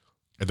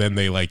 and then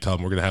they like tell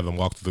them we're gonna have them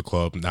walk through the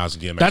club. Nas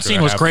and DMX. That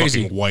scene was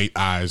crazy. White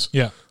eyes.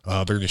 Yeah.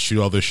 They're gonna shoot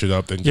all this shit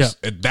up. Then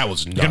that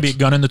was nuts. Gonna be a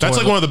gun in the toilet.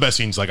 That's like one of the best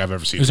scenes like I've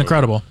ever seen. It was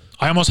incredible.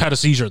 I almost had a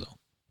seizure though.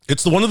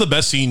 It's one of the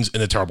best scenes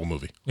in a terrible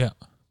movie. Yeah.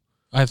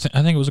 I think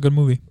it was a good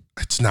movie.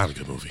 It's not a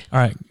good movie. All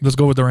right, let's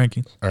go with the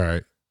ranking. All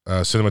right.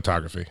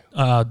 Cinematography.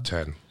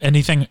 10.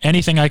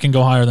 Anything I can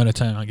go higher than a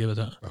 10, I'll give it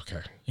that. Okay.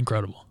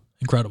 Incredible.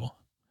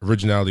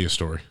 Originality of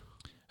story.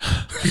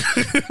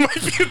 It might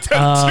be a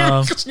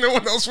 10 too, because no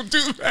one else would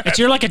do that. It's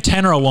like a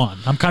 10 or a 1.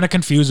 I'm kind of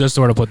confused as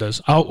to where to put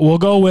this. We'll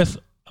go with,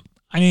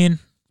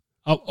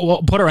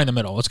 we'll put it right in the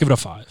middle. Let's give it a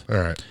 5. All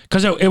right.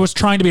 Because it was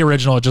trying to be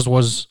original. It just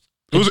was.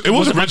 It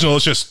was original.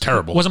 It's just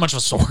terrible. Wasn't much of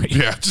a story.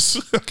 Yeah.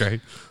 Just okay.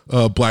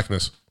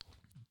 Blackness.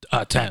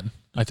 10,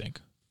 I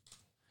think.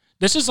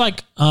 This is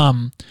like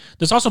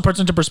this also puts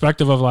into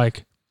perspective of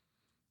like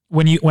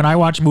when I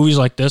watch movies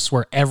like this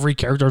where every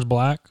character is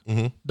black,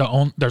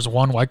 there's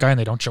one white guy and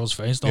they don't show his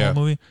face the whole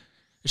movie.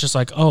 It's just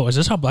like, oh, is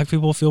this how black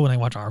people feel when they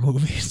watch our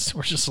movies?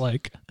 We're just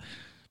like,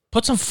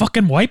 put some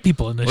fucking white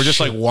people in this. We're just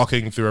like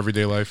walking through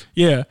everyday life.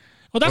 Yeah.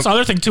 Well, that's the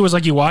other thing too is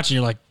like you watch and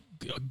you're like,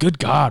 good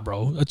God,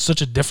 bro, it's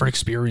such a different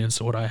experience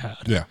than what I had.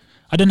 Yeah.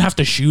 I didn't have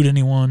to shoot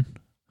anyone,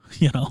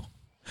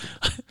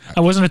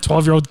 I wasn't a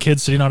 12-year-old kid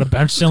sitting on a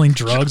bench selling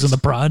drugs in the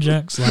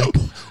projects. Like,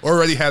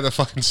 already had a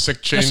fucking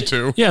sick chain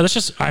too. Yeah, that's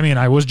just. I mean,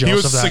 I was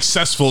jealous of that. He was a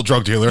successful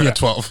drug dealer at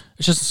 12.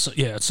 It's just,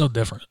 it's so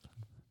different.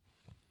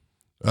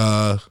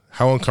 How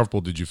uncomfortable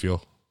did you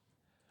feel?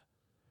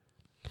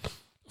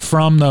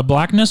 From the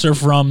blackness or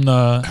from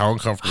the how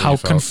uncomfortable? How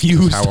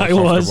confused I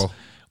was.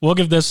 We'll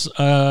give this.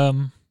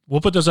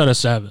 We'll put this at a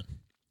 7.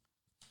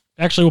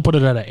 Actually, we'll put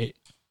it at an 8.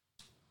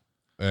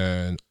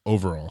 And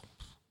overall.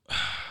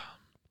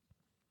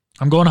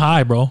 I'm going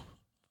high, bro.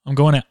 I'm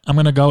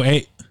gonna go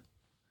 8.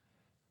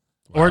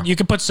 Wow. Or you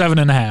can put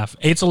 7.5.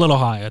 8's a little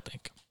high, I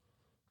think.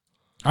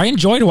 I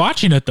enjoyed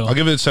watching it though. I'll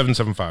give it a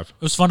 7.75. It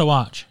was fun to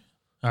watch.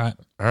 All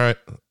right.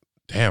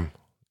 Damn.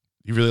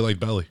 You really like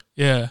Belly.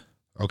 Yeah.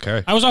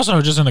 Okay. I was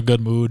also just in a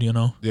good mood, you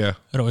know. Yeah.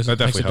 It always That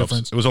makes definitely a helps.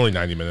 difference. It was only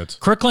 90 minutes.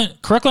 Crooklyn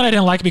I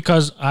didn't like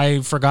because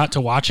I forgot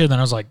to watch it. Then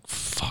I was like,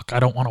 fuck, I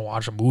don't want to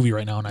watch a movie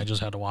right now, and I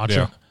just had to watch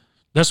it.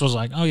 This was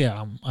like, oh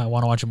yeah, I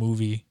want to watch a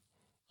movie.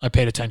 I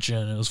paid attention,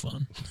 and it was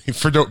fun.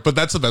 But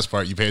that's the best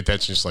part. You pay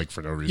attention just like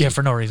for no reason. Yeah,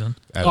 for no reason.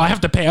 I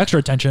have to pay extra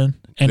attention,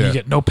 and you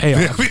get no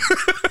payoff.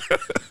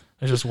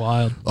 It's just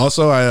wild.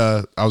 Also,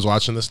 I was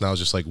watching this, and I was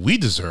just like, we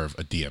deserve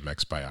a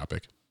DMX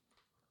biopic.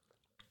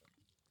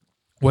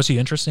 Was he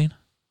interesting?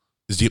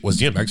 Was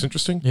DMX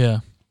interesting? Yeah.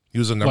 He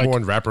was the number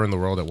one rapper in the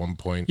world at one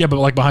point. Yeah, but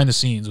like behind the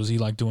scenes, was he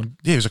like doing?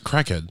 Yeah, he was a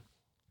crackhead.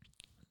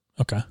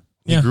 Okay.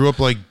 He grew up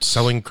like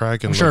selling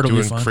crack and like,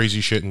 doing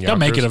crazy shit in Yonkers.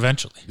 They'll make it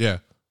eventually. Yeah.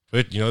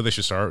 But you know, they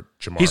should start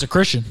Jamar. He's a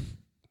Christian.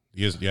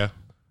 He is, yeah.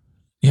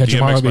 Yeah,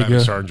 Jamar would be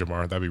good. Starring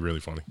Jamar. That'd be really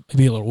funny. It'd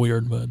be a little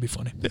weird, but it'd be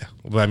funny. Yeah.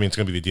 Well, I mean, it's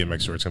going to be the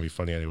DMX story. It's going to be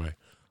funny anyway.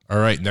 All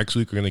right. Next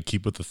week, we're going to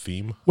keep with the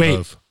theme.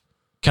 Wait.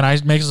 Can I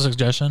make a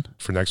suggestion?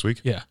 For next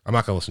week? Yeah. I'm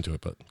not going to listen to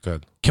it, but go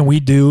ahead. Can we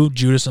do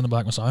Judas and the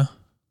Black Messiah?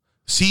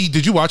 See,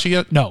 did you watch it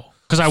yet? No.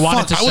 Because I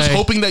wanted to I was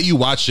hoping that you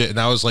watched it, and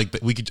I was like,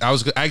 I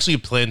was actually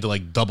planning to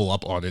like double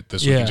up on it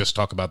this week and just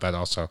talk about that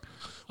also.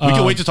 We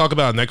can wait to talk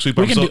about it next week.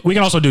 But we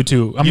can also do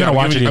two. I'm gonna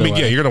watch it.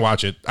 Yeah, you're gonna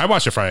watch it. I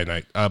watched it Friday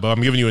night, but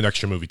I'm giving you an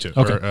extra movie too.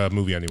 Okay. Or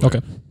movie anyway.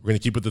 Okay. We're gonna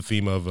keep with the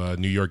theme of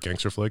New York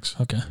gangster flicks.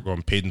 Okay. We're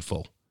going Paid in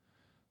Full.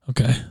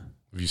 Okay. Have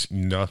you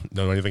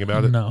know anything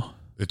about it? No.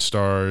 It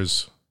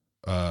stars.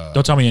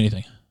 Don't tell me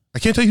anything. I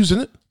can't tell you who's in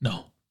it. No.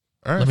 All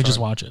right. Let me just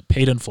watch it.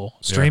 Paid in Full.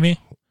 Streaming.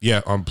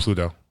 Yeah, on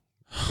Pluto,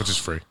 which is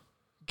free.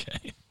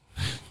 Okay.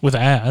 With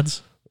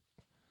ads.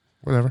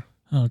 Whatever.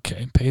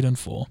 Okay. Paid in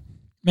Full.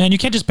 Man, you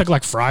can't just pick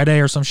like Friday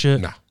or some shit.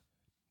 Nah.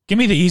 Give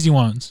me the easy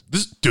ones.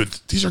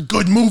 These are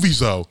good movies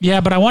though. Yeah,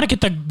 but I want to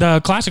get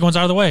the classic ones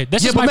out of the way.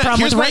 This is my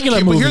problem with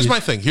regular movies. But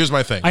here's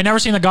my thing. I never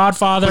seen The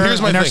Godfather.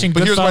 I never seen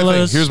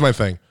Goodfellas. Here's my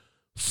thing.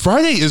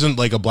 Friday isn't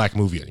like a black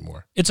movie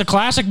anymore. It's a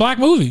classic black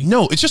movie.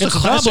 No, it's just a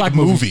classic black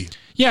movie.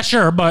 Yeah,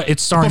 sure, but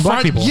it's starring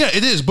black people. Yeah,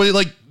 it is. But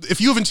like, if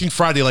you haven't seen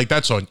Friday, like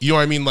that's on. You know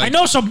what I mean? Like, I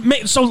know. So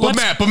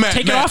let's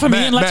take it off of me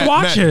and let's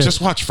watch it.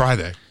 Just watch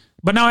Friday.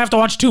 But now I have to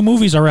watch 2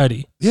 movies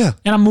already. Yeah.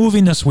 And I'm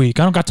moving this week.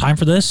 I don't got time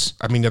for this.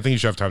 I mean, I think you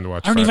should have time to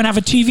watch I don't even have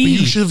a TV.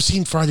 But you should have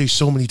seen Friday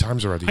so many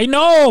times already. I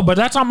know, but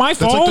that's not my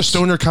fault. That's like the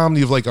stoner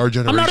comedy of like our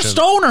generation. I'm not a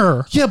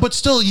stoner. Yeah, but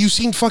still, you've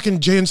seen fucking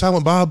Jay and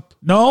Silent Bob?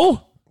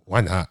 No.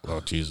 Why not?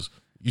 Oh, Jesus.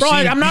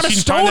 I'm not a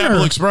stoner.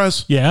 Pineapple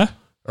Express? Yeah.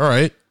 All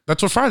right.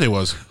 That's what Friday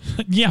was.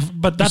 Yeah,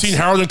 but that's... You seen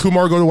Harold and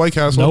Kumar go to White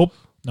Castle? Nope.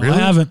 No, really?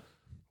 I haven't.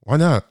 Why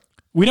not?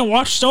 We don't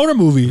watch stoner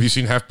movies. Have you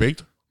seen Half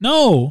Baked?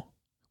 No.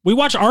 We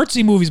watch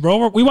artsy movies,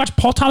 bro. We watch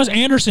Paul Thomas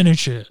Anderson and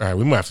shit. All right,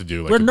 we might have to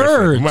do like we're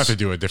nerds. We might have to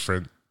do a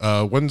different.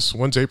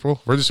 When's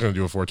April? We're just gonna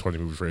do a 420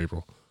 movie for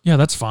April. Yeah,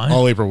 that's fine.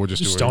 All April we'll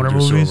just do stoner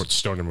movies.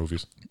 Stoner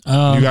movies. You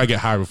gotta get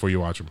high before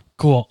you watch them.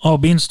 Cool. Oh,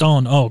 being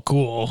stoned. Oh,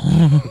 cool.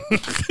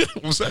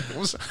 What's that?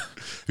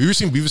 Have you ever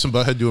seen Beavis and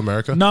Butthead Do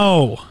America?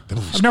 No,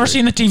 I've never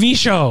seen the TV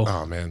show.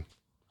 Oh man,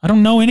 I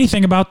don't know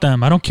anything about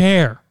them. I don't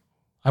care.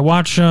 I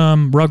watch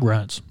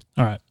Rugrats.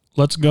 All right,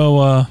 let's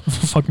go.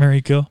 Fuck,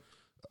 marry, kill.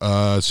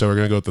 So we're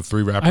gonna go with the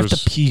 3 rappers. I have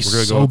to pee We're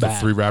gonna so go with bad.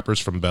 the 3 rappers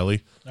from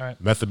Belly. All right.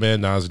 Method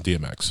Man, Nas, and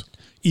DMX.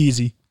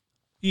 Easy.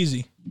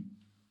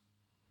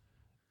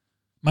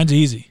 Mine's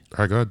easy.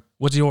 All right, go ahead.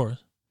 What's yours?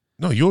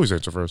 No, you always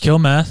answer first. Kill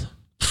Meth.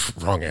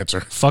 Wrong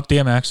answer. Fuck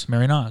DMX.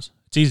 Marry Nas.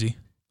 It's easy.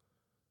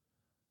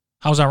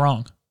 How's that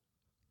wrong?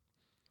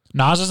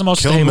 Nas is the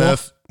most Kill stable.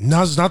 Meth.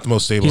 Nas is not the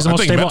most stable. He's the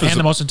most stable and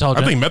the most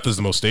intelligent. I think Meth is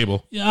the most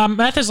stable. Yeah,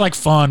 Meth is like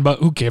fun, but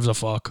who gives a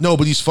fuck? No,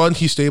 but he's fun.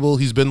 He's stable.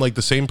 He's been like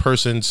the same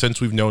person since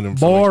we've known him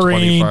for like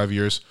 25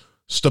 years.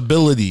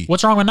 Stability.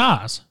 What's wrong with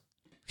Nas?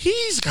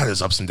 He's got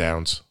his ups and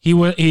downs.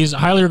 He's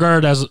highly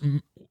regarded as,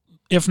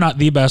 if not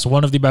the best,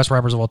 one of the best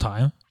rappers of all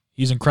time.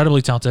 He's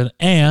incredibly talented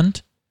and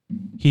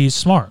he's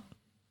smart.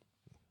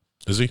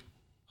 Is he?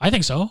 I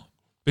think so.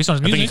 Based on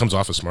his music. I think he comes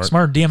off as smart.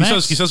 Smart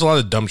DMX. He says a lot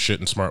of dumb shit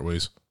in smart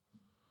ways.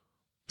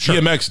 Sure.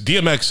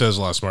 DMX says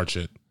a lot of smart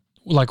shit.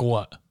 Like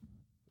what?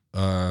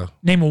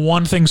 Name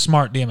one thing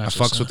smart DMX. I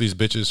fucks with these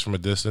bitches from a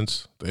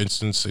distance. The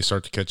instance they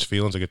start to catch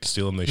feelings, I get to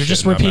steal them. You're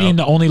just repeating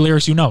the only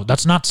lyrics you know.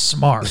 That's not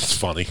smart. It's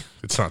funny.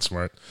 It's not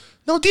smart.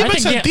 No,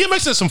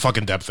 DMX has some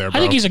fucking depth there, bro.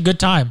 I think he's a good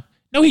time.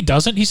 No, he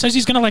doesn't. He says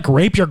he's going to like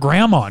rape your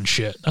grandma and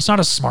shit. That's not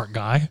a smart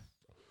guy.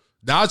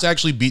 Nas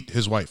actually beat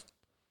his wife.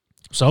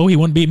 So he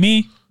wouldn't beat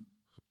me.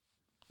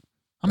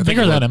 I'm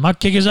bigger than him.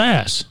 I'd kick his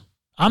ass.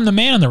 I'm the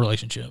man in the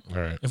relationship.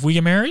 All right. If we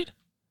get married,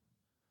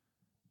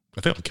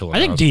 I think I'm killing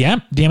Nas. I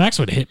think DMX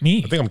would hit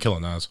me. I think I'm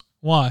killing Nas.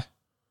 Why?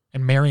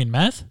 And marrying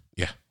Meth?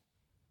 Yeah.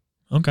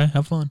 Okay,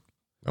 have fun.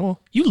 I will.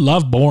 You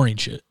love boring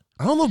shit.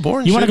 I don't love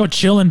boring shit. You want to go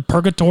chill in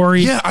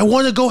purgatory? Yeah, I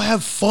want to go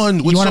have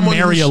fun with someone. You want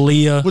to marry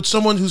Aaliyah? With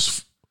someone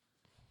who's...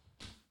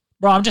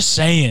 Bro, I'm just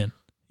saying.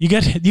 You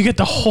get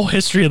the whole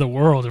history of the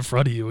world in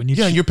front of you, and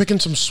you're picking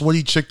some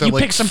sweaty chick that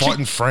like fought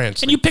in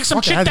France, and you pick some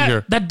chick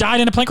that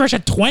died in a plane crash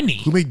at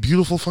 20, who made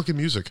beautiful fucking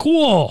music.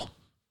 Cool.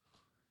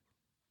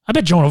 I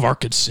bet Joan of Arc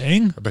could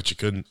sing. I bet you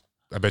couldn't.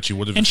 I bet you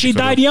would have. And she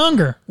died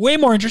younger. Way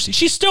more interesting.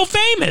 She's still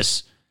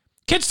famous.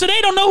 Kids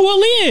today don't know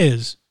who Aaliyah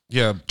is.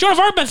 Yeah. Joan of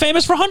Arc been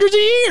famous for hundreds of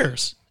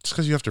years. It's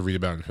because you have to read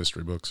about it in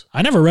history books.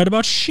 I never read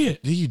about shit.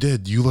 Yeah, you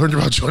did. You learned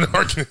about Joan of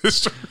Arc in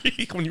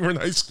history when you were in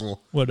high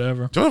school.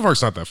 Whatever. Joan of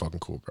Arc's not that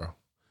fucking cool, bro.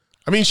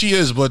 I mean, she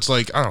is, but it's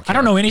like, I don't care. I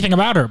don't know anything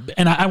about her.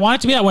 And I want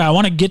it to be that way. I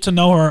want to get to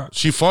know her.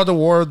 She fought the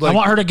war. Like, I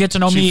want her to get to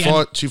know me.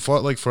 She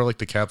fought like for like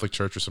the Catholic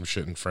Church or some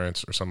shit in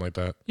France or something like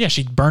that. Yeah,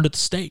 she burned at the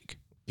stake.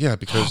 Yeah,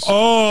 because.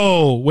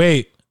 Oh,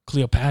 wait.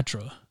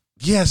 Cleopatra.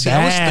 Yeah, see,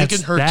 I was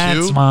thinking her too.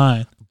 That's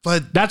mine.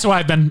 But that's why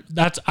I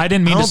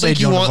didn't mean to say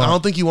Joan of Arc. I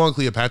don't think you want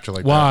Cleopatra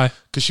like that. Why?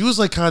 Because she was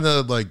like kind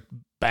of like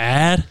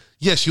bad.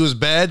 Yeah, she was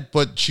bad,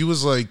 but she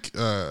was like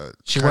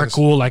she wore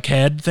cool like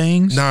head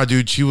things. Nah,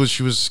 dude, she was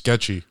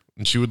sketchy,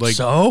 and she would like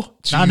not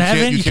in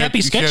heaven. You can't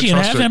be sketchy in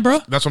heaven, bro.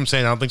 That's what I'm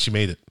saying. I don't think she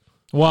made it.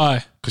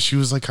 Why? Because she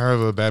was like kind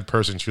of a bad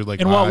person. She would like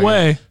in what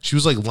way? She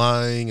was like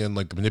lying and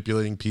like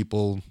manipulating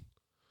people.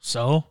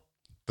 So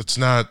that's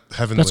not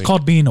heavenly. That's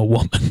called being a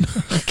woman.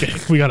 Okay,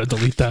 we got to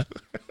delete that.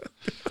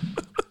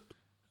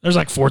 There's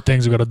like 4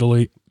 things we got to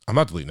delete. I'm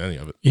not deleting any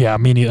of it. Yeah,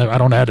 me neither. I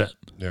don't edit.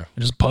 Yeah. I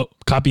just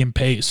copy and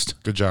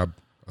paste. Good job.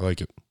 I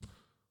like it.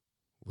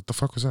 What the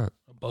fuck was that?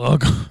 A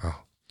bug.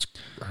 Oh,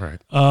 all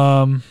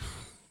right.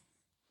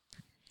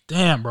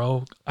 Damn,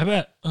 bro. I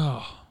bet.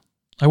 Oh,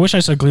 I wish I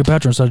said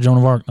Cleopatra instead of Joan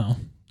of Arc now.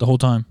 The whole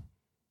time.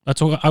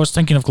 That's what I was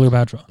thinking of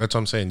Cleopatra. That's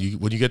what I'm saying.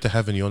 When you get to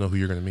heaven, you don't know who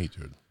you're going to meet,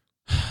 dude.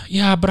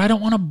 Yeah, but I don't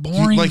want a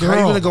boring girl. How are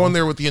you going to go in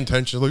there with the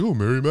intention like, oh,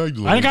 Mary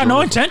Magdalene? I got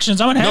no intentions.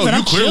 I'm in heaven. No, you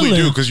I'm clearly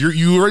chilling. do because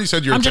you already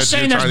said your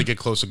intention. You're trying to get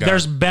close to God.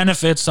 There's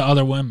benefits to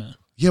other women.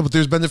 Yeah, but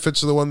there's benefits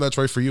to the one that's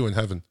right for you in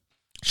heaven.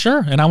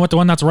 Sure, and I want the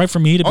one that's right for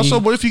me to be. Also,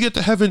 what if you get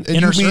to heaven and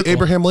you meet circle.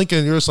 Abraham Lincoln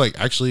and you're just like,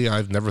 actually,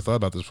 I've never thought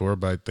about this before,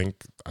 but I think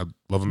I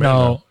love a man.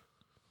 No,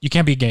 you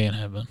can't be gay in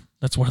heaven.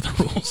 That's one of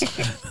the rules.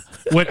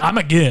 What I'm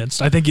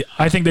against. I think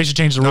they should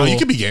change the rule. No, you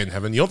can be gay in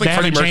heaven. You don't think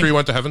Freddie Mercury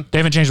went to heaven? They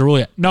haven't changed the rule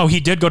yet. No, he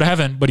did go to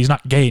heaven, but he's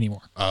not gay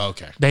anymore. Oh,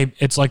 okay.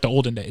 It's like the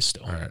olden days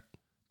still. All right.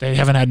 They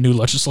haven't had new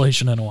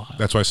legislation in a while.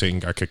 That's why Satan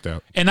got kicked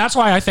out. And that's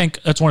why I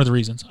think that's one of the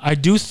reasons. I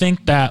do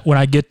think that when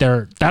I get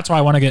there, that's why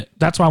I want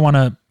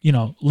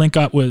to link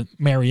up with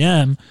Mary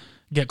M,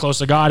 get close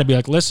to God and be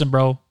like, listen,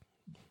 bro,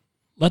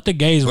 let the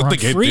gays run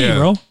free,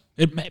 bro.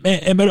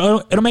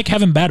 It'll make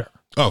heaven better.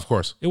 Oh, of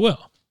course. It will.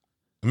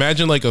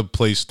 Imagine like a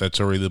place that's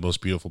already the most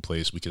beautiful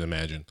place we can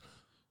imagine.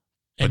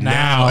 But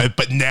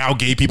now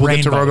gay people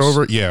get to run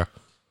over. Yeah.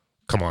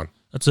 Come on.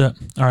 That's it.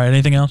 All right.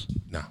 Anything else?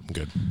 No, I'm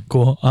good.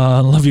 Cool.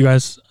 Love you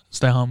guys.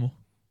 Stay humble.